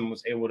Johnson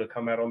was able to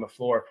come out on the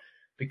floor,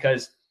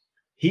 because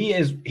he,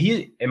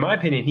 in my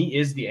opinion, he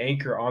is the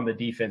anchor on the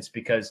defense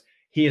because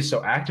he is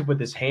so active with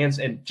his hands.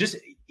 And just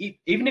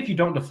even if you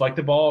don't deflect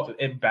the ball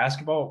in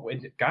basketball,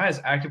 when a guy is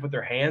active with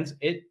their hands,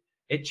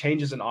 it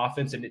changes an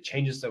offense and it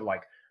changes the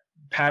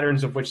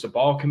patterns of which the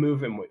ball can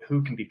move and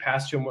who can be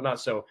passed to and whatnot.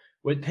 So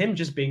with him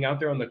just being out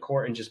there on the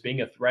court and just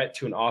being a threat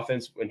to an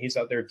offense when he's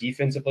out there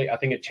defensively, I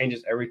think it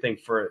changes everything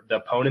for the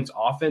opponent's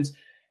offense.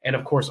 And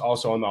of course,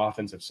 also on the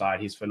offensive side,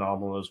 he's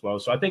phenomenal as well.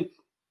 So I think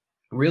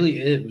really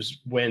it was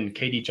when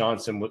KD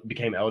Johnson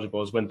became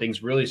eligible is when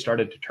things really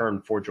started to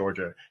turn for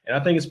Georgia. And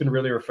I think it's been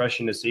really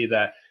refreshing to see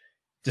that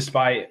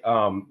despite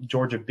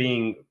Georgia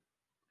being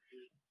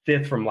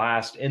fifth from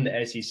last in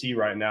the SEC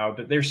right now,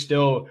 that they're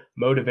still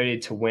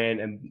motivated to win,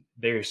 and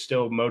they're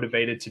still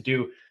motivated to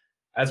do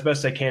as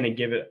best they can and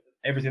give it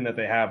everything that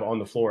they have on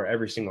the floor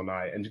every single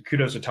night. And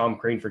kudos to Tom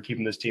Crean for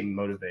keeping this team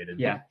motivated.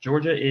 Yeah,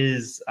 Georgia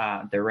is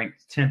they're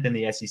ranked 10th in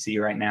the SEC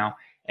right now.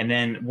 And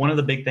then one of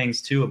the big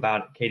things too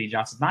about KD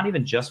Johnson is not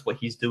even just what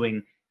he's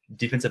doing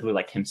defensively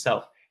like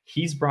himself.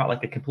 He's brought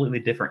like a completely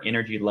different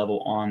energy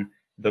level on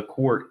the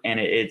court, and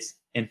it's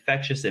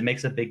infectious. It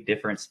makes a big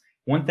difference.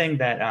 One thing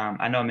that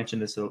I know I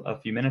mentioned this a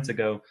few minutes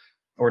ago,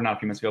 or not a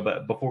few minutes ago,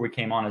 but before we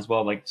came on as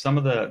well, like some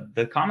of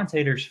the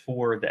commentators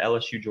for the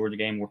LSU Georgia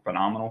game were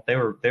phenomenal. They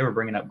were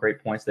bringing up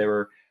great points. They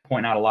were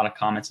pointing out a lot of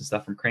comments and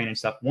stuff from Crean and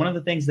stuff. One of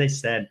the things they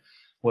said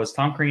was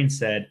Tom Crean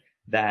said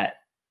that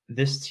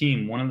this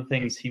team, one of the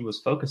things he was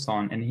focused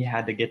on, and he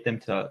had to get them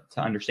to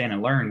understand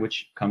and learn,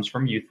 which comes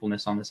from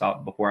youthfulness on this.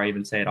 Before I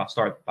even say it, I'll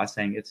start by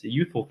saying it's a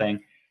youthful thing.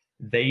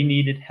 They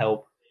needed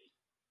help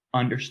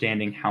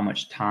understanding how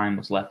much time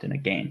was left in a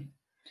game,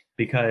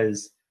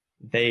 because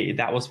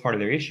that was part of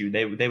their issue.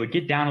 They would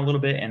get down a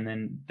little bit, and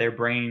then their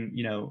brain,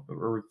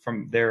 or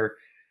from their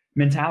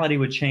mentality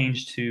would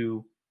change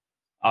to,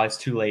 oh, it's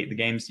too late. The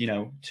game's,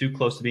 too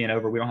close to being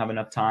over. We don't have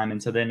enough time.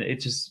 And so then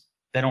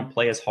they don't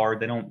play as hard.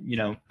 They don't,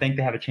 think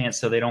they have a chance.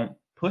 So they don't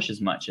push as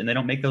much, and they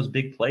don't make those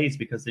big plays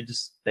because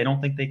they don't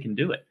think they can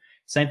do it.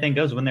 Same thing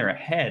goes when they're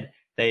ahead.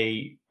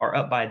 They are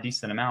up by a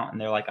decent amount,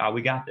 and they're like, oh,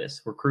 we got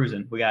this. We're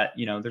cruising. We got,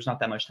 there's not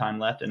that much time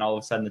left. And all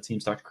of a sudden the team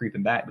starts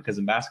creeping back, because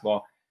in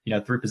basketball,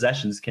 3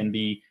 possessions can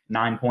be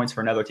 9 points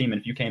for another team.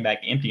 And if you came back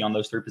empty on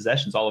those 3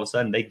 possessions, all of a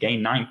sudden they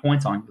gain 9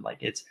 points on you. Like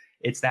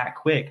it's that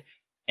quick.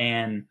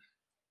 And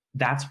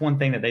that's one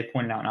thing that they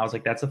pointed out. And I was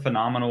like, that's a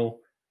phenomenal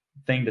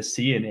thing to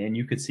see. And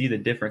you could see the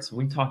difference.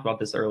 We talked about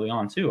this early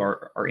on too.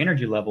 Our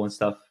energy level and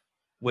stuff.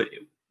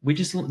 We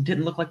just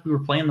didn't look like we were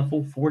playing the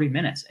full 40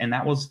 minutes. And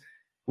that was,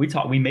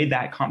 we made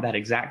that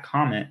exact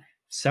comment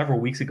several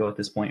weeks ago at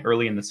this point,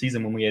 early in the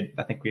season, when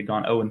I think we had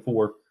gone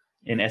 0-4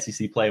 in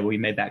SEC play. We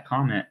made that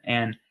comment,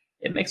 and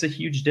it makes a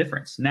huge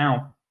difference.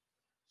 Now,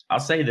 I'll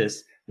say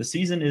this, the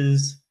season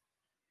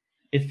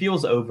it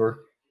feels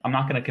over. I'm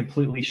not going to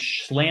completely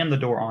slam the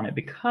door on it,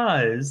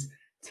 because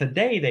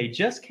today they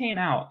just came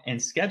out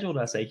and scheduled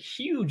us a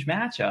huge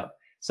matchup.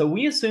 So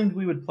we assumed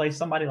we would play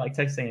somebody like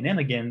Texas A&M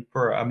again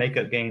for a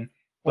makeup game.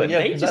 But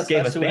they just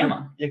gave us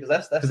Bama. Yeah,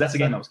 because that's the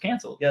game that was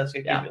canceled. Yeah, that's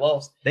the game we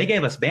lost. They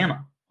gave us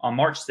Bama on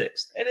March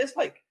 6th. And it's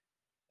like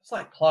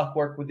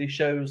clockwork with these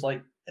shows.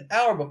 Like an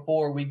hour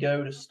before we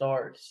go to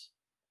start,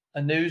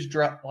 a news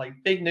drop,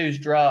 like big news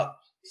drop.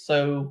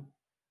 So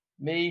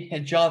me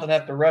and Jonathan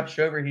have to rush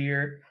over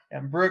here,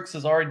 and Brooks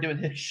is already doing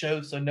his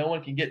show, so no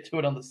one can get to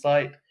it on the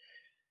site.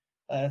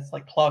 It's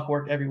like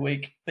clockwork every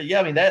week. But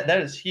yeah, I mean that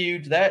is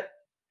huge. That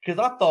because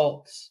I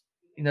thought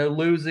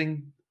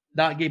losing.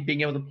 Not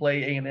being able to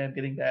play A&M,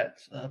 getting that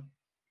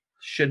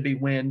should be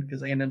win,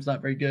 because A&M's not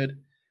very good.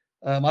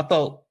 I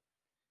thought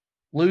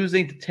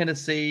losing to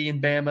Tennessee and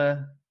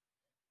Bama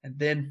and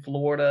then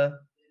Florida,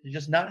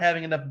 just not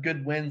having enough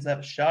good wins to have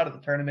a shot at the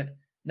tournament,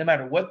 no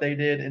matter what they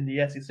did in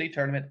the SEC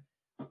tournament.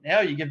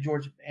 Now you give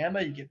Georgia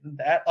Bama, you give them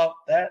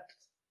that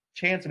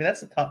chance. I mean,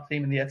 that's the top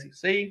team in the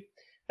SEC.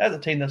 That's a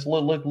team that's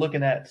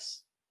looking at,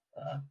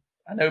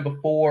 I know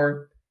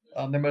before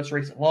their most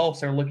recent loss,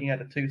 they're looking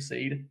at a 2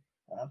 seed.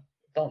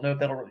 Don't know if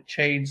that'll really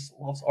change.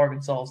 Loss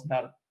Arkansas is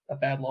not a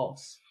bad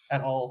loss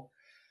at all.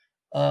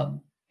 That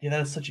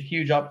is such a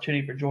huge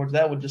opportunity for Georgia.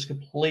 That would just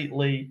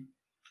completely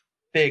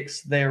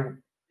fix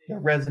their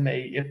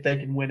resume if they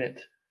can win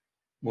it.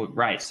 Well,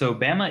 right. So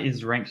Bama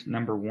is ranked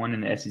number 1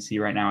 in the SEC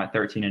right now at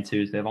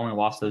 13-2. So they've only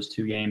lost those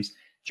 2 games.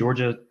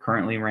 Georgia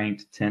currently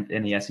ranked 10th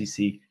in the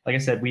SEC. Like I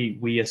said,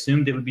 we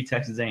assumed it would be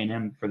Texas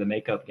A&M for the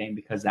makeup game,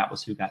 because that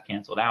was who got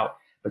canceled out.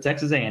 But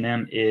Texas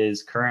A&M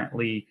is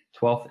currently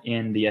 12th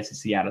in the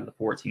SEC out of the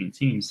 14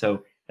 teams.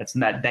 So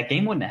that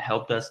game wouldn't have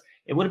helped us.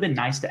 It would have been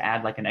nice to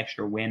add like an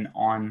extra win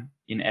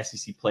in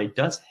SEC play. It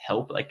does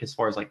help, like as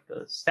far as like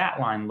the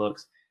stat line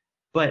looks.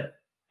 But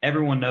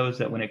everyone knows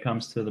that when it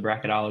comes to the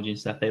bracketology and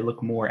stuff, they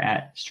look more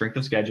at strength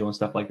of schedule and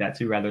stuff like that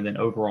too, rather than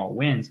overall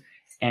wins.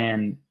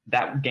 And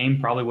that game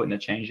probably wouldn't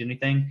have changed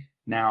anything.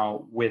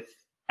 Now with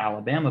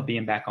Alabama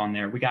being back on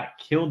there, we got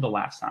killed the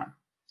last time.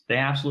 They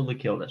absolutely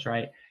killed us,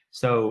 right?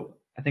 So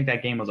I think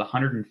that game was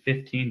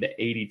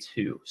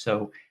 115-82.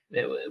 So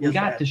we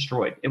got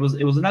destroyed. It was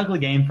an ugly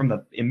game from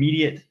the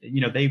immediate.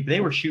 They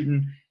were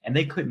shooting and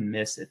they couldn't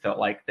miss. It felt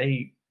like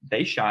they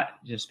shot.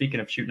 Speaking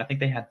of shooting, I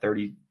think they had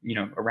 30,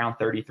 around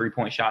 30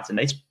 3-point shots, and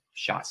they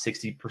shot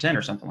 60%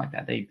 or something like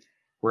that. They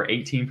were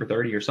 18 for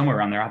 30 or somewhere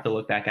around there. I have to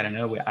look back at it. I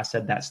know I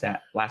said that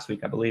stat last week,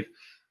 I believe.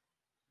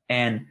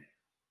 And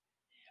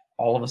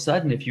all of a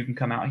sudden, if you can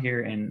come out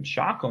here and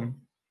shock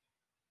them,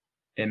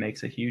 it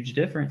makes a huge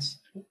difference.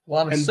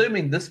 Well, I'm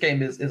assuming this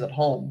game is at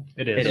home.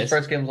 It is. The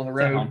first game was on the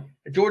road.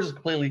 Georgia's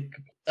completely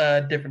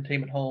a different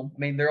team at home. I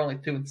mean, they're only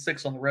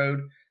 2-6 on the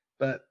road,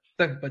 but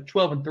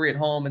 12-3 at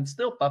home, and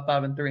still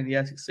 5-3 in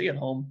the SEC at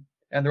home,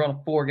 and they're on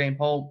a 4-game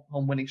home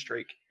winning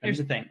streak. Here's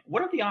the thing: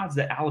 what are the odds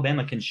that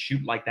Alabama can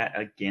shoot like that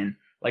again,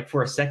 like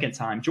for a second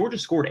time? Georgia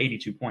scored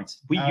 82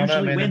 points. We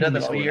usually win when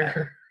we score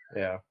that.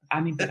 Yeah.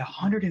 I mean, but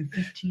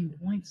 115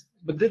 points.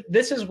 But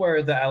this is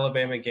where the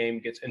Alabama game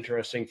gets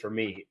interesting for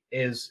me.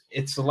 It's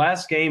the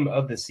last game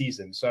of the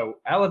season. So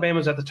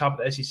Alabama's at the top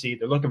of the SEC.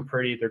 They're looking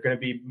pretty. They're going to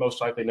be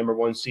most likely number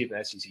 1 seed in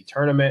the SEC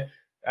tournament.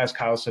 As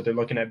Kyle said, they're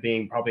looking at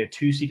being probably a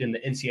 2 seed in the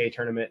NCAA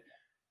tournament.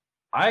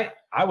 I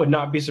would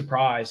not be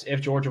surprised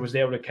if Georgia was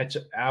able to catch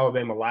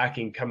Alabama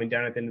lacking coming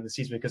down at the end of the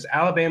season, because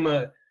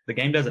Alabama – the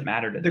game doesn't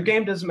matter to them. The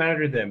game doesn't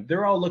matter to them.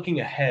 They're all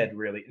looking ahead,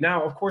 really.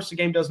 Now, of course, the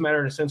game does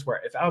matter in a sense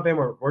where if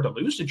Alabama were to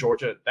lose to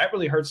Georgia, that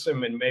really hurts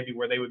them, and maybe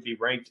where they would be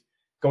ranked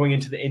going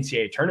into the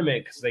NCAA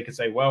tournament, because they could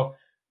say, well,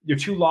 your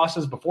 2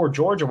 losses before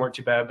Georgia weren't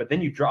too bad, but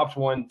then you dropped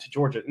one to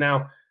Georgia.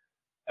 Now,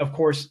 of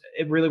course,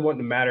 it really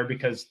wouldn't matter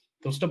because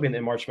they'll still be in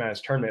the March Madness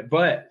tournament.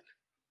 But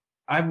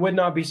I would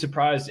not be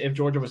surprised if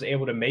Georgia was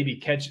able to maybe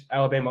catch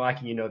Alabama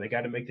lacking. They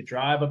got to make the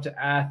drive up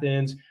to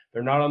Athens.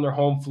 They're not on their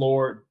home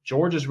floor.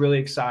 Georgia's really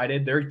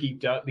excited. They're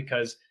geeked up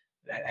because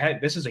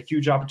this is a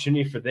huge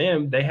opportunity for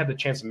them. They have the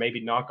chance to maybe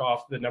knock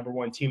off the number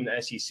 1 team in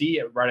the SEC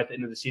right at the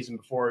end of the season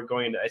before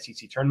going into the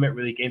SEC tournament,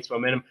 really gain some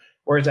momentum.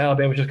 Whereas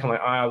Alabama's just kind of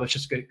like, let's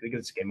just get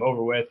this game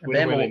over with.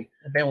 Alabama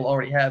will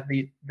already have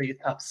the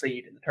top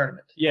seed in the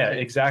tournament. Yeah,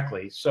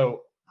 exactly.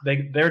 So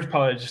they're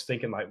probably just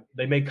thinking like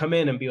they may come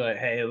in and be like,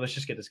 hey, let's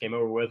just get this game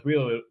over with.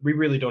 We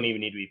really don't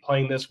even need to be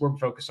playing this. We're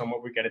focused on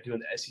what we got to do in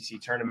the SEC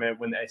tournament,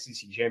 win the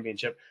SEC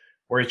championship.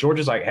 Whereas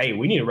Georgia's like, hey,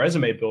 we need a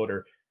resume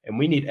builder, and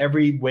we need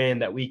every win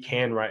that we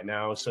can right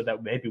now so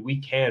that maybe we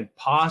can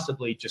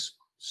possibly just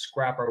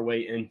scrap our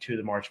way into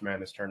the March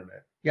Madness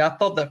tournament. Yeah, I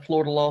thought that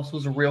Florida loss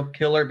was a real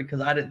killer because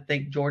I didn't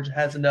think Georgia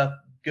has enough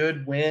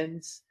good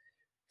wins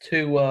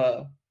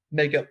to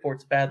make up for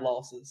its bad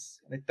losses.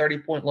 A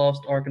 30-point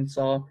loss to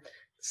Arkansas.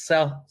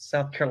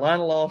 South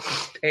Carolina loss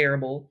is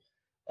terrible.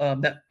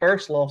 That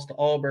first loss to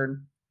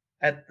Auburn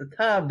at the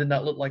time did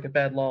not look like a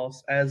bad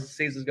loss. As the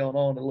season's gone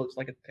on, it looks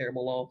like a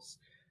terrible loss.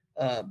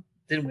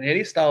 Didn't win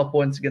any style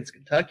points against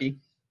Kentucky,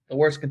 the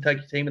worst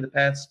Kentucky team in the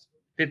past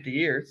 50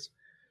 years.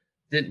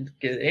 Didn't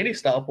get any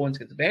style points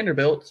against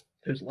Vanderbilt,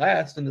 who's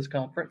last in this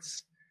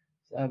conference.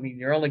 So, I mean,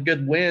 your only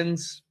good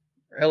wins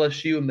are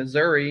LSU and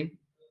Missouri.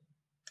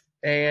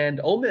 And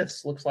Ole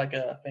Miss looks like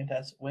a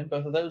fantastic win.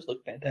 Both of those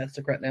look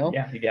fantastic right now.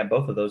 Yeah, you got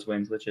both of those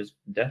wins, which is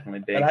definitely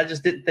big. But I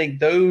just didn't think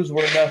those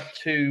were enough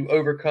to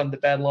overcome the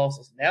bad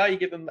losses. Now you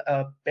give them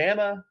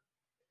Bama.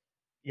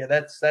 Yeah,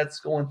 that's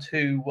going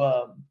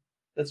to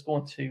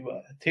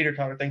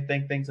teeter-totter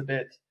think things a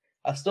bit.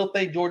 I still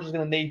think Georgia's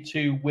going to need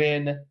to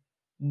win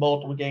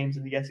multiple games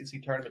in the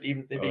SEC tournament,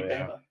 even if they beat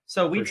Bama.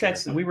 So we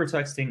were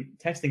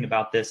texting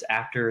about this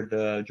after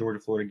the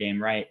Georgia-Florida game,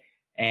 right?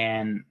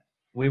 And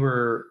we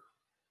were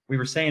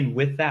saying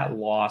with that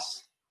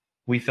loss,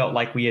 we felt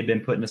like we had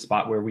been put in a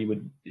spot where we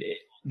would,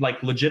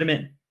 like,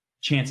 legitimate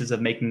chances of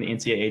making the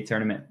NCAA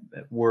tournament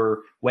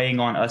were weighing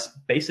on us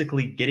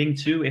basically getting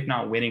to, if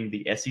not winning,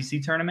 the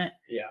SEC tournament.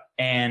 Yeah.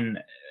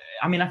 And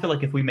I mean, I feel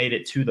like if we made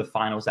it to the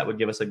finals, that would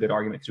give us a good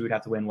argument because we would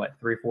have to win,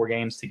 3 or 4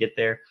 games to get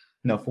there?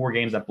 No, 4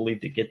 games, I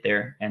believe, to get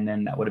there. And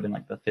then that would have been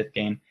like the 5th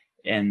game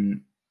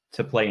and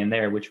to play in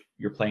there, which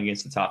you're playing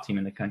against the top team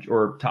in the country,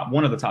 or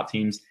one of the top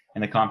teams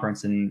in the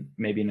conference and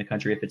maybe in the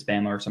country if it's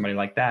Bama or somebody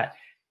like that.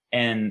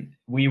 And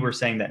we were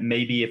saying that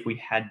maybe if we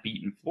had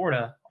beaten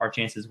Florida, our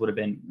chances would have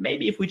been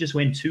maybe if we just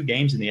win 2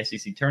 games in the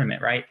SEC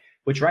tournament, right?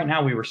 Which right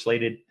now we were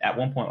slated at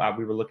one point,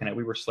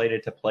 we were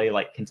slated to play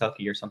like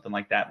Kentucky or something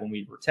like that when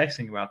we were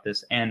texting about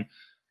this. And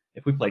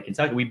if we played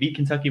Kentucky, we beat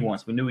Kentucky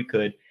once. We knew we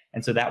could.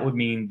 And so that would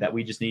mean that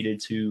we just needed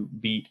to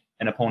beat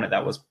an opponent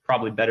that was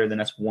probably better than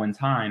us one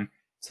time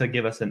to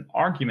give us an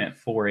argument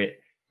for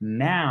it.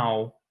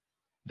 Now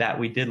that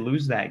we did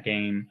lose that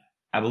game,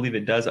 I believe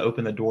it does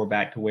open the door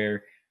back to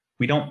where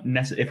we don't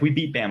necessarily, if we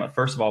beat Bama,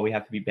 first of all, we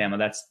have to beat Bama.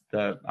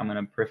 I'm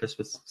going to preface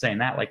with saying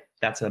that, like,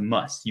 that's a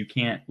must. You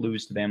can't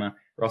lose to Bama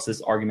or else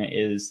this argument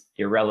is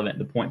irrelevant.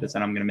 The point that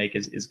I'm going to make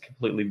is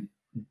completely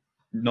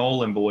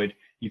null and void.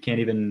 You can't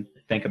even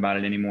think about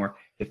it anymore.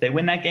 If they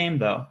win that game,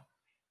 though,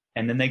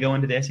 and then they go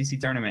into the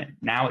SEC tournament,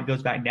 now it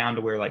goes back down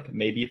to where, like,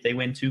 maybe if they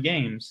win 2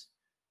 games,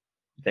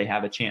 they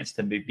have a chance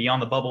to be on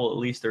the bubble at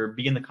least or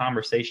be in the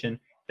conversation.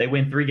 If they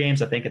win 3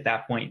 games, I think at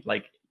that point,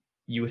 like,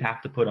 you would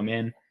have to put them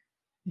in.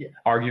 Yeah.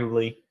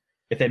 Arguably,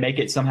 if they make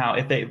it somehow,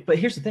 but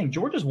here's the thing: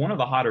 Georgia's one of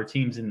the hotter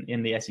teams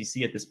in the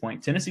SEC at this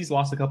point. Tennessee's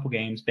lost a couple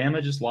games.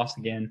 Bama just lost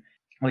again.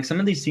 Like, some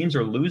of these teams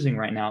are losing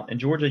right now. And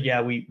Georgia,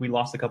 yeah, we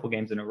lost a couple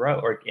games in a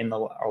row or in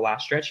our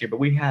last stretch here, but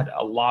we had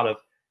a lot of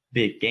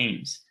big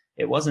games.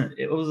 It was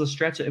a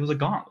stretch. It was a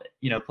gauntlet.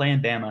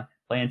 Playing Bama,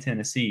 playing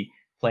Tennessee,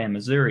 playing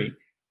Missouri.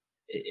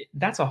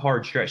 That's a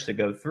hard stretch to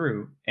go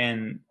through.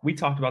 And we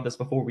talked about this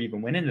before we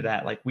even went into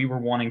that. Like, we were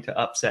wanting to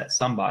upset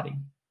somebody.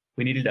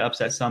 We needed to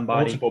upset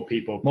somebody. Multiple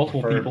people.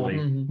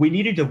 Mm-hmm. We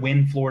needed to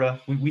win Florida.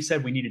 We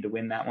said we needed to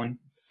win that one.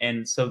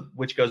 And so,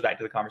 which goes back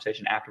to the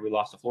conversation after we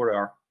lost to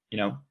Florida,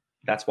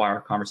 that's why our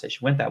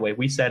conversation went that way.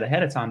 We said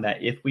ahead of time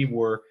that if we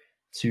were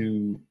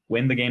to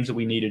win the games that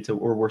we needed to,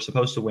 or were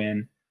supposed to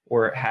win,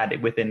 or had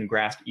it within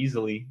grasp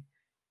easily,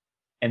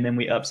 and then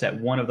we upset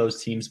one of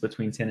those teams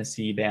between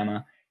Tennessee,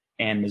 Bama,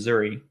 and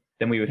Missouri,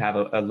 then we would have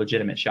a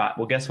legitimate shot.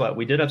 Well, guess what?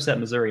 We did upset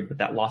Missouri, but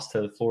that loss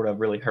to Florida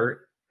really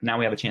hurt. Now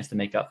we have a chance to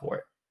make up for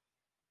it.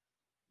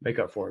 Make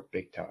up for it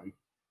big time.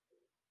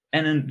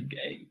 And then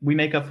we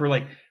make up for,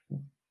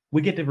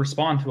 we get to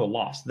respond to a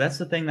loss. That's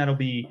the thing that'll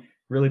be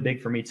really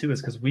big for me too,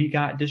 is because we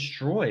got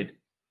destroyed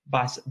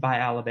by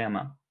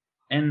Alabama.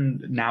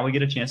 And now we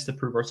get a chance to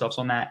prove ourselves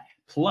on that.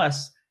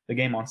 Plus the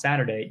game on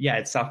Saturday,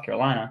 it's South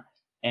Carolina.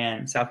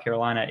 And South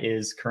Carolina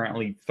is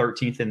currently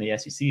 13th in the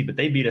SEC, but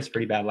they beat us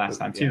pretty bad last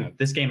time too. Yeah.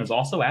 This game is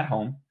also at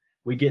home.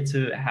 We get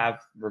to have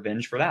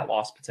revenge for that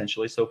loss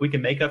potentially. So if we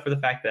can make up for the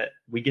fact that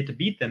we get to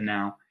beat them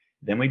now,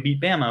 then we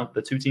beat Bama,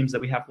 the two teams that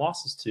we have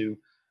losses to.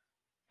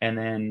 And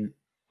then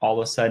all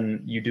of a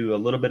sudden you do a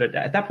little bit of,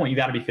 at that point, you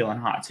got to be feeling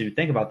hot too.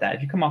 Think about that.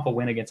 If you come off a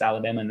win against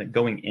Alabama and then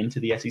going into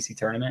the SEC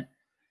tournament,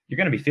 you're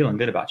going to be feeling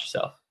good about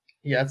yourself.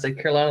 Yeah, I'd say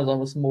Carolina's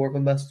almost more of a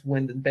must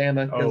win than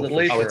Bama, because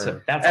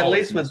at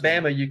least with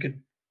Bama,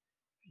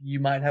 you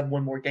might have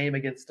one more game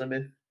against them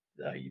if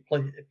you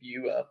play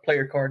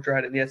your cards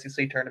right in the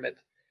SEC tournament.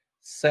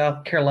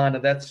 South Carolina,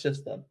 that's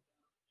just a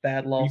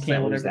bad loss. You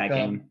can't lose that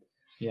game.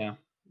 Yeah.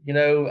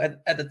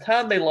 At the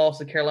time they lost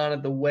to Carolina,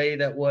 the way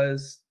that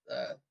was,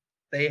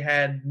 they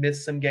had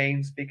missed some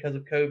games because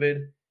of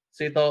COVID.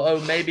 So you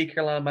thought, maybe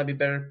Carolina might be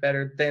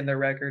better than their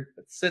record.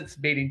 But since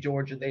beating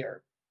Georgia, they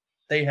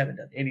haven't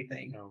done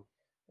anything. No.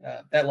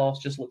 That loss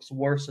just looks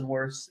worse and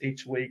worse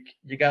each week.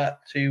 You got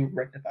to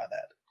rectify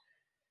that.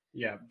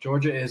 Yeah,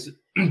 Georgia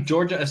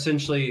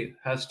essentially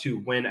has to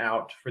win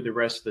out for the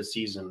rest of the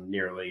season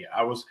nearly.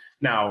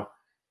 Now,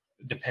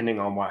 depending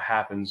on what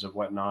happens and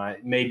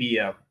whatnot, maybe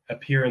a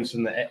appearance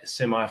in the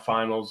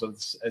semifinals of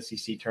the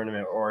SEC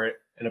tournament, or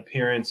an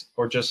appearance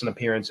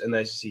in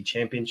the SEC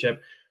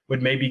championship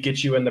would maybe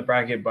get you in the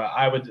bracket. But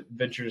I would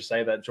venture to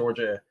say that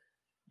Georgia,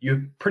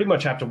 you pretty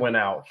much have to win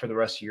out for the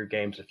rest of your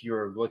games if you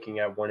were looking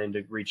at wanting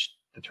to reach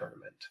the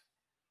tournament.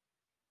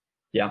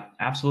 Yeah,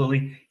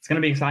 absolutely. It's going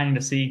to be exciting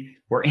to see.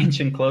 We're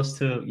inching close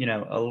to,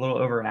 a little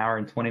over an hour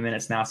and 20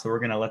 minutes now, so we're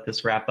going to let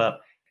this wrap up.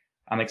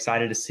 I'm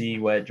excited to see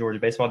what Georgia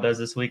baseball does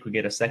this week. We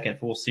get a second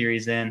full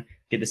series in,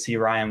 get to see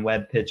Ryan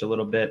Webb pitch a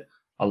little bit,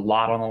 a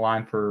lot on the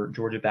line for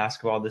Georgia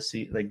basketball this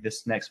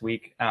next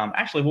week.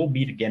 Actually, we'll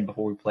meet again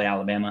before we play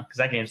Alabama, because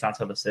that game's not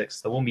till the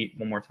 6th, so we'll meet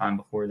one more time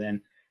before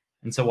then.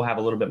 And so we'll have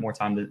a little bit more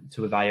time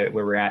to evaluate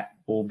where we're at.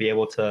 We'll be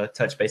able to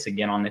touch base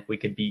again on if we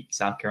could beat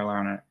South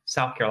Carolina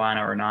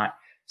or not.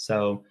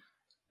 So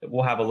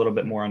we'll have a little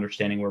bit more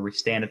understanding where we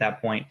stand at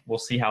that point. We'll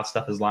see how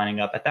stuff is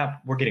lining up.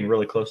 We're getting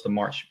really close to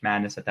March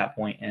Madness at that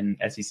point in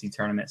SEC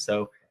tournament.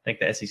 So I think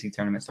the SEC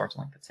tournament starts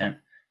on the 10th.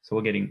 So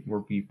we'll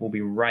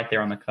be right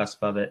there on the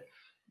cusp of it,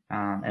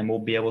 and we'll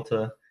be able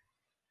to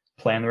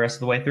plan the rest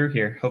of the way through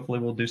here. Hopefully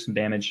we'll do some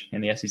damage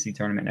in the SEC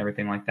tournament and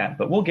everything like that.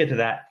 But we'll get to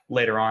that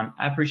later on.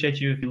 I appreciate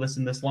you if you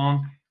listened this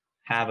long.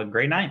 Have a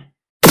great night.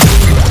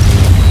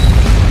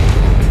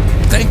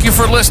 Thank you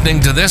for listening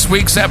to this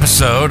week's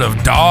episode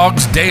of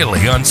Dogs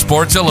Daily on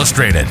Sports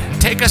Illustrated.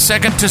 Take a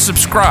second to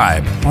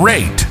subscribe,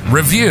 rate,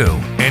 review,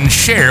 and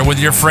share with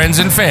your friends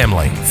and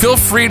family. Feel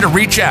free to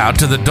reach out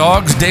to the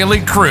Dogs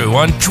Daily crew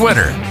on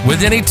Twitter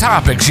with any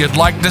topics you'd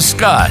like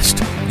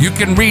discussed. You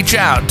can reach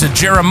out to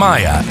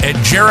Jeremiah at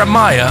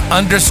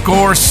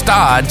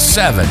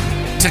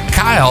Jeremiah_Stod7, to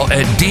Kyle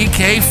at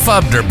DK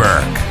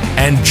Fubderberg,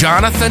 and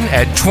Jonathan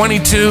at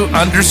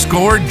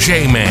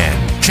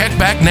 22_Jman. Check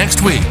back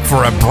next week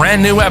for a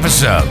brand new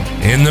episode.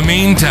 In the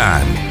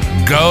meantime,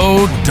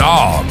 go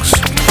Dogs!